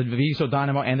both the Viso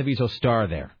Dynamo and the Viso Star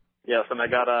there. Yes, and I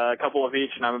got a couple of each,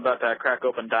 and I'm about to crack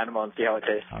open Dynamo and see how it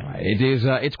tastes. All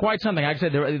right, it's quite something. Like I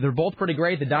said, they're both pretty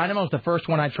great. The Dynamo is the first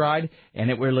one I tried,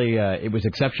 and it really it was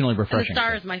exceptionally refreshing. And the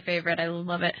Star is my favorite. I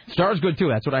love it. Star's good too.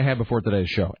 That's what I had before today's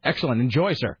show. Excellent.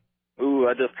 Enjoy, sir. Ooh,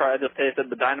 I just tasted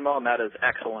the Dynamo, and that is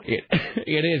excellent.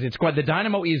 It is. It's quite. The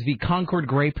Dynamo is the Concord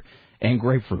grape and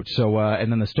grapefruit. So,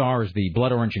 and then the Star is the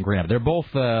blood orange and green. They're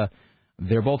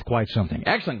both quite something.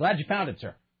 Excellent. Glad you found it,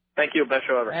 sir. Thank you. Best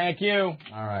show ever. Thank you.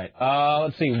 All right.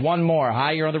 Let's see. One more.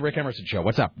 Hi, you're on the Rick Emerson Show.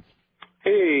 What's up?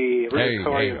 Hey, Rick. Hey,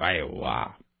 how are you?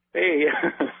 Wow. Hey.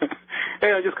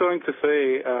 Hey, I'm just going to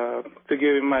say to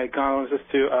give my condolences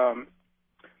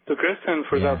to Kristen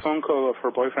for that phone call of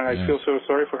her boyfriend. I feel so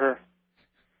sorry for her.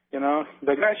 You know,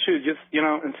 the guy should just,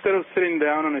 instead of sitting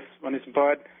down on his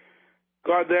butt,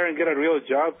 go out there and get a real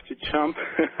job, you chump.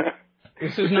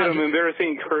 This is not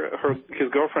embarrassing his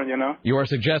girlfriend, You are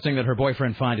suggesting that her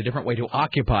boyfriend find a different way to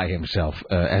occupy himself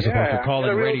as opposed to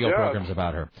calling radio programs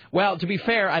about her. Well, to be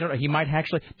fair, I don't know. He might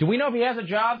actually. Do we know if he has a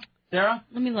job, Sarah?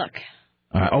 Let me look.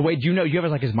 Oh wait, do you know? You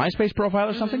have his MySpace profile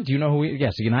or something? Do you know who he?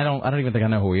 Yes. I don't even think I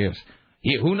know who he is.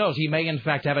 Who knows? He may, in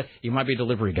fact, have it. He might be a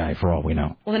delivery guy, for all we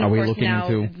know. Well, then, are of we course, looking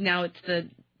into? Now it's the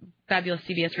fabulous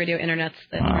CBS Radio Internets.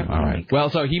 That all right. Well,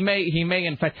 so he may,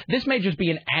 in fact, this may just be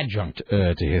an adjunct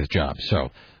to his job. So,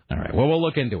 all right. Well, we'll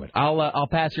look into it. I'll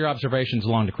pass your observations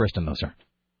along to Kristen, though, sir.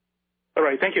 All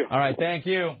right. Thank you. All right. Thank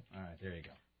you. All right. There you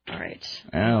go. All right.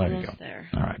 Oh, there you go. There.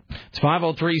 All right. It's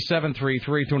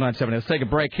 503-733-2970. Let's take a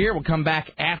break here. We'll come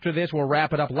back after this. We'll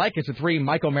wrap it up like it's a 3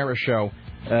 Mike O'Mara show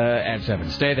at 7.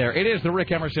 Stay there. It is the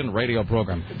Rick Emerson radio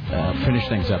program. Finish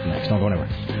things up next. Don't go anywhere.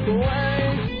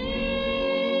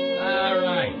 All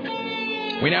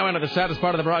right. We now enter the saddest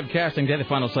part of the broadcasting day, the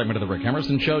final segment of the Rick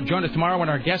Emerson show. Join us tomorrow when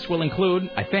our guests will include,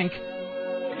 I think,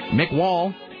 Mick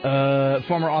Wall,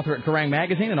 former author at Kerrang!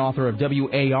 Magazine and author of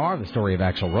WAR, The Story of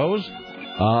Axl Rose.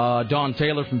 Dawn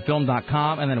Taylor from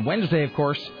Film.com. And then Wednesday, of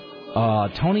course,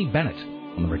 Tony Bennett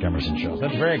on the Rick Emerson show.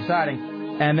 That's very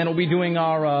exciting. And then we'll be doing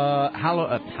our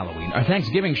Halloween, our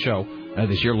Thanksgiving show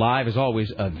this year live, as always,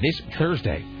 this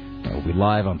Thursday. We'll be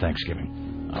live on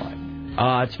Thanksgiving. All right.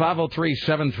 It's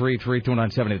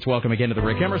 503-733-2970. It's welcome again to the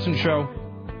Rick Emerson show.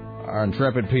 Our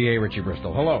intrepid PA, Richie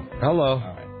Bristol. Hello. Hello. All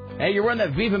right. Hey, you're wearing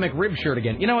that Viva McRib shirt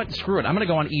again. You know what? Screw it. I'm going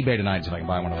to go on eBay tonight and see if I can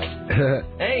buy one of those.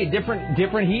 Hey,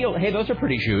 different heel. Hey, those are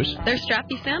pretty shoes. They're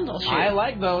strappy sandal shoes. I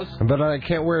like those. But I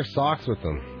can't wear socks with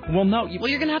them. Well, no. Well,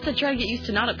 you're going to have to try to get used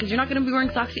to not because you're not going to be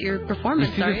wearing socks at your performance,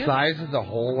 you see are the you? size of the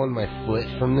hole on my foot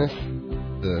from this?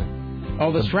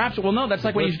 The straps. Well, no, that's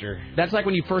like when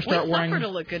you first start wearing. To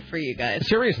look good for you guys.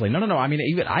 Seriously, no. I mean,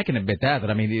 even I can admit that.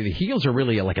 I mean, the heels are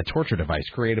really like a torture device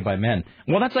created by men.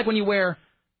 Well, that's like when you wear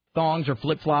thongs or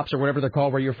flip-flops or whatever they're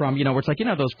called where you're from, where it's like,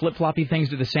 those flip-floppy things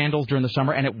to the sandals during the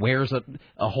summer, and it wears a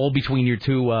hole between your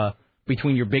two,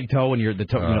 between your big toe and the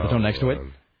toe next to it.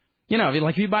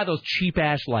 Like if you buy those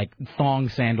cheap-ass, like, thong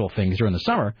sandal things during the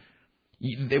summer,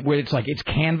 where it's like, it's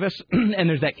canvas, and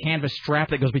there's that canvas strap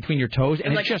that goes between your toes,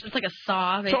 and it's like a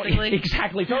saw, basically.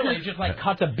 Exactly, totally. It just, like,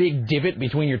 cuts a big divot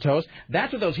between your toes.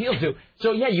 That's what those heels do.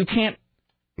 So, yeah, you can't.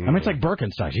 I mean, it's like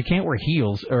Birkenstocks. You can't wear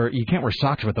heels, or you can't wear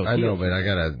socks with those heels. I know, but I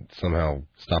got to somehow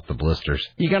stop the blisters.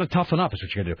 You got to toughen up is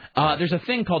what you got to do. There's a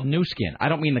thing called New Skin. I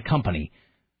don't mean the company.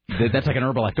 That's like an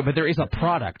Herbalife. But there is a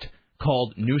product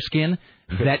called New Skin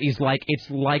that is like,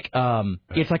 it's like a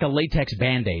latex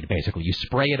Band-Aid, basically. You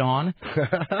spray it on.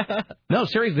 No,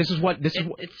 seriously,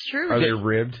 it's true. Are they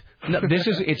ribbed? No,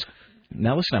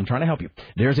 Now, listen, I'm trying to help you.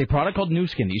 There's a product called New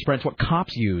Skin that you spray. It's what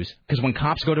cops use. Because when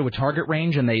cops go to a target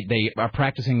range and they are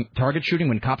practicing target shooting,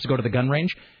 when cops go to the gun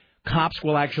range, cops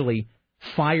will actually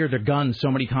fire their gun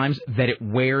so many times that it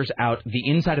wears out the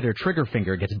inside of their trigger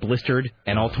finger. It gets blistered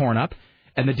and all torn up.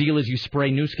 And the deal is you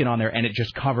spray New Skin on there and it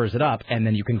just covers it up. And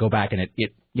then you can go back and it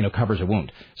covers a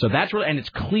wound. So that's really, and it's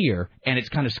clear and it's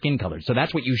kind of skin colored. So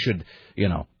that's what you should,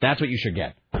 that's what you should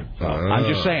get. I'm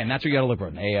just saying, that's what you got to look for.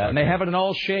 And they have it in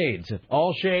all shades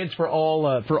for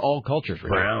all cultures.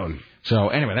 Really. Brown. So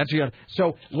anyway, that's what.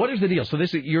 So what is the deal? So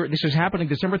this is happening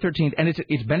December 13th, and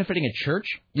it's benefiting a church.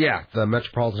 Yeah, the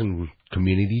Metropolitan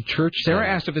Community Church. Sarah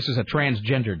asked if this is a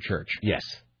transgendered church. Yes.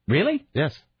 Really?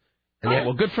 Yes.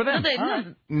 Well, good for them.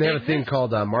 And they have a thing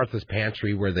called Martha's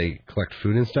Pantry where they collect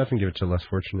food and stuff and give it to less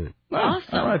fortunate.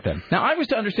 Awesome. All right then. Now I was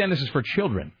to understand this is for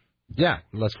children. Yeah,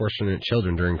 less fortunate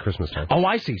children during Christmas time. Oh,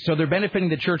 I see. So they're benefiting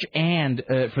the church and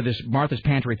for this Martha's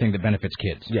Pantry thing that benefits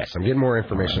kids. Yes, I'm getting more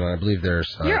information on it. I believe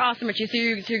there's... You're awesome, Richie. So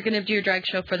you're going to do your drag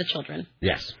show for the children.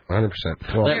 Yes, 100%.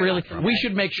 Well, we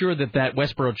should make sure that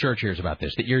Westboro Church hears about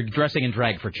this, that you're dressing in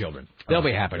drag for children. They'll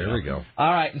be happy. There we go.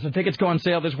 All right, so tickets go on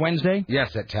sale this Wednesday?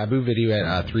 Yes, at Taboo Video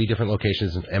at 3 different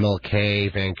locations in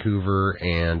MLK, Vancouver,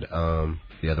 and...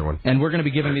 the other one. And we're going to be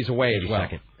giving these away as well.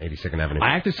 82nd Avenue.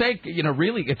 I have to say,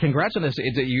 really, congrats on this.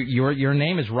 Your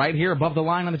name is right here above the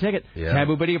line on the ticket. Yeah.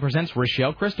 Taboo Video presents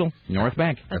Rochelle Crystal, North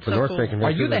Bank. That's the North Bank. Are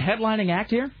you the headlining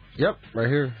act here? Yep, right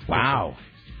here. Wow.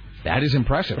 That is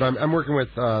impressive. But I'm working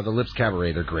with the Lips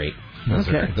Cabaret. They're great.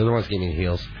 Okay. They're the ones giving me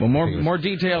heels. Well, more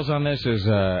details on this as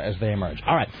they emerge.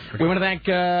 All right. We want to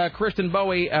thank Kristen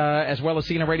Bowie as well as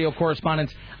CNN radio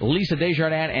correspondents Lisa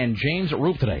Desjardins and James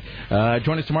Roof today.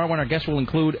 Join us tomorrow when our guests will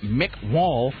include Mick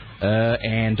Wall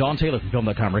and Dawn Taylor from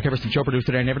Film.com. Rick Emerson show produced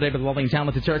today and every day by the lovely and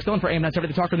talented Sarah Stillen for AM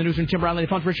 970 The Talk on the Newsroom. Tim Brown, Lady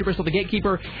Funk, Richard Bristol, the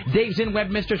Gatekeeper. Dave Zinn,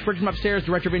 Webmistress, Bridget upstairs.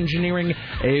 Director of Engineering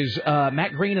is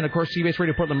Matt Green. And, of course, CBS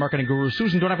Radio Portland Marketing Guru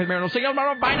Susan Donofrio. We'll see you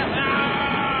tomorrow. Bye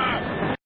now.